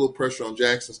 put a little pressure on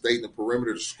Jackson State in the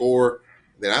perimeter to score,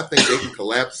 then I think they can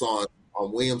collapse on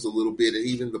Williams a little bit and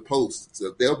even the post.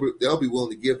 So they'll be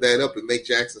willing to give that up and make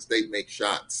Jackson State make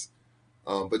shots.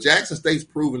 But Jackson State's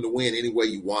proven to win any way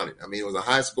you want it. I mean, it was a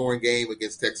high-scoring game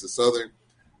against Texas Southern,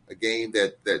 a game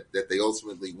that they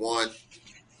ultimately won.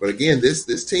 But again,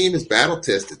 this team is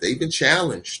battle-tested. They've been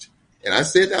challenged. And I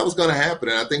said that was going to happen,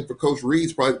 and I think for Coach Reed,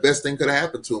 it's probably the best thing could have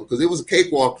happened to him because it was a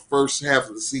cakewalk the first half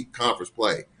of the conference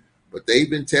play. but they've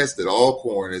been tested.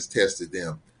 Alcorn has tested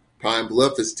them. Pine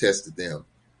Bluff has tested them.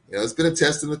 It's been a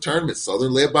test in the tournament.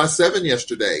 Southern led by 7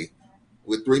 yesterday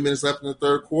with 3 minutes left in the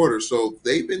third quarter. So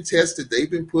they've been tested, they've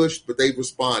been pushed, but they've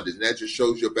responded, and that just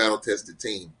shows you a battle-tested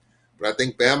team. But I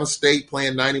think Bama State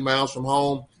playing 90 miles from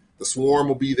home, the Swarm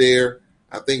will be there.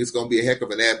 I think it's going to be a heck of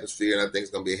an atmosphere, and I think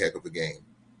it's going to be a heck of a game.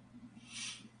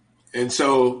 And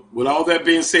so, with all that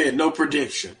being said, no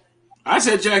prediction. I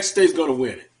said Jackson State's going to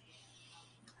win it.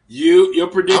 Your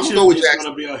prediction is going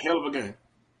to be a hell of a game.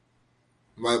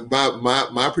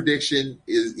 My prediction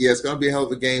is, it's going to be a hell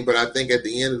of a game, but I think at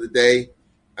the end of the day,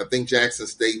 I think Jackson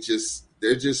State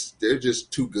they're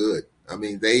just too good. I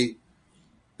mean, they've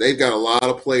got a lot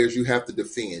of players you have to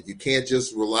defend. You can't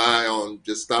just rely on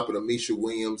just stopping Amisha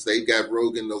Williams. They've got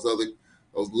Rogan, those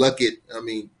Luckett. I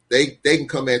mean, they can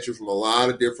come at you from a lot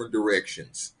of different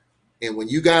directions. And when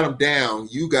you got them down,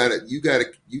 you gotta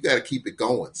keep it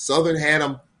going. Southern had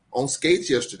them on skates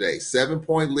yesterday.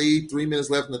 7-point lead, 3 minutes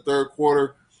left in the third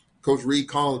quarter. Coach Reed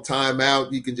calling a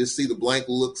timeout. You can just see the blank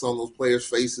looks on those players'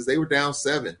 faces. They were down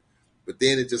 7, but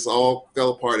then it just all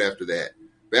fell apart after that.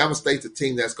 Bama State's a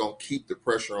team that's going to keep the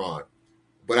pressure on.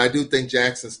 But I do think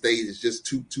Jackson State is just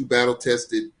too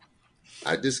battle-tested.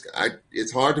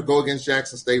 It's hard to go against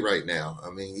Jackson State right now. I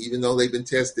mean, even though they've been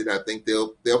tested, I think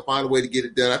they'll find a way to get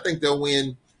it done. I think they'll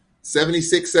win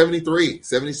 76-73,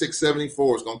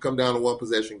 76-74. It's going to come down to one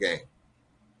possession game.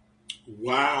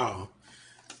 Wow.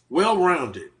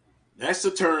 Well-rounded. That's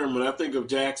the term when I think of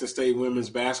Jackson State women's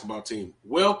basketball team.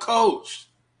 Well-coached.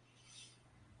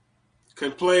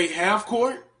 Can play half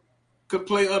court, could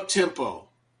play up-tempo.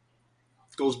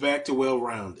 Goes back to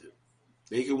well-rounded.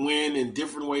 They can win in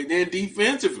different ways. Then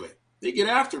defensively, they get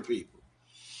after people.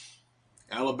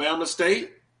 Alabama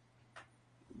State,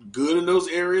 good in those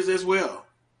areas as well.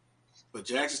 But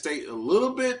Jackson State, a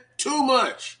little bit too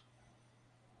much.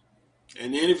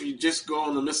 And then if you just go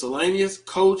on the miscellaneous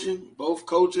coaching, both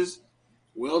coaches,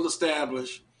 well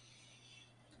established,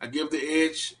 I give the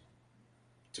edge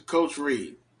to Coach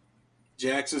Reed.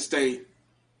 Jackson State,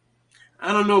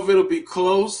 I don't know if it'll be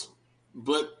close,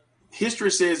 but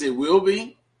history says it will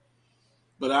be.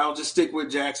 But I'll just stick with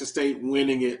Jackson State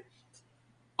winning it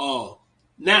all.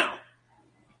 Now,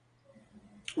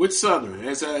 with Southern,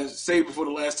 as I said before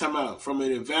the last time out, from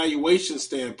an evaluation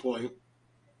standpoint,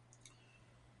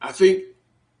 I think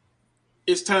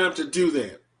it's time to do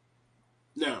that.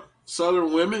 Now,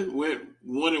 Southern women went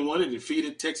 1-1 and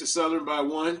defeated Texas Southern by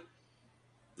 1.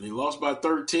 They lost by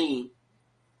 13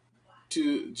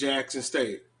 to Jackson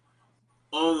State.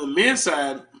 On the men's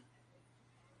side,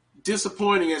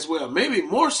 disappointing as well, maybe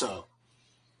more so.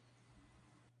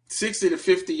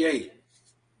 60-58.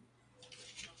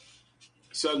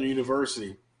 Southern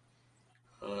University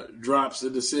drops the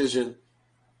decision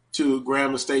to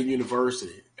Grambling State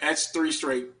University. That's 3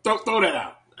 straight. Throw that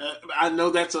out. I know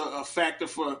that's a factor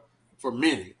for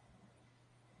many.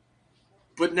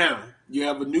 But now you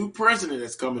have a new president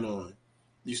that's coming on.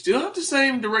 You still have the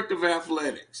same director of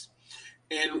athletics.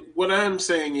 And what I'm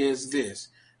saying is this.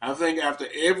 I think after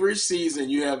every season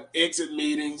you have exit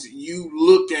meetings, you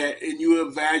look at and you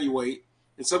evaluate,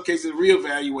 in some cases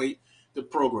reevaluate the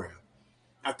program.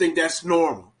 I think that's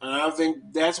normal. And I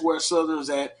think that's where Southern's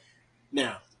at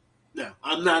now. Now,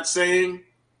 I'm not saying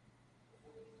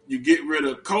you get rid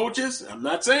of coaches. I'm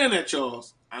not saying that,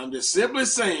 Charles. I'm just simply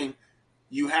saying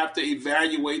you have to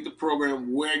evaluate the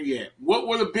program where you're at. What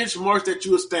were the benchmarks that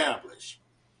you established?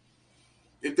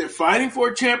 If they're fighting for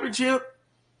a championship,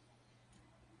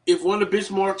 if one of the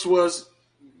benchmarks was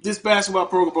this basketball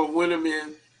program of women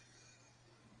men,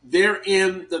 they're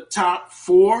in the top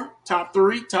 4, top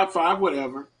 3, top 5,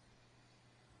 whatever.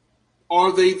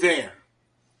 Are they there?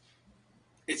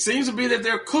 It seems to be that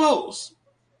they're close.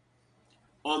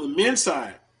 On the men's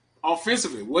side,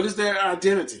 offensively, what is their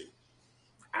identity?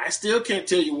 I still can't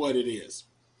tell you what it is.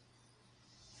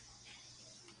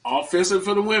 Offensive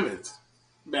for the women's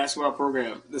basketball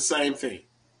program, the same thing.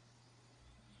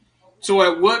 So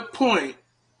at what point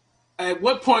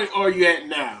are you at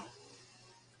now?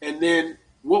 And then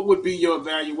what would be your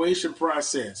evaluation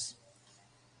process?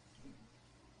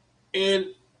 And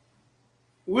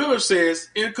Wheeler says,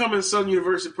 incoming Southern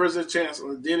University President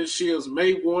Chancellor Dennis Shields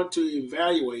may want to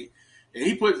evaluate, and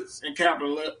he puts in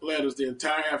capital letters the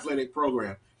entire athletic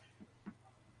program.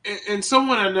 And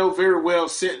someone I know very well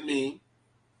sent me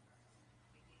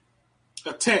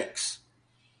a text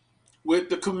with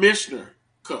the commissioner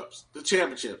cups, the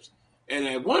championships. And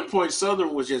at one point,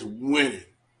 Southern was just winning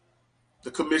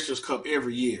the Commissioner's Cup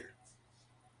every year.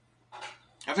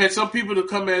 I've had some people to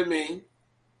come at me,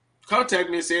 contact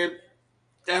me and said,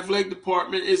 the athletic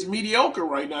department is mediocre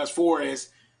right now as far as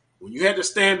when you had the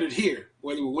standard here,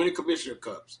 whether you were winning Commissioner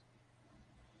Cups,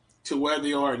 to where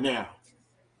they are now.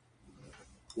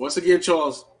 Once again,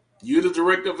 Charles, you're the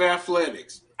director of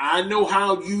athletics. I know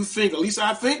how you think. At least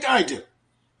I think I do.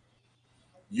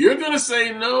 You're going to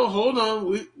say, no, hold on.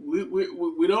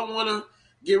 We don't want to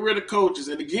get rid of coaches.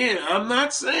 And again, I'm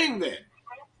not saying that.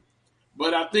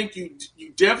 But I think you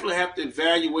definitely have to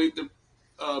evaluate the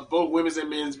both women's and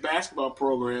men's basketball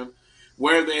program,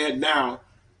 where they're at now,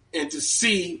 and to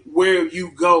see where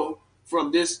you go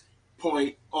from this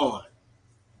point on.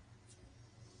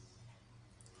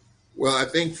 Well, I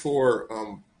think for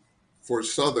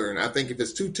Southern, I think if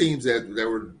it's two teams that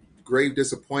were grave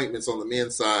disappointments on the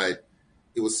men's side,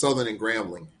 it was Southern and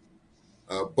Grambling.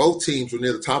 Both teams were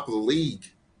near the top of the league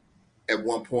at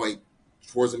one point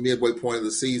towards the midway point of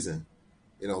the season.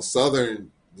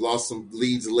 Southern lost some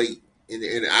leads late,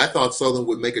 and I thought Southern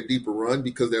would make a deeper run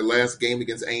because their last game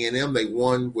against A&M, they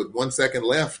won with 1 second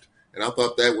left, and I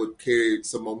thought that would carry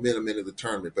some momentum into the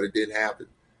tournament, but it didn't happen.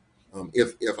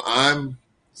 If I'm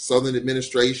Southern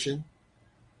administration,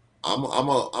 I'm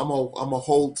a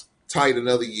hold tight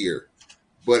another year,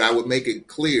 but I would make it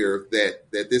clear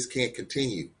that this can't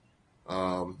continue.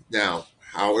 Now,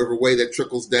 however way that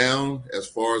trickles down as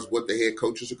far as what the head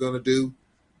coaches are going to do,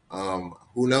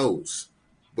 who knows?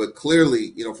 But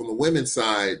clearly, from the women's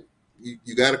side,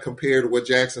 you got to compare to what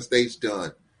Jackson State's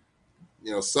done.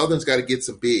 Southern's got to get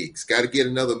some bigs, got to get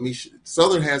another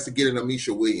Southern has to get an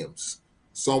Amisha Williams,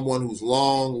 someone who's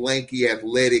long, lanky,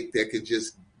 athletic, that can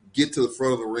just get to the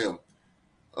front of the rim.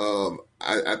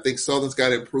 I think Southern's got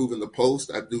to improve in the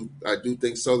post. I do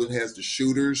think Southern has the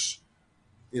shooters,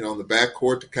 in the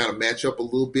backcourt to kind of match up a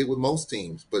little bit with most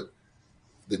teams. But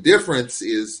the difference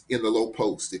is in the low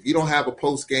post. If you don't have a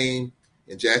post game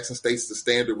and Jackson State's the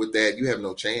standard with that, you have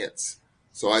no chance.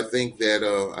 So I think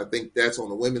that's on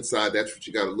the women's side. That's what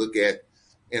you got to look at.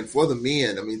 And for the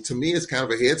men, to me, it's kind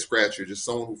of a head scratcher. Just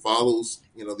someone who follows,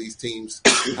 these teams,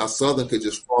 how Southern could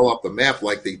just fall off the map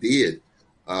like they did.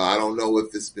 I don't know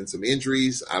if it's been some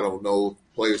injuries. I don't know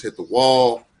if players hit the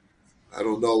wall. I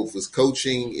don't know if it's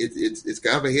coaching. It's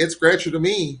kind of a head scratcher to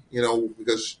me,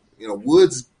 because,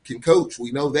 Woods can coach.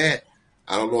 We know that.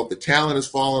 I don't know if the talent has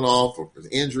fallen off or if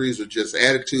it's injuries or just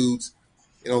attitudes.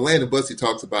 Landon Bussey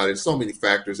talks about it. So many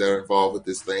factors that are involved with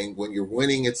this thing. When you're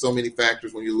winning, it's so many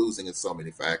factors. When you're losing, it's so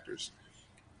many factors.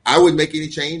 I wouldn't make any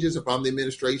changes if I'm the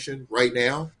administration right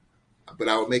now, but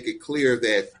I would make it clear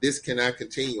that this cannot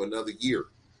continue another year.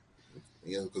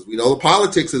 Because we know the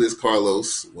politics of this,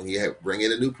 Carlos. When you bring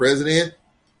in a new president,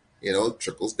 it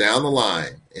trickles down the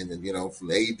line. And then,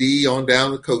 from AD on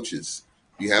down to coaches.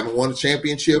 If you haven't won a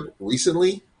championship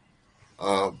recently,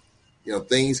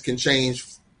 things can change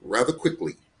rather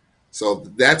quickly. So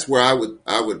that's where I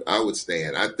would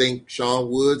stand. I think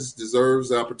Sean Woods deserves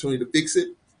the opportunity to fix it.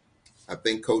 I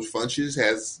think Coach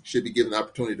Funches should be given the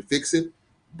opportunity to fix it.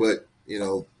 But,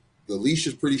 the leash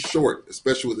is pretty short,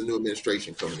 especially with the new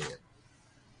administration coming in.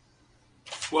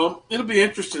 Well, it'll be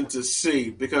interesting to see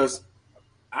because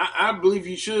I believe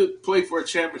you should play for a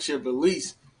championship at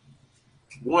least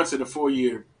once in a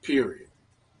 4-year period.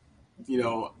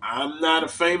 I'm not a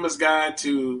famous guy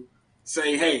to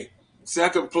say, hey,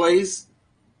 second place,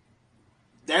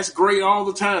 that's great all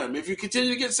the time. If you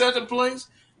continue to get second place,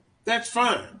 that's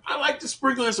fine. I like to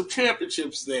sprinkle in some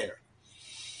championships there.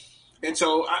 And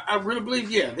so I really believe,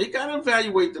 they got to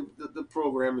evaluate the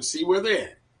program and see where they're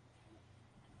at.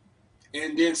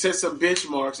 And then set some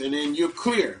benchmarks, and then you're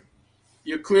clear.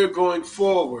 You're clear going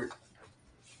forward.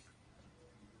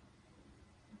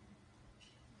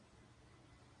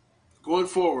 Going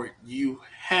forward, you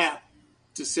have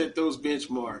to set those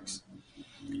benchmarks,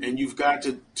 and you've got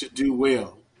to do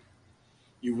well.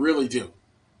 You really do.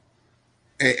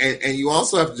 And you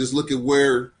also have to just look at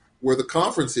where the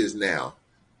conference is now.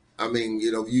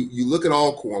 You look at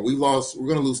Alcorn. We're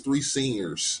going to lose 3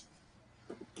 seniors.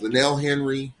 Linnell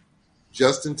Henry,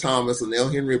 Justin Thomas, Linnell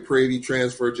Henry, a Prairie View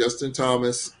transfer, Justin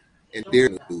Thomas, and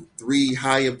Darren, 3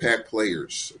 high-impact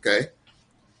players, okay?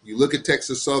 You look at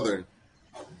Texas Southern,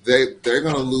 they're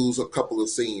going to lose a couple of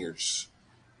seniors,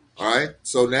 all right?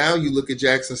 So now you look at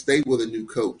Jackson State with a new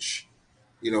coach.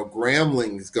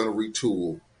 Grambling is going to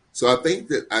retool. So I think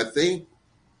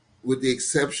with the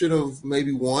exception of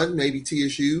maybe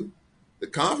TSU, the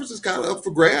conference is kind of up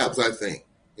for grabs, I think.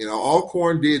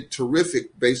 Alcorn did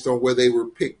terrific based on where they were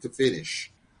picked to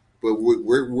finish, but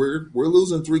we're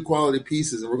losing 3 quality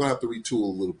pieces, and we're going to have to retool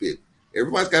a little bit.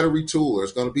 Everybody's got to retool.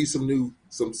 There's going to be some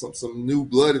new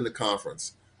blood in the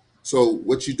conference. So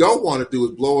what you don't want to do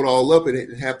is blow it all up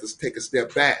and have to take a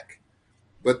step back.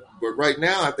 But right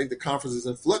now, I think the conference is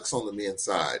in flux on the men's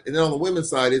side, and then on the women's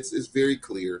side, it's very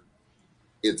clear.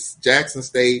 it's Jackson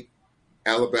State,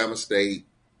 Alabama State,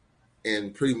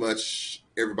 and pretty much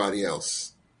everybody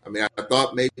else. I mean, I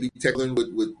thought maybe Techland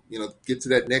would get to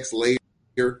that next layer.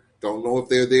 Don't know if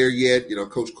they're there yet.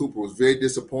 Coach Cooper was very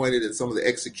disappointed in some of the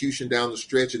execution down the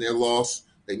stretch in their loss.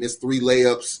 They missed 3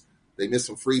 layups. They missed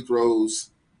some free throws.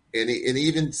 And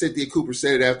even Cynthia Cooper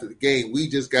said it after the game, we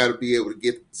just got to be able to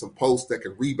get some posts that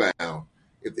can rebound.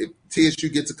 If TSU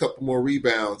gets a couple more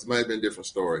rebounds, it might have been a different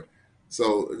story.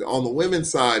 So on the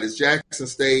women's side, it's Jackson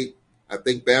State. I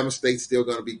think Bama State's still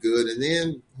going to be good. And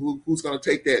then who's going to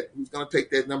take that? Who's going to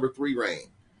take that number 3 reign?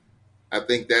 I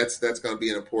think that's going to be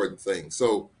an important thing.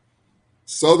 So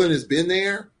Southern has been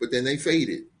there, but then they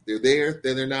faded. They're there,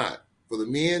 then they're not. For the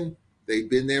men, they've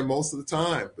been there most of the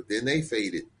time, but then they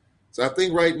faded. So I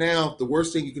think right now the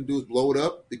worst thing you can do is blow it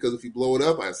up, because if you blow it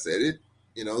up, I said it,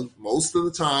 most of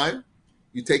the time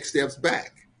you take steps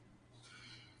back.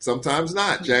 Sometimes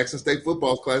not. Jackson State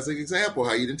football is a classic example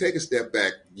how you didn't take a step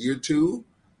back. Year 2,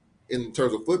 in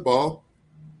terms of football,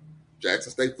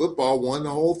 Jackson State football won the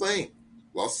whole thing.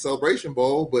 Lost the Celebration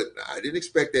Bowl, but I didn't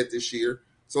expect that this year.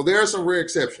 So there are some rare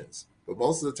exceptions, but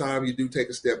most of the time you do take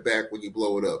a step back when you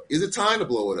blow it up. Is it time to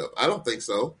blow it up? I don't think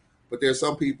so. But there are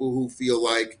some people who feel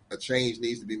like a change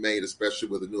needs to be made, especially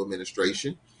with a new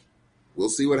administration. We'll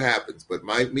see what happens. But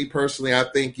me personally, I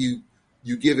think you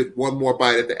give it one more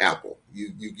bite at the apple.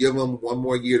 You give them one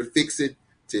more year to fix it,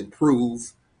 to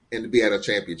improve, and to be at a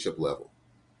championship level.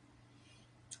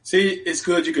 See, it's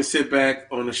good you can sit back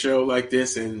on a show like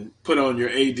this and put on your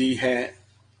AD hat.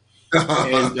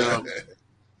 And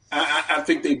I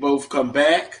think they both come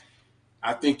back.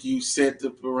 I think you set the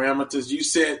parameters. You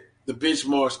set the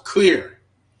benchmarks clear.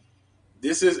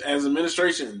 This is, as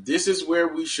administration, this is where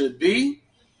we should be.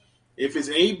 If it's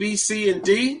A, B, C, and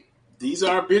D, these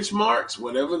are benchmarks,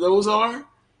 whatever those are.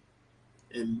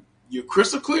 And you're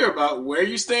crystal clear about where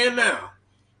you stand now.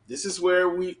 This is where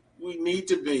we need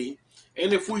to be.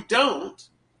 And if we don't,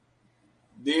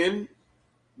 then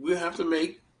we'll have to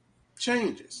make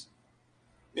changes.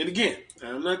 And again,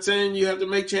 I'm not saying you have to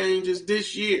make changes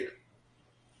this year,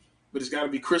 but it's got to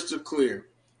be crystal clear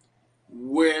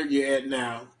where you're at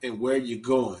now and where you're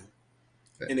going.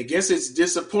 And I guess it's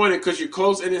disappointing because you're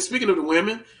close. And then speaking of the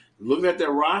women, looking at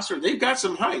their roster, they've got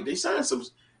some height. They signed some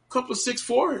couple of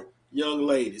 6'4" young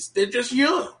ladies. They're just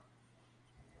young,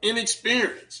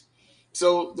 inexperienced.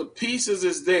 So the pieces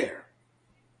is there.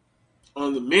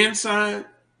 On the men's side,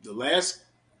 the last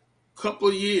couple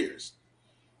of years,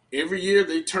 every year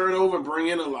they turn over and bring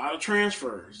in a lot of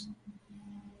transfers.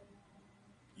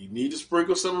 You need to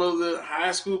sprinkle some of the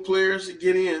high school players to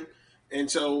get in.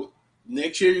 And so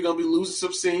next year you're going to be losing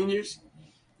some seniors.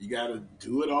 You got to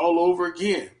do it all over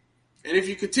again. And if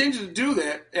you continue to do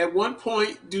that, at one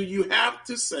point do you have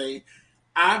to say,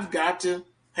 I've got to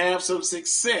have some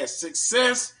success.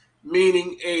 Success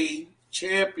meaning a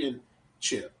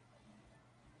championship.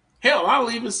 Hell, I'll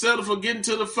even settle for getting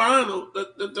to the final,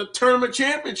 the tournament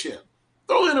championship.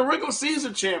 Throw in a regular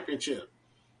season championship.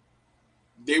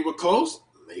 They were close.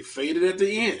 They faded at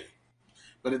the end.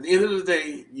 But at the end of the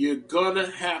day, you're going to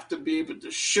have to be able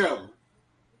to show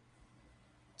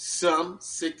some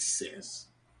success.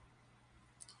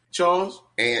 Charles?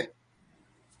 And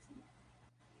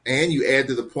you add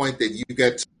to the point that you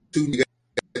got two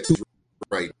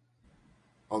right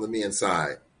on the men's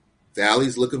side.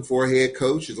 Valley's looking for a head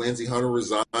coach. Lindsey Hunter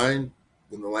resigned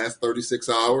in the last 36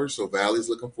 hours, so Valley's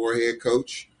looking for a head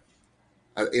coach.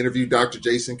 I interviewed Dr.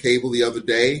 Jason Cable the other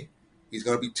day. He's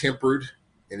going to be tempered,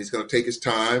 and he's going to take his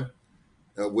time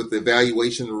with the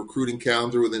evaluation and recruiting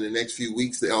calendar within the next few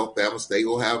weeks. The Alabama State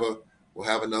will have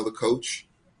another coach.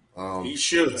 He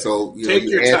should. So take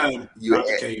your time,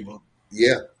 Dr. Cable.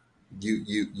 Yeah,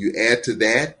 you add to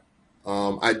that.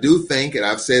 I do think, and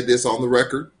I've said this on the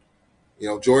record,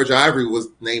 George Ivory was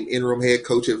named interim head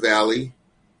coach at Valley.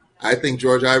 I think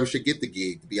George Ivory should get the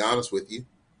gig, to be honest with you.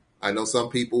 I know some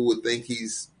people would think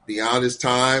he's beyond his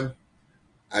time.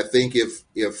 I think if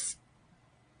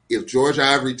George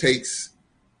Ivory takes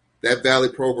that Valley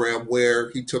program where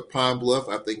he took Pine Bluff,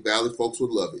 I think Valley folks would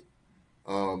love it.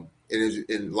 And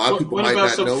a lot of people might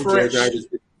not know George Ivory.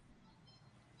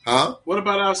 Huh? What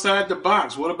about outside the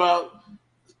box? What about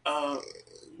a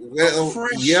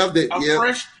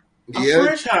fresh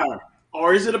hire?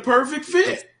 Or is it a perfect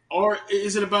fit? Or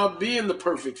is it about being the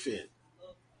perfect fit?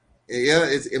 Yeah,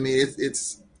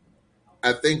 it's.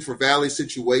 I think for Valley's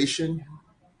situation,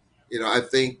 I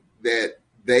think that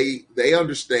they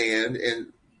understand, and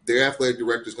their athletic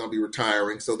director is going to be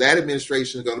retiring, so that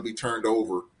administration is going to be turned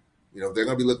over. They're going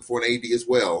to be looking for an AD as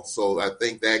well. So I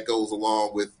think that goes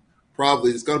along with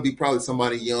it's going to be probably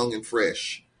somebody young and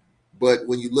fresh. But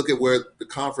when you look at where the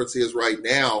conference is right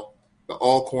now, the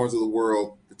Alcorns of the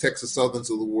world, the Texas Southerns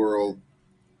of the world,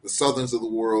 the Southerns of the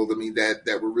world, I mean, that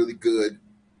were really good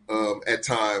at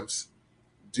times.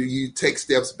 Do you take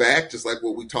steps back, just like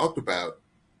what we talked about,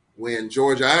 when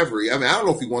George Ivory, I mean, I don't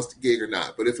know if he wants to gig or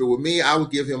not, but if it were me, I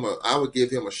would give him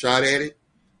a shot at it,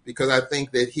 because I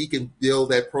think that he can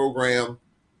build that program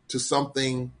to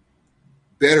something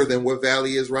better than what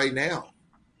Valley is right now.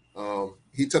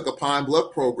 He took a Pine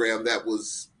Bluff program that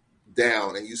was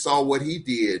down, and you saw what he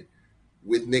did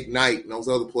with McKnight and those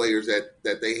other players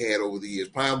that they had over the years.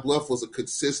 Pine Bluff was a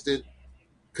consistent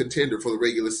contender for the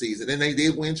regular season, and they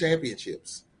did win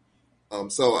championships.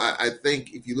 So I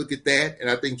think if you look at that, and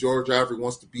I think George Ivory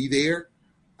wants to be there,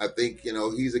 I think,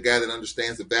 he's a guy that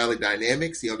understands the Valley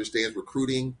dynamics. He understands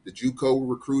recruiting, the JUCO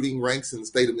recruiting ranks in the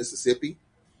state of Mississippi.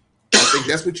 I think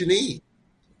that's what you need.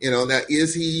 Now,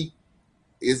 is he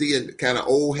a kind of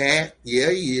old hat? Yeah,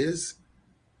 he is.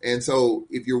 And so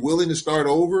if you're willing to start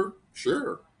over,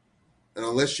 sure. And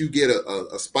unless you get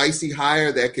a spicy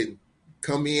hire that can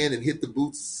come in and hit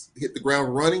the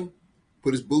ground running,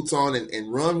 put his boots on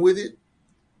and run with it,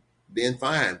 then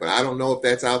fine. But I don't know if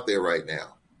that's out there right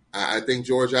now. I think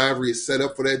George Ivory is set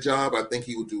up for that job. I think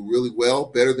he will do really well,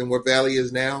 better than where Valley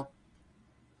is now.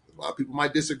 A lot of people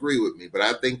might disagree with me, but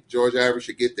I think George Ivory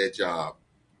should get that job.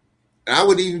 And I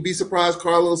wouldn't even be surprised,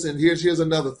 Carlos, and here's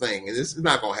another thing, and this is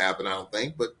not going to happen, I don't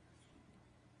think, but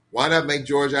why not make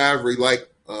George Ivory like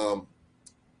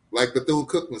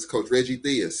Bethune-Cookman's coach, Reggie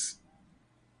Theus,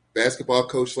 basketball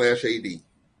coach / AD?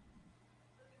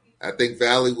 I think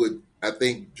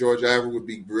George Ivory would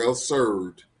be well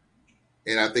served,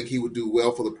 and I think he would do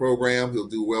well for the program. He'll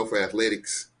do well for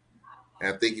athletics.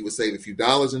 And I think he would save a few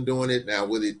dollars in doing it.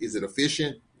 Now, is it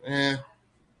efficient?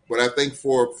 But I think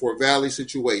for a Valley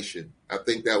situation, I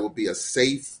think that would be a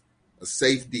safe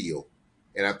deal.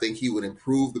 And I think he would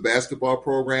improve the basketball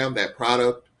program, that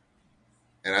product.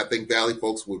 And I think Valley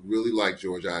folks would really like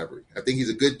George Ivory. I think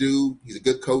he's a good dude. He's a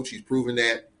good coach. He's proven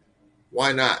that.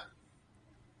 Why not?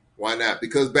 Why not?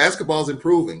 Because basketball's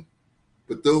improving.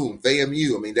 Bethune,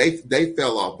 FAMU, I mean, they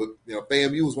fell off. But,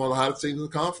 FAMU was one of the hottest teams in the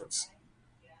conference.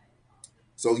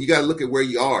 So you got to look at where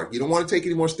you are. You don't want to take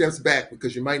any more steps back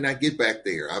because you might not get back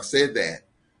there. I've said that.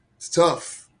 It's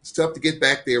tough. It's tough to get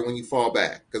back there when you fall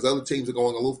back because other teams are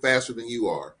going a little faster than you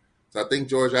are. So I think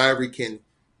George Ivory can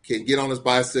get on his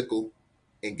bicycle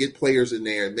and get players in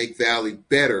there and make Valley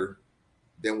better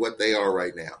than what they are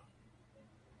right now.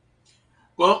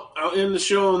 Well, I'll end the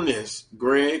show on this,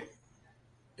 Greg.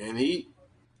 And he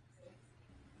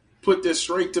put this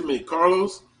straight to me.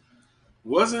 Carlos,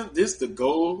 wasn't this the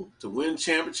goal to win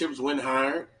championships when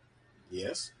hired?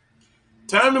 Yes.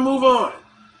 Time to move on.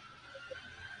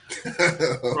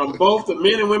 From both the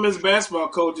men and women's basketball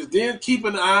coaches, then keep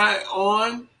an eye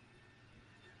on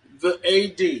the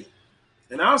AD.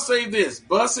 And I'll say this,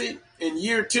 Bussey, in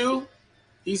year 2,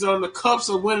 he's on the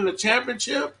cusp of winning a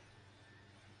championship.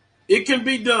 It can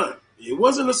be done. It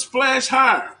wasn't a splash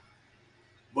hire,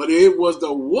 but it was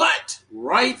the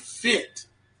right fit.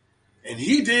 And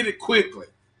he did it quickly.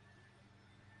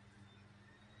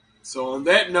 So on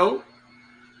that note,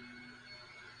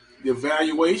 the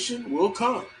evaluation will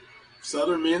come.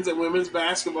 Southern men's and women's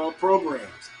basketball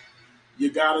programs.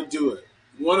 You got to do it.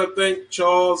 Want to thank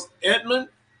Charles Edmond,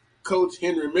 Coach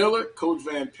Henry Miller, Coach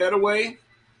Van Pettaway.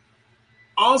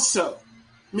 Also,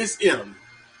 Miss M,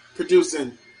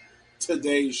 producing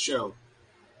today's show.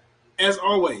 As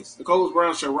always, the Coles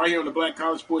Brown Show right here on the Black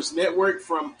College Sports Network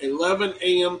from 11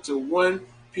 a.m. to 1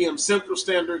 p.m. Central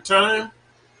Standard Time.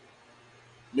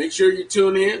 Make sure you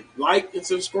tune in, like, and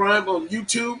subscribe on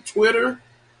YouTube, Twitter,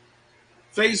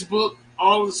 Facebook,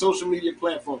 all of the social media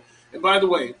platforms. And by the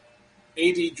way,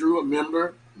 A.D. Drew, a member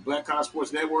of the Black College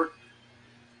Sports Network,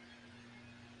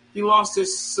 he lost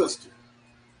his sister.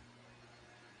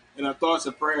 And our thoughts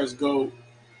and prayers go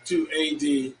to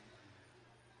A.D.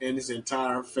 and his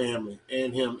entire family,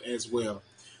 and him as well.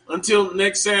 Until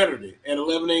next Saturday at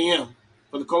 11 a.m.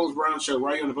 for the Coles Brown Show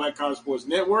right here on the Black College Sports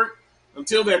Network.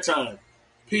 Until that time,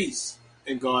 peace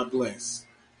and God bless.